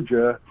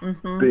Georgia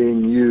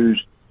being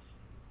used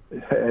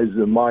as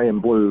the Mayan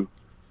blue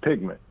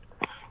pigment.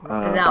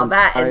 Now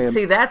that's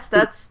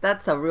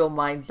a real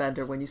mind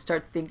bender when you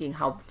start thinking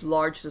how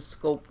large the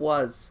scope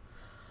was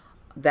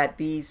that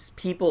these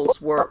peoples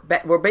were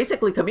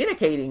basically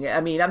communicating.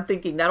 I mean, I'm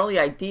thinking not only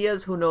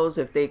ideas, who knows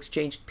if they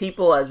exchanged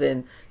people as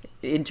in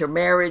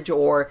intermarriage,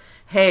 or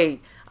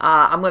hey,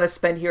 I'm going to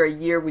spend here a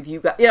year with you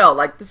guys.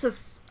 Like this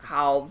is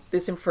how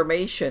this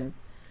information,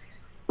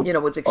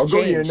 was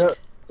exchanged. I'll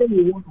go to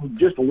you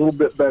just a little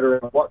bit better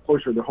and a lot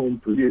closer to home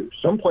for you.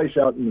 Someplace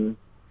out in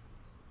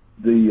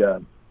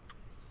the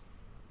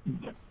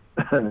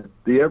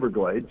the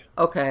Everglades.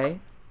 Okay.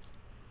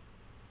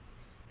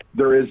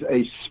 There is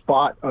a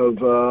spot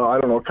of,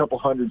 a couple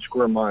hundred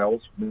square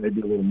miles, maybe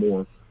a little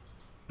more,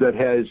 that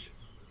has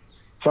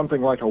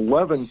something like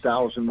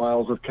 11,000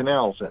 miles of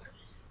canals in it.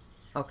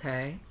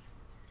 Okay.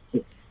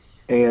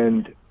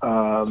 And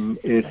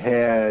it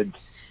had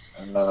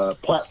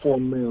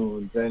platform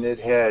mounds, and it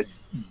had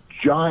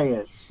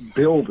giant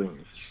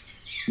buildings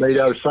made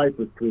out of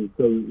cypress trees.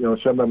 So,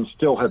 some of them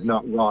still have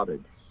not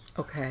rotted.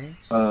 Okay.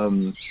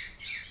 And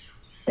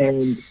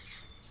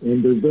they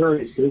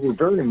were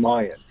very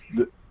Mayan.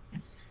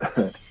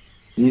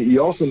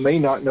 You also may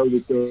not know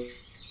that there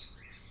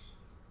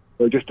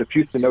are just a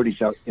few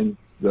cenotes out in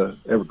the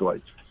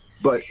Everglades,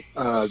 but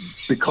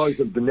because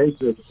of the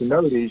nature of the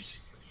cenotes,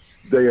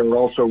 they are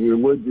also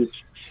religious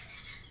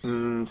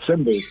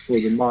symbols for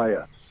the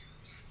Maya.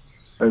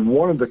 And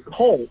one of the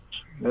cults,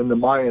 and the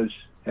Mayas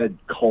had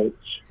cults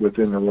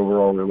within their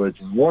overall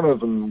religion. One of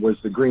them was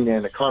the Green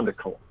Anaconda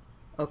cult.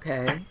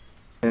 Okay.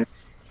 And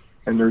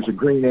there's a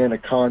Green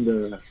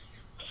Anaconda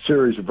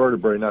series of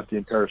vertebrae, not the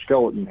entire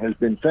skeleton, has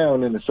been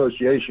found in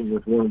association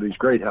with one of these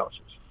great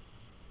houses.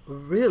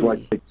 Really?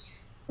 Like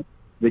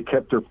they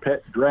kept their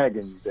pet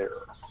dragon there.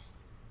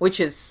 Which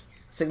is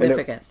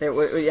significant. It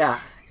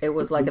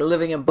was like a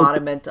living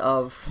embodiment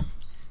of,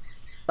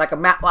 like I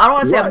don't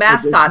want to say a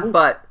mascot,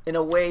 but in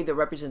a way the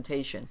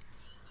representation.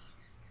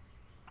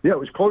 Yeah, it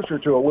was closer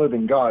to a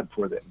living god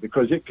for them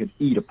because it could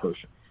eat a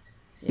person.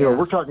 Yeah.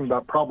 We're talking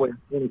about probably a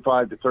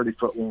 25 to 30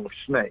 foot long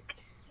snake.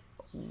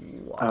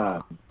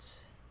 What?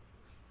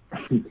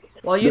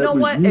 Well, you know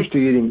what?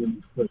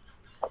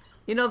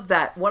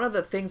 That one of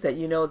the things that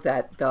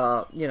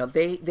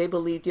they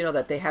believed,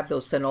 that they have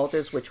those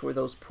cenotes, which were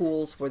those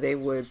pools where they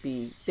would,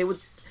 in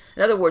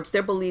other words,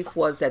 their belief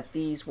was that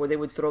these, where they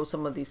would throw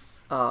some of these,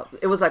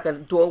 it was like a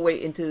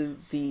doorway into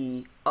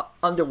the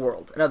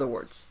underworld, in other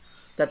words,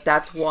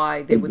 that's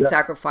why they would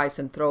sacrifice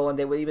and throw, and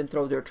they would even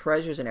throw their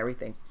treasures and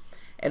everything.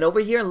 And over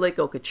here in Lake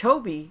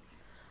Okeechobee,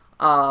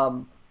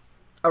 around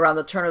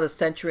the turn of the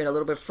century and a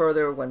little bit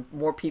further, when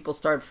more people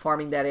started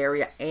farming that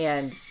area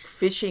and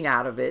fishing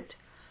out of it,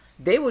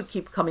 they would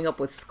keep coming up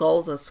with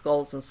skulls and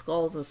skulls and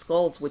skulls and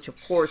skulls, which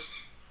of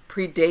course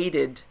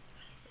predated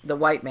the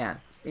white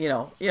man.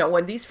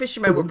 When these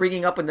fishermen were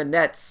bringing up in the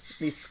nets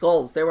these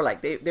skulls, they were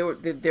like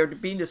they're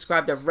being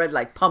described as red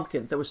like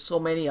pumpkins. There were so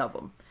many of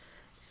them,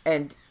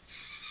 and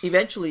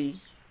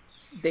eventually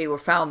they were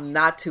found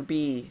not to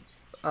be.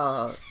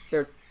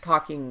 They're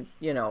talking,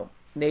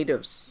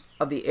 natives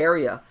of the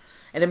area.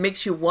 And it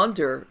makes you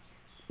wonder,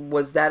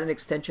 was that an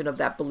extension of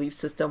that belief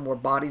system where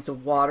bodies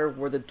of water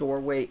were the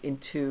doorway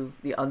into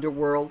the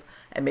underworld?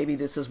 And maybe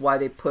this is why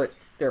they put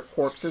their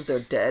corpses,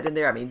 their dead in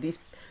there. I mean,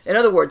 in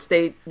other words,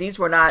 these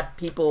were not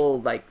people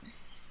like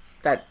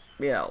that,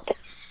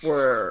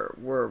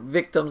 were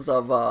victims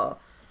of,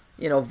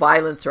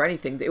 violence or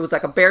anything. It was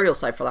like a burial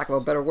site, for lack of a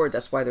better word.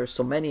 That's why there's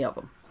so many of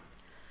them.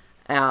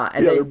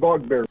 They're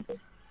bog burials.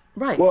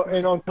 Right. Well,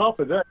 and on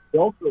top of that,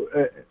 also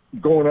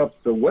going up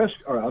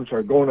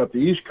the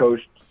East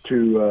Coast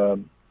to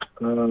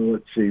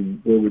let's see,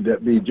 where would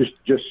that be? Just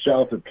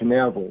south of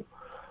Canaveral.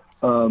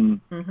 I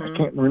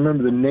can't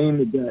remember the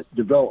name of that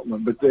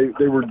development, but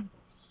they were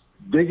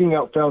digging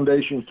out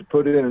foundations to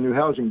put in a new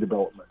housing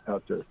development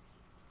out there,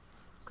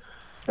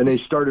 and they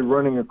started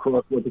running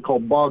across what they call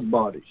bog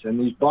bodies, and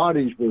these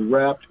bodies were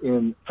wrapped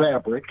in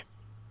fabric.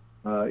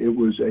 It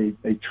was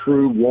a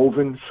true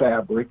woven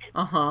fabric,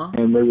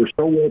 and they were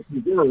so well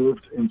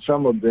preserved in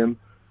some of them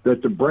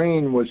that the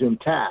brain was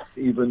intact,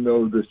 even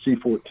though the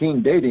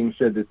C14 dating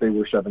said that they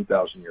were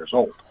 7,000 years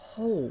old.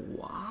 Oh,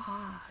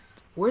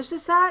 what? Where's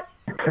this at?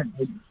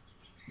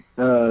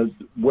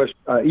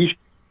 East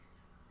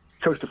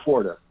coast of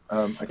Florida.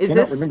 I Is cannot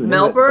this remember the name of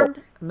Melbourne?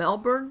 it.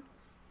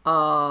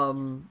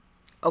 Melbourne?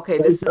 Okay,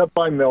 It's this is. up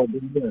by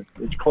Melbourne. Yes,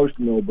 it's close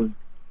to Melbourne.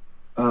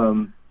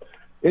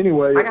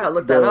 Anyway, I gotta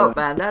look that up,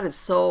 man.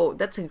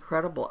 That's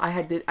incredible.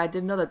 I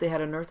didn't know that they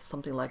had unearthed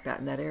something like that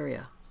in that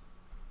area.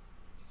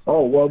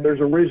 Oh, well,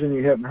 there's a reason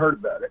you haven't heard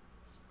about it.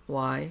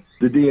 Why?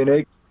 The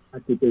DNA, I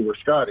think they were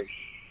Scottish.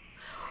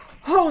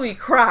 Holy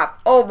crap!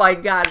 Oh my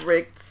God,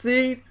 Rick.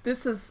 See,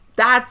 that's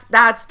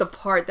the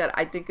part that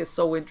I think is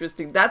so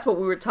interesting. That's what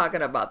we were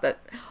talking about. That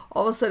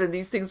all of a sudden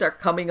these things are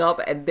coming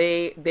up, and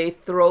they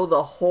throw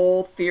the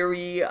whole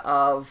theory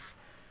of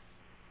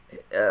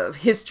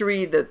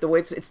history, the way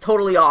it's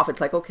totally off. It's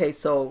like, okay,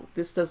 so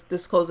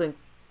this goes and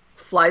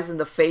flies in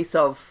the face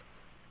of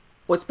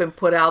what's been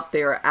put out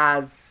there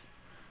as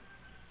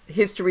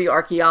history,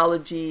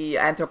 archaeology,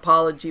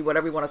 anthropology,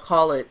 whatever you want to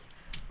call it.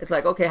 It's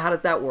like, okay, how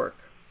does that work?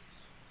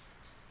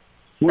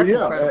 Well, That's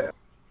yeah. incredible.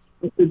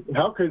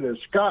 How could a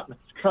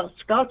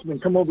Scotsman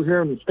come over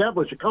here and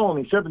establish a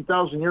colony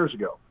 7,000 years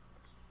ago?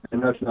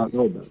 And that's not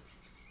known.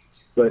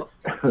 But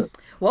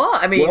well,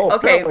 I mean, well,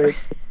 okay.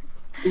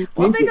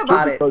 Well, think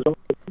about it.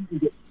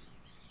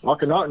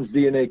 Akhenaten's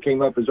DNA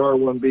came up as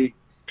R1b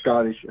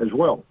Scottish as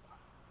well.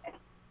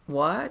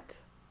 What?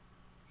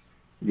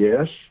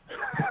 Yes.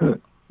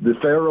 The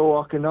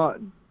Pharaoh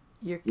Akhenaten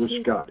You're was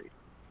kidding. Scottish.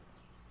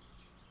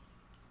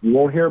 You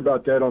won't hear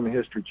about that on the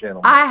History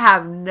Channel. I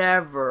have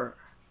never.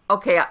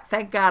 Okay,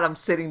 thank God I'm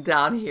sitting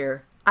down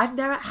here.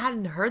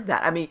 Hadn't heard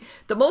that. I mean,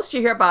 the most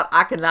you hear about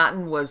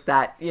Akhenaten was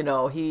that,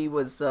 he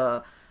was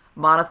a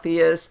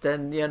monotheist,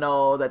 and,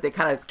 that they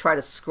kind of try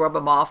to scrub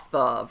him off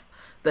the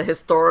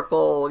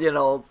historical,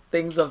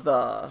 things of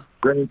the...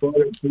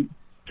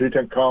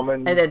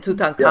 Tutankhamun. And then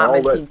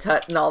Tutankhamun, King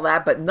Tut, and all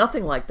that, but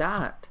nothing like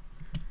that.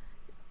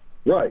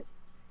 Right.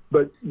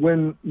 But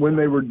when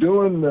they were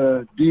doing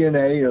the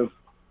DNA of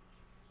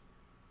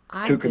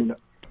Tutankhamun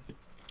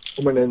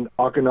and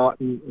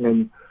Akhenaten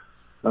and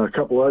a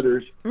couple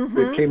others,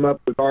 that came up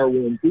with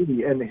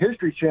R1b, and the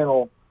History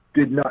Channel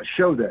did not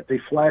show that. They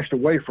flashed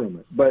away from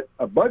it. But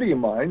a buddy of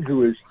mine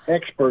who is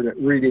expert at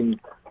reading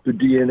the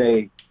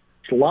DNA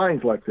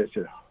lines like this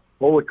said,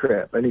 holy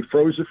crap. And he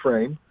froze the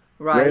frame,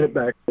 ran it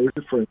back, froze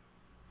the frame,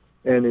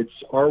 and it's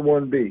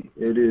R1b.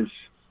 It is,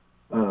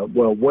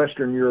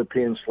 Western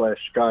European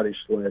 / Scottish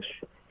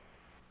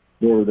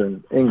 /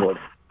 Northern England.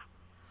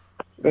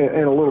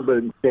 And a little bit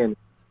in Canada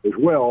as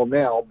well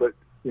now, but,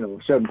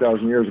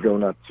 7,000 years ago,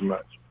 not so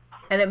much.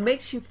 And it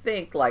makes you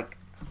think, like,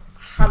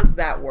 how does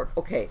that work?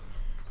 Okay,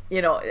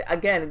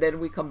 again, and then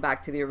we come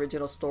back to the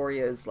original story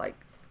is, like,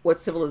 what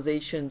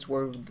civilizations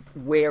were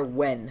where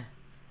when?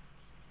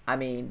 I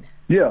mean...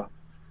 Yeah.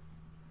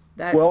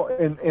 Well,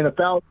 in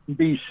 1000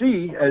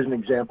 BC, as an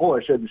example,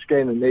 I said the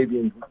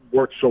Scandinavians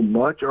worked so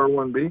much,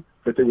 R1b,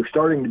 but they were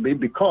starting to be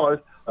because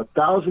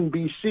 1000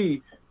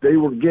 BC, they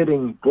were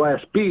getting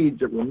glass beads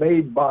that were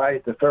made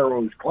by the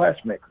Pharaoh's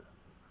glassmaker.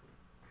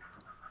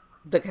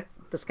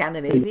 The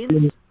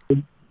Scandinavians?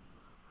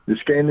 The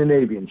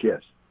Scandinavians,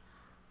 yes.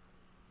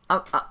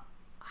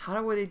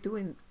 How were they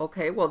doing?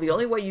 Okay, well, the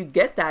only way you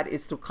get that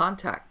is through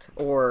contact,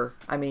 or,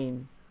 I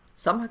mean,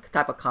 some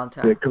type of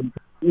contact.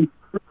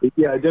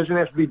 Yeah, it doesn't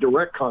have to be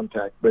direct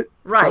contact, but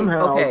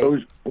somehow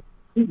those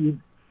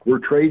beads were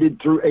traded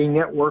through a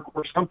network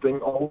or something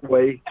all the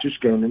way to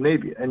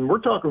Scandinavia. And we're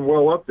talking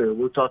well up there.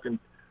 We're talking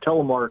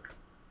Telemark,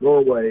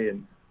 Norway,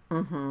 and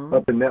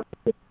up in that.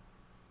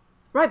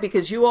 Right,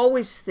 because you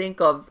always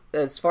think of,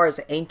 as far as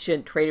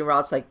ancient trading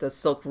routes like the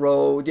Silk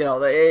Road,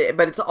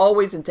 but it's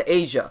always into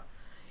Asia.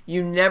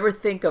 You never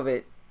think of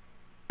it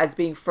as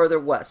being further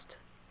west.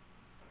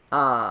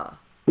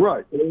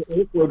 Right,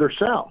 further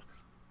south.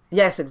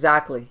 Yes,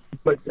 exactly.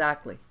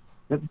 Exactly.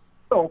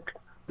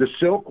 The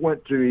silk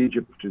went to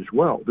Egypt as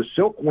well. The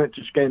silk went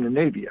to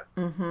Scandinavia.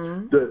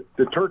 The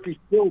Turkish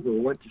silver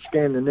went to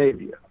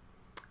Scandinavia.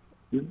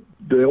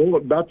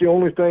 About the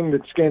only thing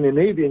that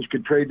Scandinavians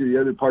could trade to the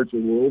other parts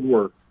of the world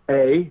were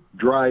A,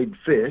 dried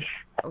fish,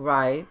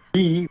 right?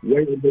 B,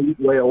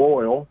 whale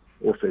oil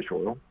or fish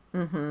oil,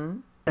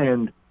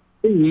 and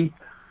C,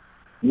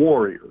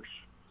 warriors,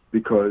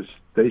 because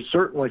they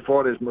certainly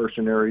fought as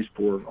mercenaries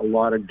for a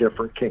lot of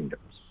different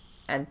kingdoms.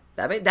 And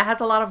I mean, that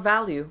has a lot of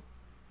value,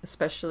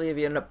 especially if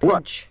you're in a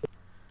pinch.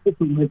 Right.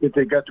 It meant that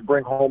they got to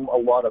bring home a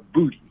lot of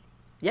booty.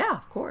 Yeah,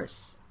 of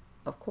course.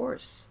 Of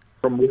course.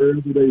 From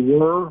wherever they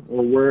were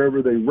or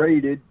wherever they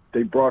raided,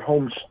 they brought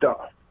home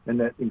stuff. And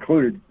that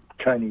included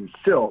Chinese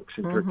silks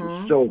and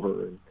Turkish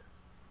silver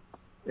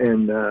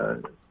and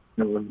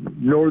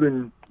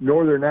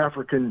northern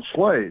African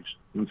slaves,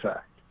 in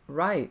fact.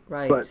 Right.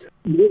 But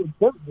more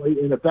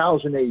importantly, in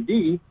 1000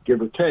 AD,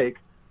 give or take,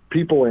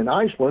 people in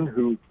Iceland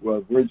who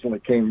originally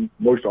came,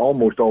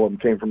 almost all of them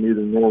came from either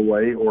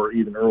Norway or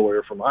even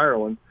earlier from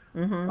Ireland.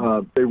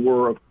 They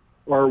were of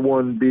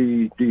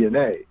R1b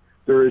DNA.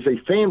 There is a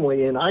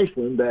family in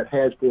Iceland that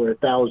has for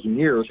 1,000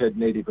 years had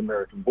Native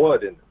American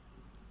blood in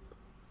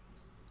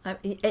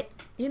it.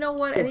 You know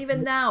what? And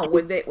even now,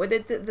 when they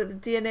did the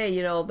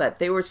DNA, that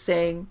they were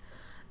saying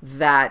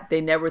that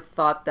they never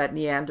thought that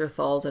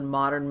Neanderthals and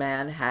modern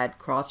man had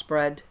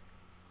crossbred,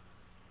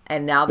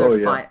 and now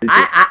they're fine.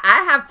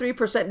 I have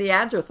 3%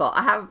 Neanderthal.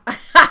 I have.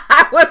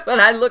 I was when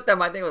I looked at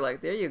my thing, I was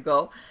like, there you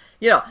go.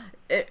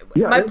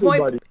 My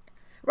point.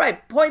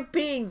 Right. Point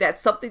being that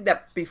something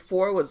that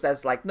before was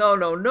as like,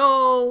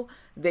 no.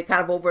 They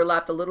kind of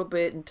overlapped a little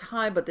bit in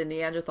time, but the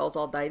Neanderthals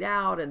all died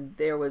out, and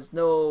there was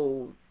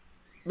no.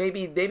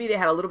 Maybe they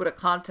had a little bit of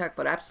contact,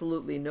 but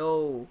absolutely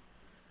no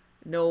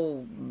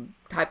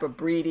type of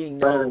breeding,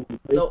 no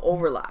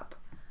overlap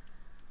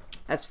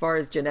as far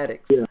as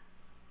genetics. Yeah.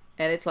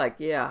 And it's like,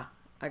 yeah,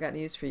 I got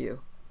news for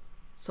you.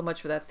 So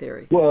much for that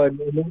theory. Well,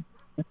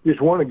 that's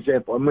just one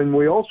example. I mean,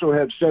 we also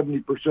have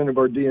 70% of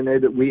our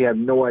DNA that we have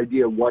no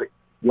idea what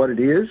it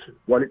is,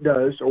 what it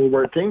does, or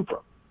where it came from.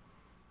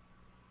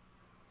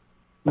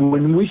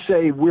 When we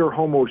say we're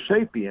Homo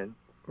sapien,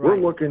 we're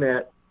looking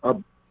at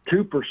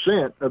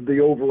 2% of the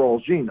overall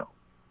genome.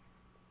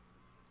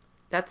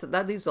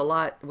 That leaves a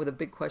lot with a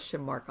big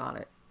question mark on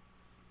it.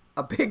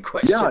 A big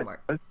question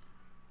mark.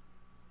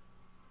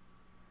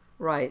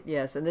 Right.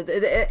 Yes. And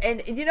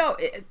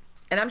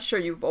I'm sure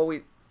you've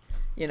always,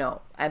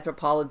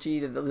 anthropology,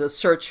 the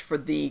search for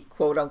the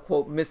quote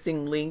unquote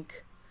missing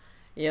link,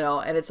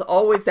 and it's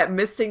always that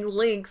missing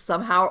link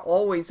somehow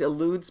always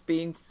eludes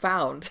being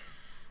found.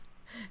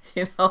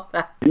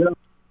 That. Yeah.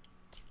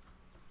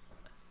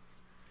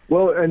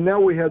 Well, and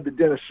now we have the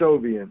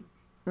Denisovian.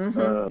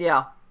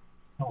 Yeah.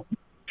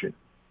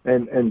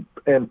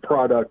 And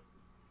product.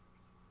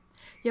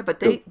 Yeah, but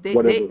they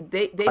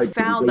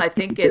found, I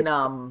think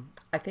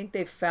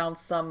they found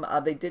some.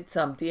 They did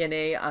some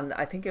DNA on.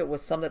 I think it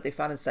was some that they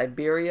found in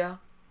Siberia,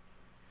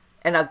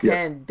 and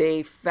again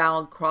they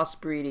found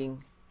crossbreeding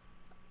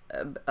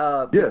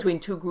between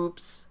two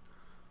groups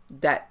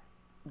that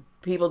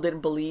people didn't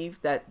believe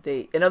that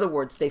they. In other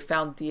words, they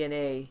found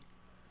DNA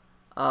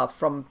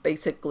from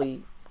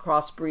basically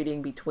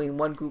crossbreeding between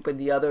one group and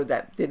the other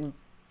that didn't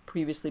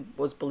previously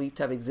was believed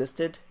to have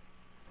existed.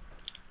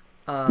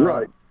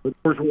 Right. But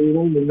of course, we've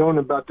only known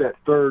about that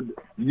third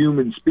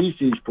human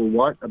species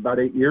for about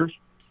 8 years?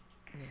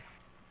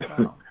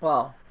 Yeah.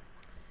 Well.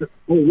 Oh,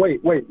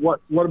 wait.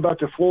 What about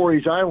the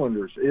Flores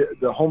Islanders,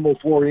 the Homo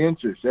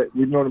floriensis?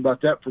 We've known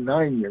about that for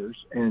 9 years,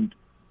 and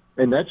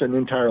that's an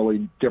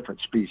entirely different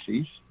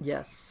species.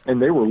 Yes.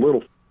 And they were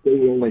little. They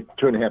were only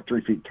 2.5,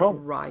 3 feet tall.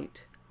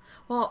 Right.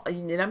 Well,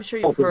 and I'm sure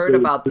you've heard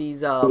about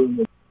these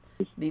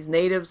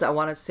natives. I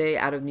want to say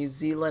out of New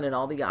Zealand and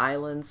all the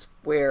islands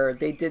where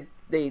they did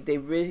their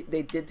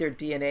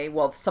DNA.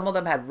 Well, some of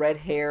them had red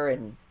hair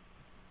and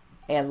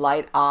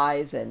light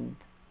eyes, and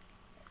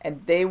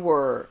they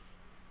got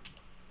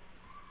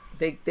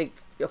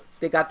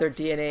their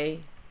DNA,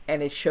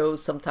 and it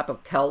shows some type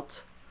of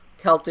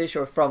Celtish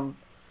or from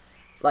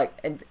like,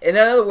 and in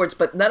other words,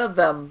 but none of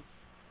them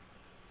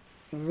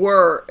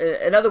were.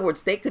 In other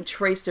words, they could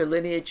trace their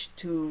lineage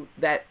to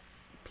that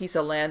piece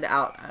of land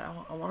out. I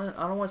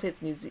don't want to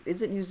say it's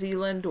is it New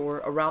Zealand or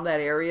around that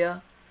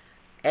area,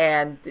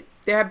 and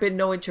there have been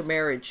no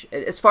intermarriage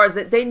as far as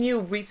they knew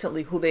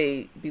recently who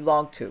they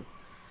belonged to,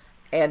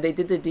 and they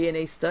did the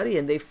DNA study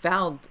and they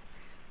found,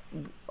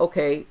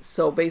 okay,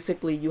 so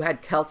basically you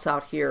had Celts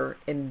out here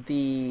in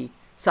the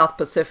South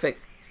Pacific.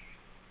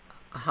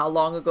 How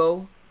long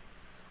ago?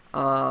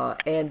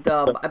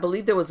 I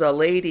believe there was a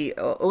lady.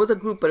 It was a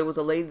group, but it was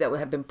a lady that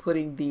had been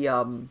putting the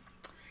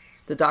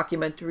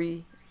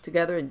documentary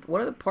together. And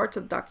one of the parts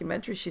of the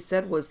documentary she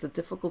said was the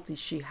difficulty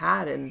she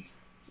had in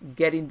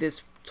getting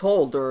this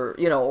told,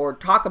 or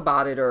talk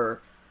about it,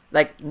 or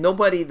like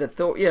nobody, the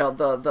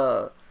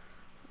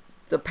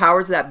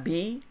powers that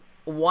be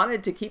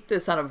wanted to keep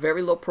this on a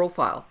very low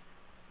profile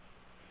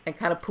and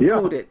kind of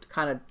poo-pooed it,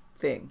 kind of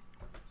thing.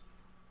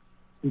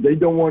 They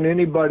don't want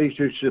anybody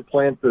to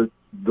supplant the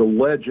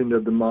legend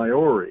of the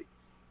Maori.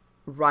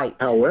 Right.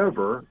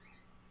 However,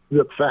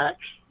 the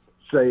facts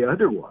say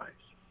otherwise.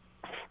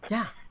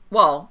 Yeah.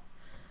 Well,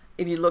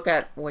 if you look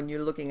at, when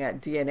you're looking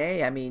at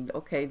DNA, I mean,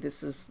 okay,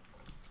 this is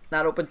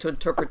not open to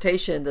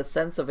interpretation in the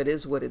sense of it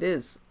is what it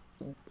is.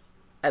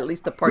 At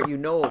least the part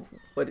of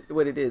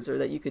what it is, or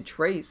that you could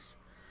trace.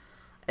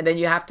 And then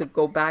you have to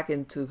go back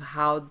into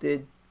how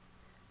did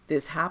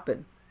this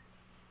happen?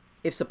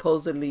 If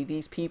supposedly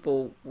these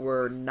people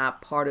were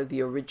not part of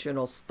the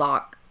original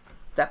stock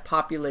that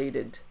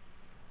populated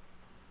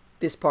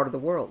this part of the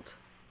world.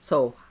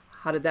 So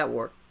how did that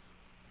work?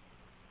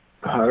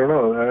 I don't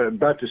know.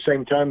 About the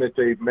same time that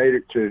they made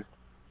it to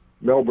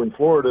Melbourne,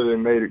 Florida, they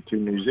made it to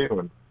New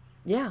Zealand.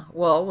 Yeah.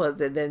 Well,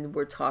 then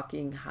we're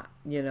talking,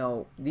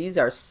 these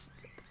are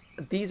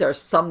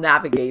some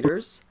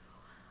navigators.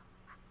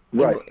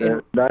 Right.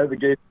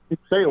 Navigator and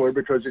sailor,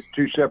 because it's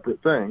two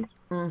separate things.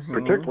 Mm-hmm.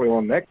 Particularly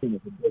on that kind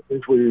of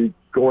distance, we're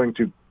going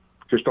to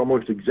just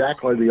almost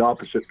exactly the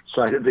opposite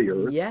side of the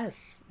earth.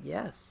 Yes.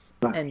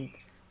 And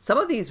some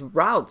of these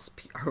routes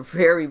are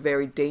very,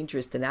 very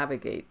dangerous to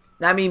navigate.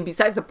 I mean,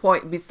 besides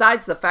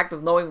the fact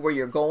of knowing where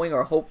you're going,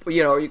 or hope,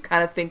 you're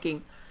kind of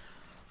thinking,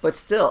 but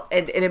still,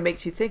 and it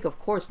makes you think, of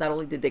course, not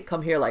only did they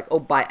come here like,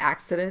 by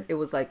accident, it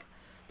was like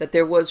that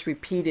there was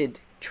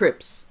repeated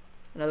trips.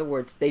 In other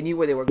words, they knew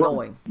where they were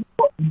going.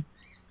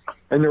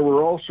 And there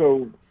were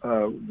also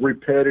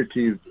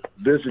repetitive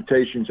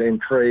visitations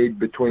and trade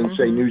between,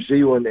 say, New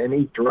Zealand and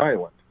Easter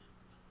Island.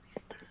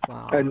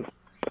 Wow.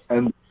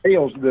 And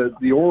tales,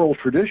 the oral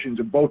traditions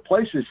of both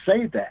places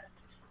say that.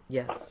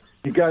 Yes.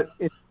 You got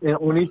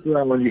on Easter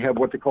Island, you have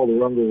what they call the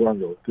Rungo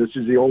Rungo. This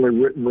is the only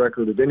written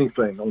record of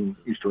anything on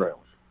Easter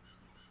Island.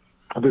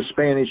 The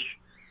Spanish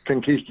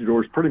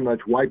conquistadors pretty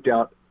much wiped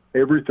out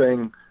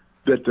everything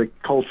that the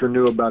culture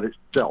knew about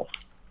itself.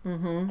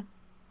 Mm-hmm.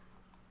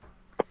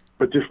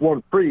 But this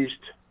one priest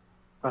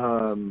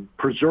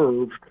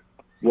preserved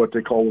what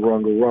they call the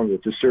Rungo Rungo.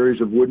 It's a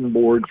series of wooden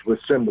boards with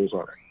symbols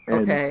on it.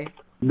 And okay.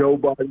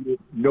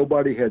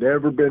 Nobody had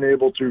ever been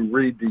able to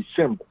read these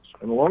symbols.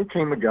 And along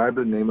came a guy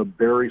by the name of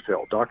Barry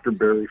Fell, Dr.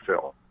 Barry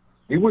Fell.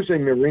 He was a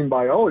marine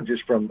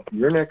biologist from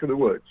your neck of the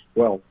woods.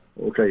 Well,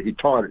 okay, he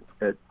taught it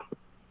at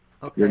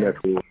your neck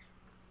of the woods.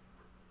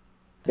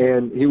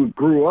 And he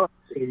grew up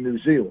in New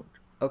Zealand.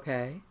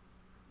 Okay.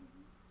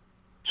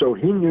 So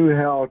he knew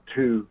how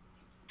to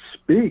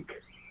speak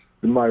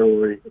the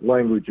Maori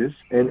languages,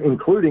 and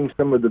including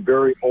some of the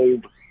very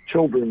old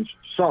children's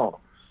songs.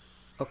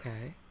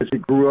 Okay. Because he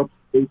grew up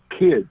with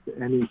kids,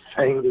 and he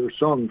sang their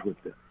songs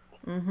with them.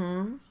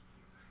 Mm-hmm.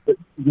 But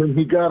when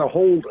he got a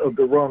hold of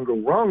the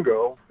Rungo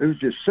Rungo, it was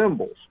just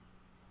symbols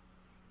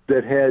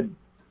that had,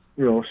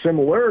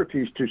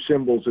 similarities to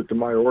symbols that the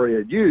Maori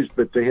had used,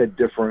 but they had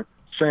different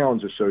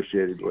sounds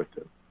associated with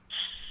them,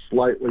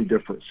 slightly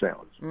different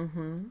sounds.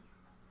 Mm-hmm.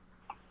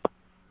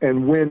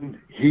 And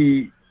when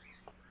he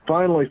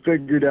finally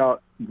figured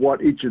out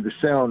what each of the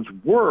sounds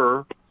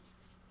were,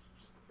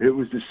 it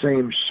was the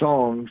same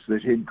songs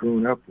that he'd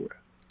grown up with.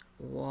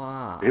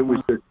 Wow. It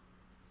was the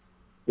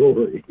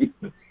story.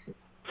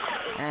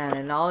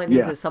 And all it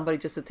needs is somebody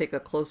just to take a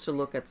closer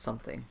look at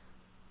something.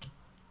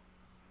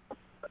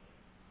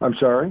 I'm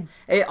sorry?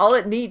 All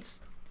it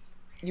needs,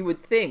 you would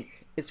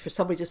think, is for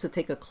somebody just to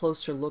take a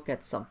closer look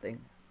at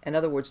something. In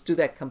other words, do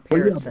that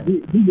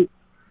comparison.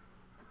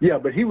 Yeah,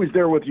 but he was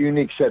there with a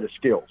unique set of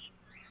skills.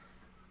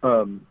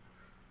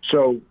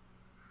 So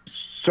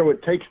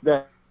it takes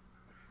that.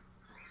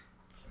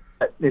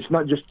 It's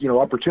not just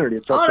opportunity.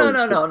 It's also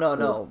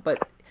no.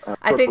 But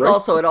I think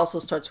also it also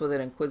starts with an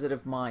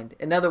inquisitive mind.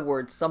 In other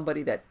words,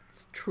 somebody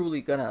that's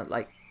truly gonna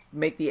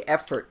make the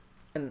effort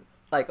and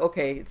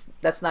okay,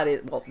 that's not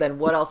it. Well, then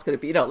what else could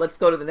it be? Let's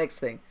go to the next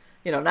thing.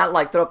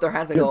 Not throw up their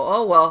hands and go,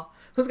 oh well,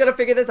 who's gonna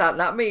figure this out?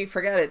 Not me.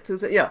 Forget it.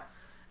 In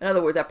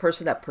other words, that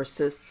person that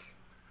persists.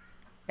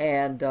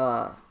 And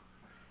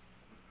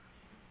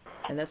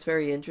that's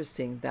very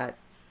interesting that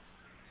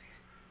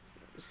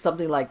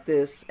something like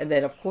this, and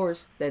then of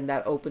course, then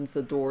that opens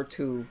the door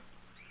to,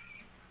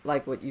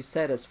 like what you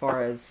said, as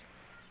far as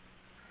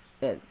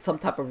some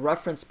type of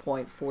reference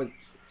point for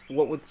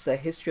what was the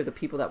history of the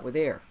people that were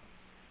there.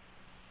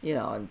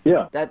 And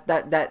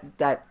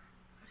that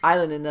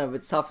island in and of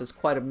itself is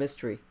quite a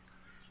mystery.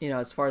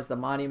 As far as the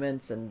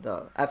monuments and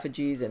the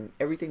effigies and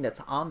everything that's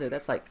on there,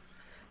 that's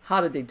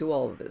how did they do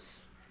all of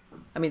this?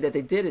 I mean, that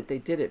they did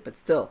it, but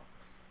still.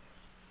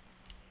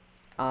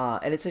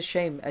 And it's a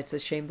shame. It's a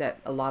shame that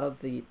a lot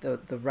of the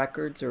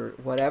records or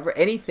whatever,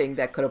 anything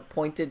that could have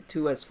pointed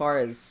to as far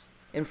as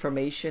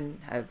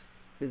information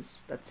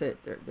that's it.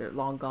 They're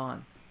long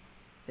gone.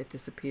 They've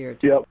disappeared.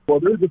 Yeah. Well,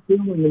 there's a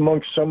feeling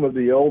amongst some of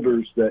the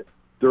elders that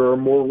there are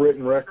more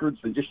written records.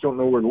 They just don't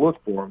know where to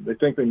look for them. They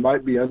think they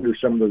might be under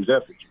some of those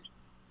effigies.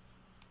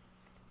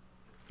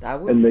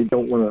 And they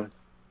don't want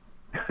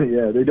to.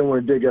 Yeah, they don't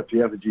want to dig up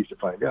the effigies to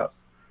find out.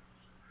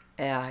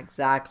 Yeah,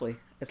 exactly.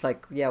 It's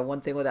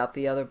one thing without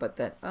the other, but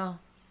then,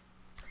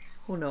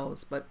 who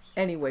knows? But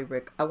anyway,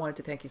 Rick, I wanted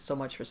to thank you so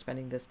much for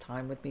spending this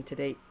time with me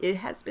today. It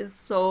has been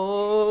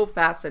so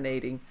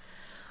fascinating.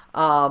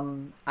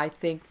 I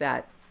think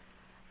that,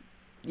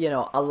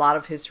 a lot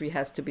of history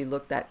has to be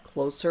looked at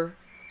closer,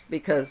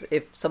 because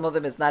if some of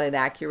them is not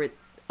inaccurate,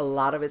 a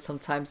lot of it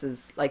sometimes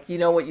is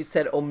what you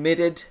said,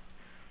 omitted.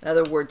 In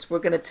other words, we're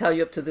going to tell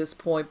you up to this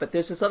point, but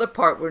there's this other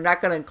part we're not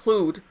going to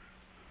include.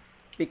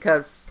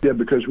 Because we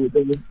don't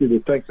want you to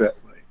think that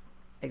way.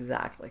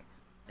 Exactly.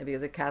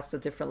 Because it casts a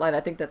different light. I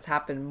think that's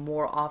happened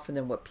more often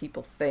than what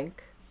people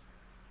think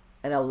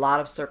in a lot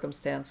of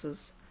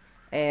circumstances.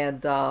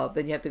 And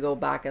then you have to go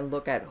back and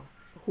look at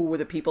who were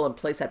the people in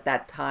place at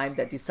that time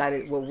that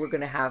decided, well, we're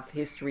going to have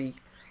history.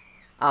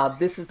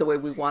 This is the way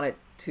we want it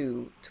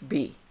to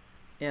be.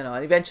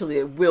 And eventually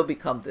it will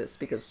become this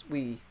because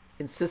we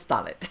insist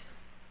on it.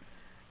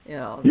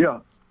 Yeah.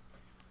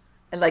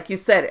 And like you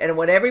said, and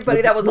when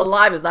everybody that was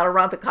alive is not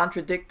around to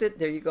contradict it,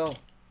 there you go.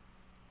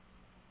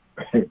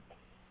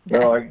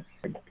 Well,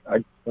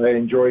 I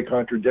enjoy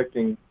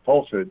contradicting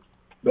falsehood,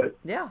 but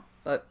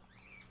but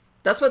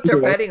that's what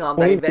they're betting on.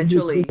 That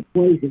eventually,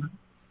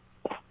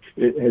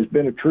 it has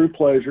been a true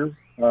pleasure.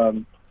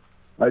 I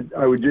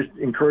would just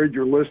encourage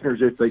your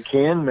listeners, if they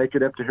can, make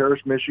it up to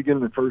Harris,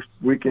 Michigan, the first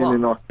weekend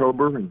in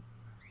October. And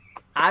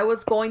I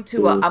was going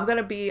to. I'm going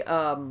to be.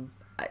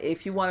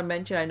 If you want to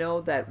mention, I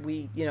know that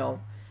we,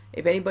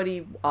 if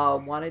anybody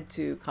wanted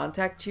to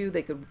contact you,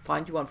 they could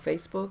find you on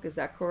Facebook. Is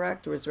that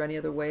correct? Or is there any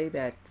other way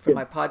that, for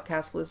my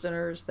podcast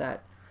listeners,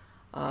 that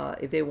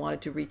if they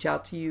wanted to reach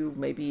out to you,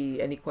 maybe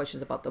any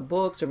questions about the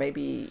books, or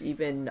maybe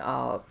even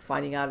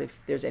finding out if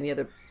there's any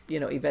other,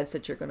 events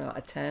that you're going to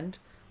attend?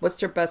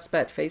 What's your best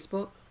bet?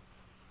 Facebook?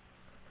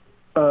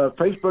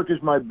 Facebook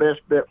is my best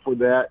bet for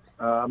that.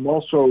 I'm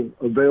also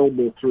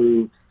available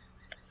through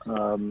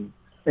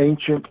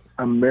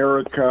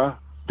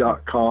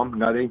ancientamerica.com,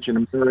 not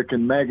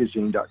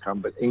ancientamericanmagazine.com,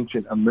 but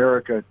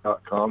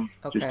ancientamerica.com.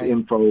 Okay. Just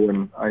info,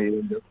 and I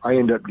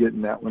end up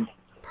getting that one.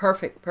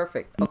 Perfect.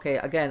 Okay,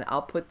 again,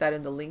 I'll put that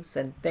in the links,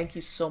 and thank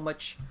you so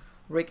much,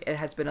 Rick. It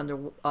has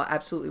been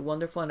absolutely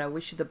wonderful, and I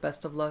wish you the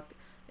best of luck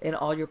in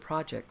all your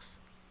projects.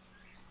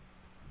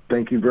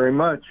 Thank you very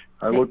much.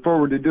 I look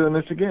forward to doing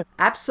this again.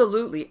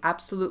 Absolutely.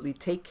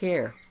 Take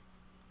care.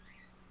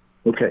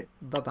 Okay.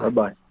 Bye-bye.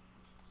 Bye-bye.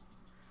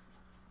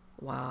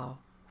 Wow.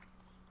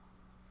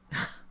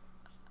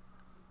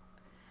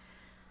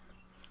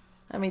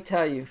 Let me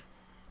tell you,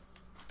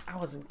 I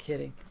wasn't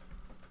kidding.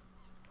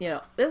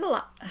 There's a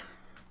lot,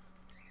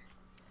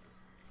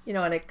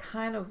 and it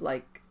kind of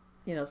like,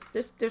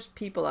 there's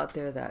people out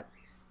there that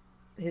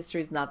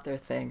history is not their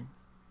thing.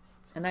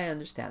 And I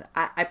understand it.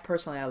 I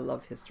personally, I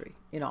love history,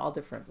 all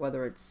different,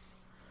 whether it's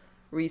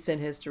recent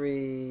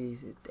history,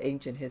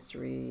 ancient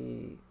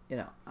history,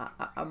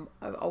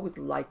 I've always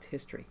liked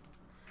history.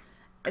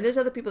 And there's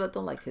other people that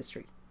don't like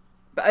history.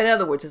 But in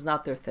other words, it's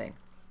not their thing.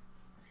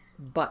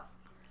 But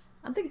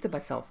I'm thinking to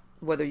myself,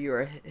 whether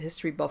you're a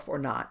history buff or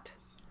not,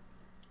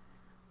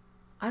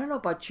 I don't know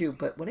about you,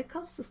 but when it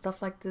comes to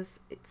stuff like this,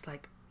 it's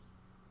like,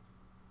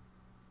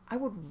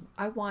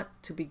 I want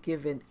to be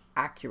given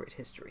accurate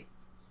history.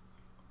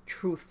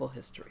 Truthful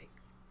history,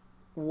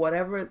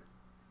 whatever it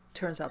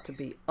turns out to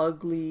be,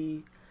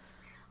 ugly,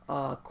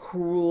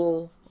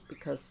 cruel,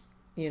 because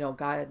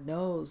God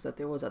knows that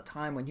there was a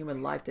time when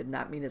human life did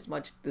not mean as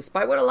much,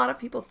 despite what a lot of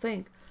people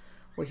think,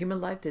 where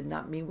human life did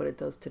not mean what it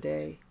does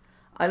today.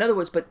 In other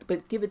words,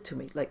 but give it to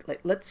me, like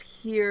let's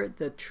hear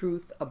the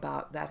truth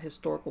about that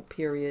historical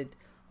period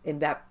in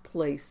that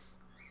place,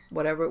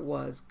 whatever it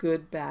was,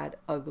 good, bad,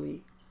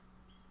 ugly.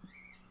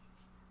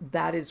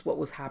 That is what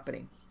was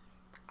happening.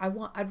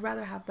 I'd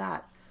rather have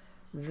that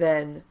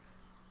than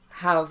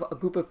have a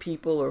group of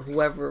people or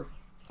whoever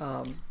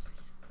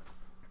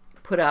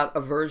put out a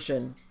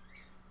version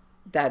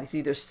that is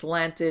either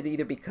slanted,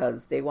 either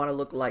because they want to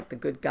look like the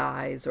good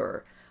guys,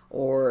 or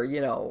we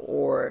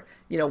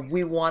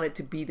want it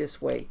to be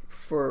this way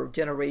for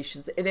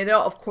generations. And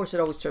of course, it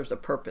always serves a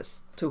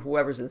purpose to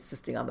whoever's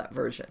insisting on that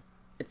version.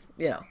 It's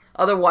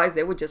otherwise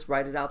they would just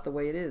write it out the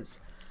way it is.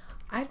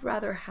 I'd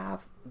rather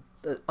have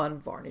the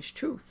unvarnished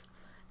truth.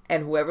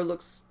 And whoever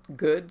looks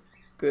good,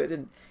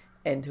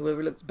 and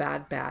whoever looks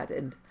bad.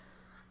 And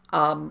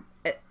how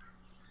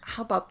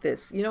about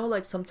this?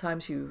 Like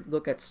sometimes you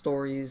look at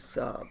stories,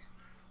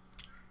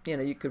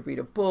 you could read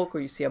a book or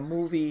you see a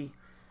movie,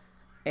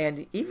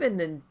 and even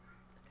in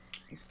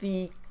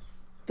the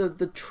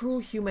true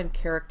human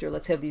character,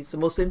 let's have the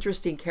most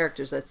interesting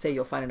characters, let's say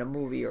you'll find in a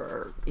movie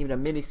or even a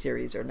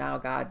miniseries, or now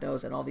God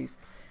knows, and all these,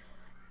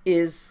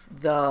 is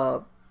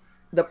the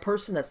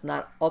person that's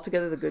not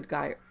altogether the good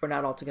guy or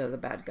not altogether the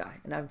bad guy.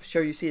 And I'm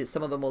sure you see that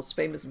some of the most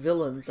famous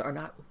villains are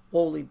not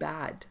wholly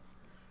bad.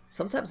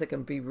 Sometimes they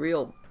can be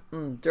real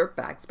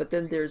dirtbags, but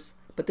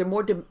they're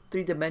more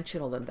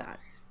three-dimensional than that.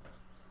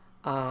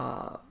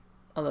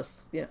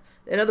 Unless,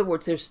 in other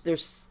words,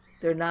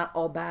 they're not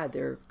all bad.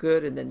 They're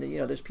good, and then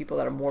there's people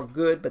that are more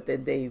good, but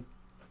then they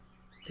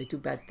do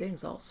bad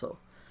things also.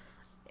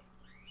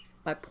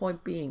 My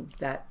point being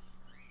that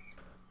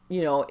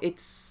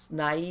it's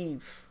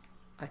naive,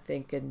 I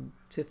think, and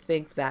to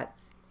think that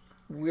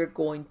we're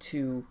going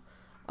to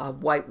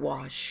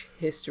whitewash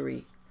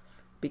history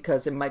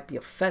because it might be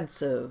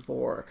offensive,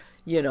 or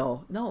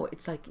no,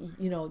 it's like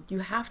you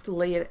have to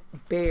lay it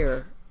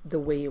bare the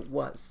way it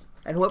was,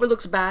 and whoever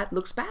looks bad,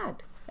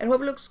 and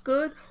whoever looks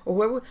good, or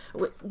whoever,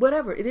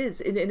 whatever it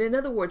is. In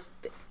other words,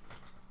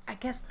 I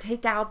guess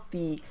take out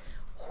the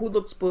who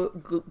looks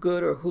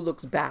good or who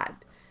looks bad.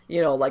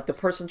 Like the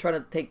person trying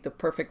to take the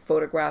perfect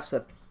photographs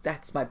of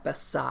that's my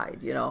best side.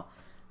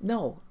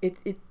 No, it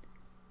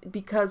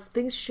because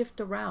things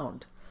shift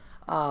around.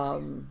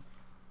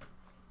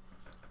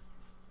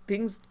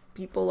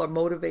 People are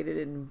motivated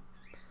in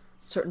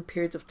certain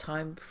periods of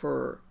time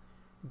for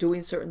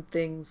doing certain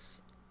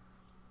things,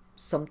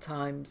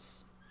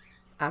 sometimes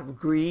out of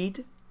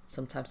greed,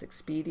 sometimes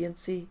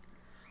expediency,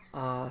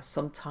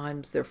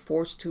 sometimes they're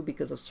forced to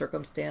because of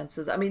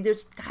circumstances. I mean,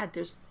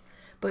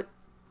 but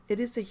it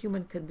is a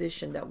human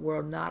condition that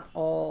we're not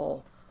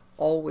all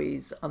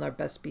always on our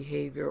best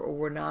behavior, or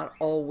we're not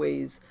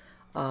always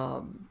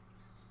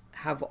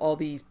have all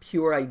these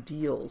pure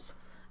ideals.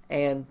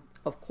 And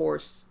of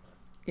course,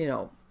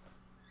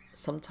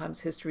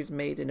 sometimes history is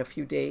made in a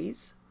few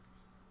days.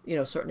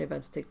 Certain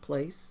events take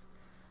place,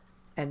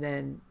 and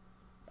then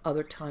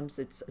other times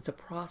it's a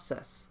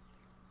process.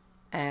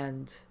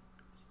 And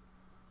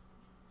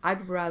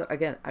I'd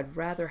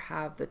rather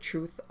have the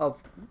truth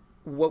of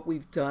what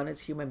we've done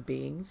as human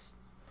beings,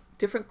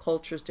 different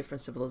cultures,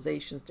 different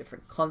civilizations,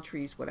 different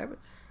countries, whatever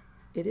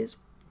it is,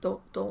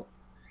 don't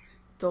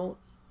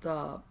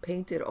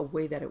paint it a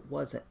way that it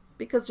wasn't,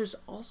 because there's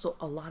also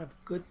a lot of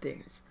good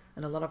things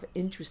and a lot of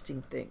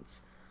interesting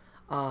things,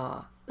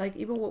 like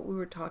even what we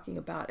were talking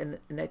about, and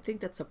I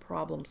think that's a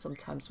problem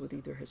sometimes with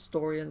either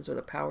historians or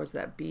the powers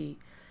that be,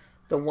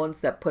 the ones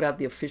that put out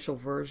the official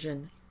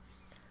version,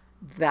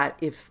 that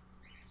if,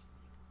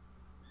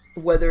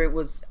 whether it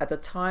was at the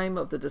time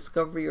of the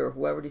discovery or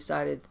whoever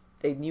decided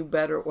they knew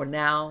better, or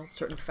now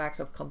certain facts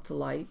have come to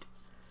light,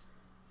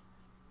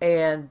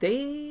 and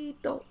they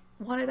don't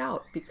want it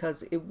out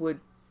because it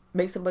would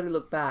make somebody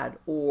look bad,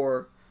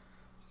 or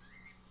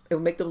it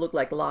would make them look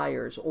like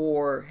liars,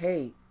 or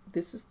hey,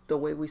 this is the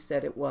way we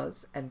said it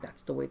was and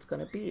that's the way it's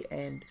going to be.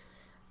 And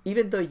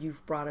even though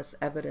you've brought us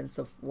evidence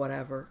of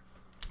whatever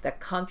that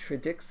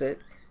contradicts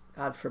it,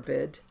 God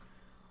forbid,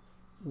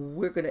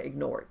 we're going to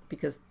ignore it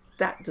because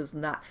that does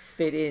not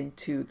fit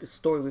into the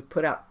story we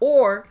put out.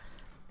 Or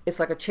it's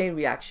like a chain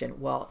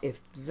reaction. Well,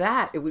 if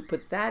we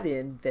put that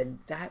in, then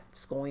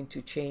that's going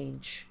to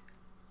change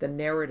the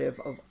narrative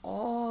of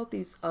all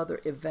these other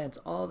events,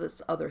 all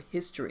this other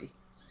history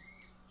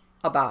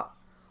about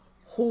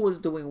who was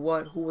doing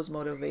what, who was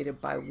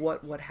motivated by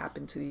what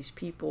happened to these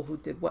people, who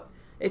did what.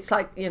 It's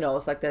like,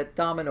 it's like that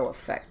domino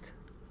effect.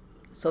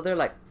 So they're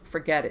like,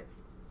 forget it.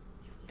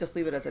 Just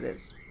leave it as it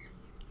is.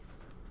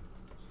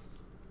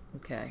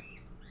 Okay.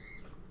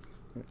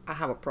 I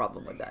have a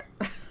problem with that.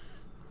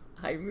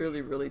 I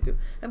really, really do.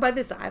 And by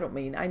this, I don't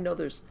mean, I know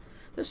there's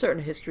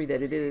certain history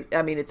that it is,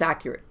 I mean, it's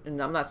accurate.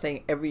 And I'm not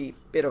saying every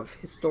bit of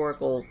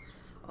historical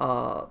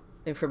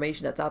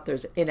information that's out there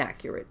is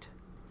inaccurate.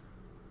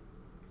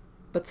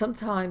 But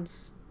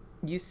sometimes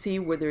you see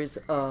where there's,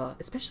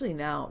 especially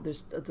now,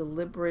 there's a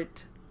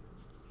deliberate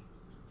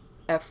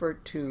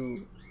effort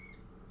to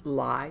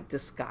lie,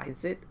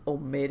 disguise it,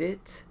 omit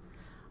it,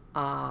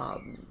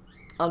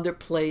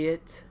 underplay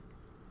it,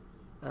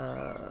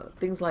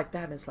 things like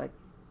that. And it's like,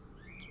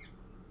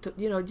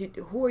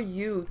 who are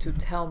you to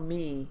tell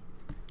me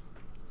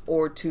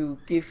or to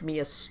give me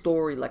a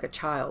story like a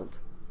child?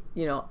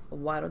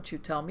 Why don't you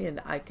tell me,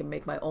 and I can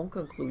make my own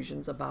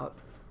conclusions about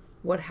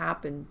what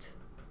happened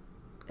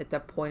at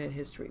that point in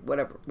history,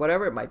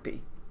 whatever it might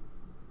be.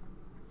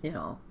 I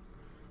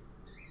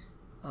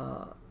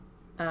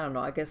don't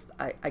know. I guess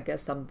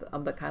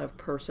I'm the kind of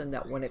person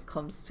that when it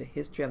comes to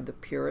history, I'm the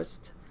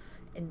purist.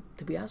 And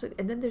to be honest with you,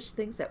 and then there's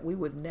things that we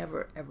would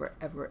never, ever,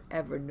 ever,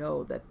 ever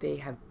know that they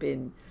have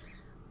been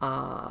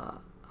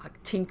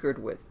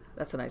tinkered with.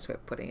 That's a nice way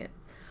of putting it.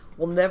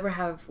 We'll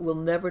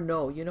never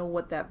know. You know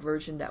what, that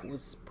version that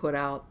was put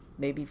out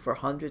maybe for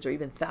hundreds or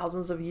even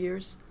thousands of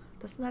years,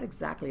 that's not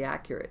exactly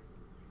accurate.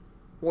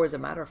 Or as a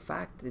matter of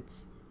fact,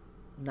 it's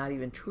not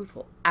even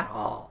truthful at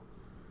all.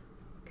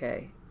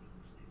 Okay.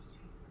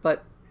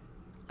 But,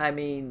 I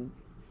mean,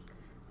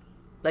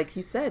 like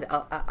he said,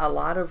 a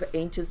lot of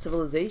ancient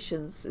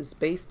civilizations is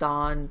based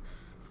on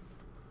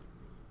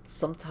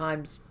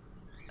sometimes,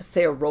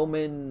 say, a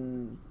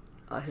Roman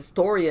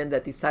historian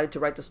that decided to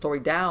write the story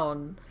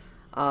down,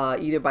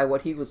 either by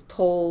what he was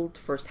told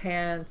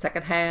firsthand,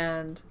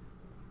 secondhand.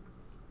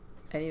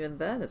 And even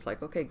then, it's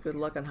like, okay, good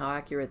luck on how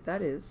accurate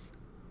that is.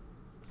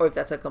 Or if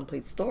that's a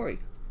complete story.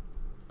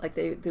 Like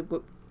they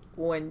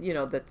when,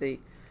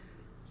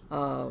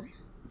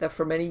 that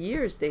for many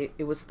years,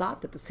 it was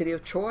thought that the city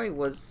of Troy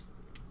was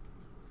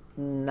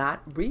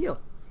not real,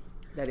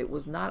 that it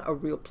was not a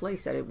real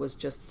place, that it was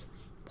just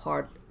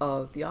part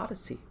of the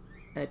Odyssey.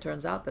 And it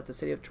turns out that the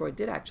city of Troy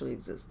did actually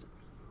exist.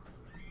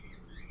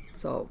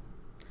 So,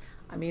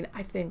 I mean,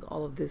 I think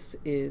all of this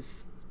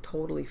is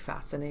totally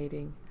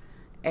fascinating.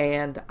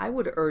 And I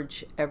would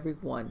urge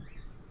everyone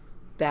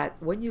that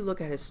when you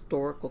look at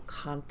historical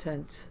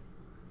content,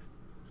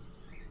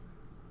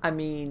 I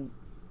mean,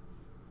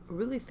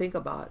 really think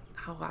about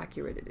how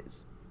accurate it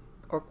is,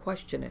 or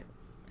question it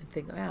and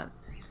think, man,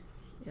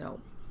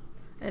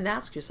 and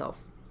ask yourself,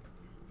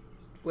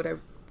 do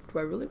I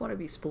really want to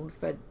be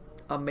spoon-fed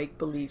a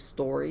make-believe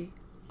story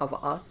of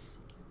us?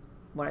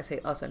 When I say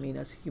us, I mean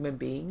us human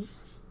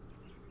beings.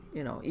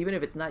 Even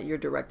if it's not your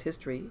direct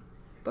history,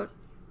 but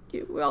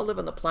we all live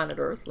on the planet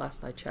Earth,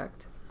 last I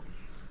checked.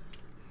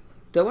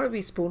 Do I want to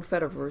be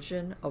spoon-fed a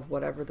version of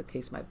whatever the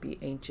case might be,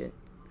 ancient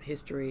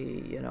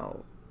history,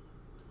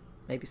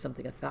 maybe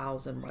something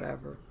 1,000,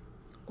 whatever?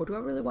 Or do I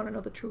really want to know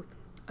the truth?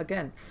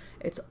 Again,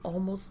 it's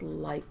almost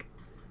like,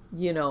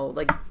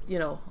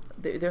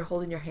 they're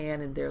holding your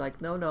hand and they're like,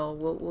 no,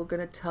 we're going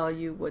to tell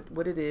you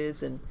what it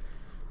is. And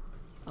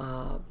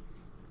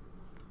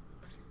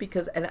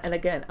because, and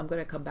again, I'm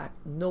going to come back.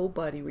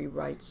 Nobody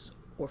rewrites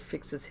or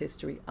fixes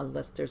history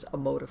unless there's a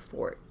motive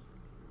for it.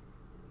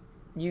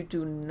 You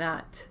do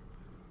not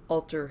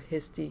alter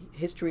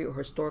history or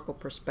historical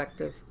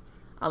perspective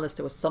unless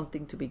there was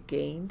something to be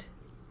gained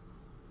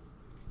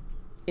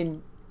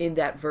in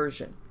that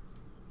version.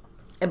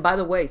 And by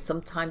the way,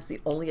 sometimes the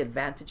only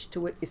advantage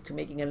to it is to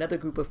making another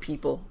group of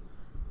people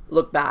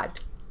look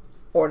bad,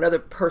 or another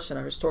person,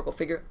 a historical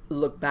figure,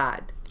 look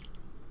bad.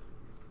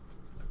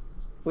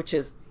 which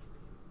is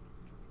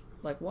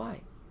like,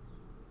 why?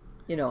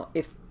 You know,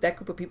 if that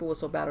group of people was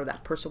so bad or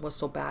that person was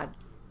so bad,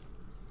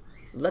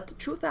 let the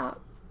truth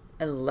out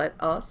and let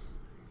us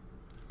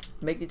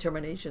make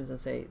determinations and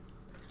say,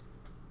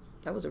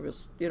 that was a real,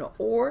 you know.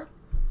 Or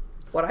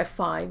what I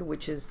find,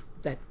 which is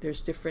that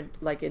there's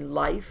different, like in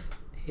life,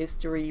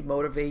 history,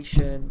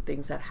 motivation,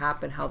 things that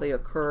happen, how they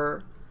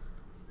occur,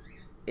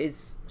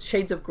 is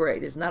shades of gray.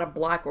 There's not a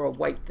black or a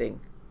white thing.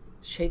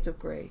 Shades of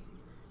gray.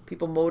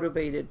 People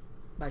motivated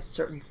by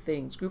certain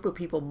things. Group of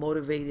people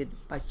motivated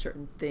by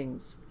certain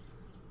things.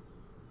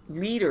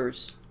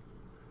 Leaders,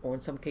 or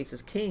in some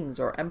cases kings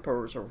or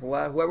emperors or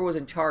whoever was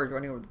in charge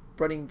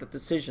running the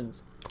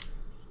decisions,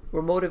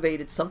 were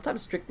motivated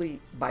sometimes strictly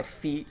by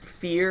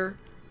fear,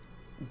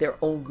 their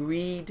own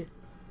greed.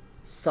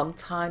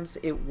 Sometimes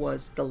it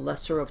was the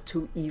lesser of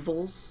two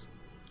evils.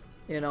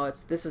 You know,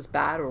 this is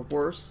bad or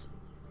worse.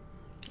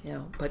 You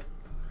know, but,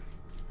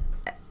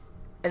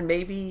 and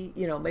maybe,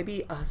 you know,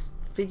 maybe a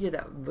figure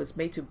that was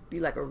made to be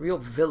like a real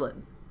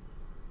villain,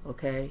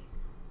 okay?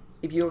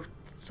 If you're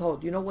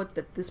told, you know what,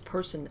 that this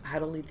person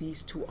had only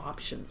these two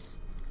options,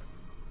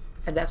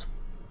 and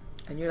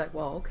you're like,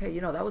 well, okay, you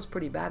know, that was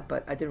pretty bad,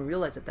 but I didn't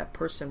realize that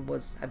person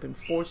had been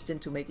forced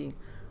into making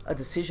a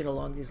decision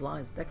along these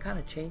lines. That kind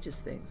of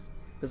changes things,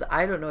 because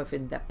I don't know if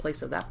in that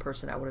place of that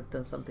person I would have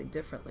done something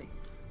differently.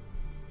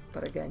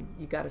 But again,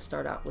 you got to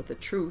start out with the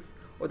truth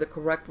or the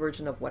correct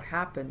version of what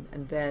happened,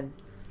 and then,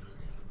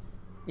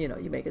 you know,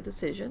 you make a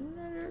decision,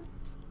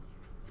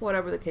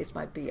 whatever the case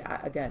might be.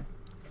 Again,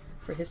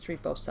 for history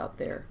buffs out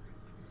there,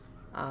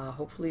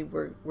 hopefully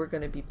we're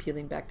going to be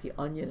peeling back the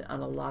onion on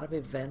a lot of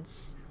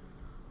events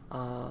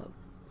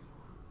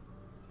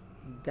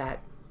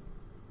that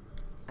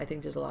I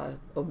think there's a lot of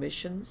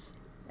omissions,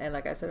 and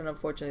like I said, and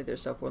unfortunately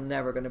there's stuff we're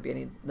never going to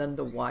be none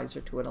the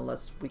wiser to it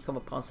unless we come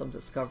upon some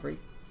discovery.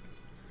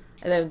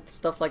 And then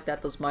stuff like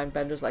that, those mind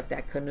benders, like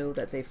that canoe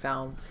that they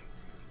found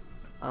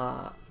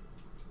up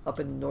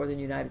in the northern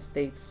United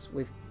States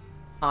with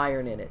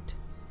iron in it.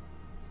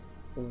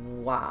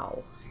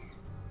 Wow.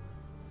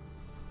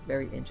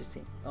 Very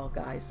interesting. Well,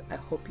 guys, I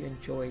hope you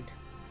enjoyed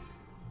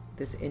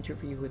this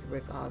interview with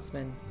Rick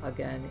Osmon.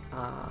 Again,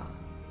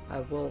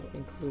 I will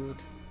include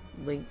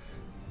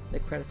links, the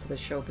credits to the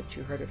show, but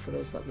you heard it for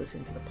those that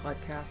listen to the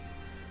podcast.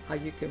 How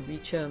you can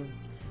reach him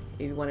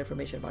if you want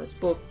information about his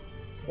book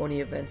or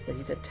any events that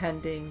he's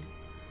attending.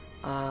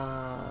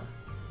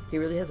 He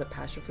really has a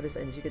passion for this,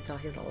 and as you can tell,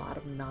 he has a lot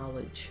of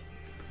knowledge,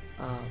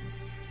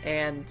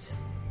 and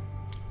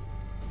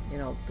you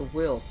know, the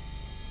will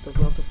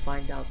to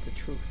find out the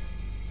truth.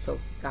 So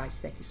guys,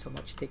 thank you so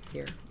much. Take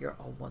care. You're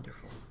all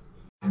wonderful.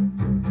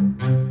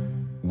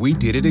 We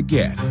did it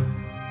again.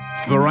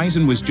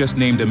 Verizon was just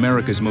named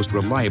America's most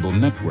reliable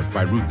network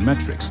by Root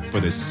Metrics for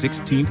the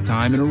 16th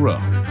time in a row,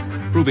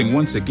 proving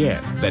once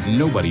again that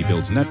nobody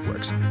builds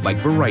networks like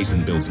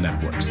Verizon builds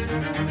networks.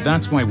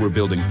 That's why we're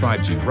building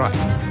 5G right.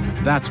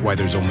 That's why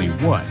there's only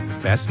one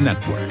best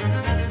network,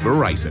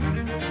 Verizon.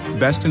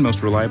 Best and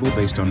most reliable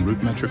based on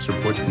Root Metrics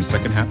reports from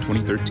second half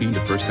 2013 to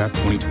first half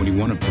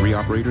 2021 of 3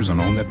 operators on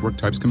all network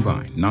types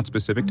combined, not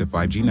specific to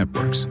 5G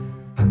networks.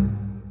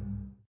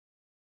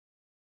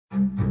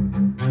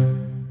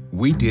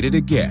 We did it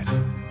again.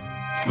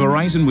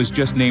 Verizon was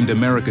just named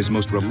America's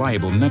most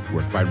reliable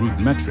network by Root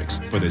Metrics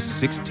for the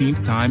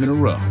 16th time in a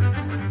row,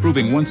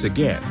 proving once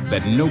again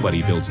that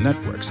nobody builds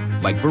networks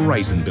like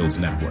Verizon builds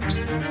networks.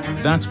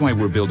 That's why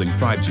we're building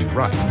 5G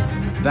right.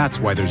 That's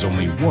why there's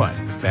only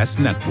one best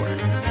network,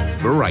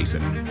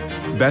 Verizon.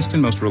 Best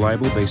and most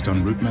reliable based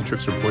on Root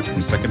Metrics reports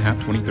from second half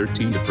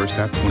 2013 to first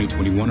half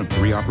 2021 of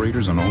 3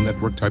 operators on all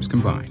network types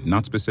combined,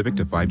 not specific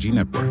to 5G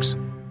networks.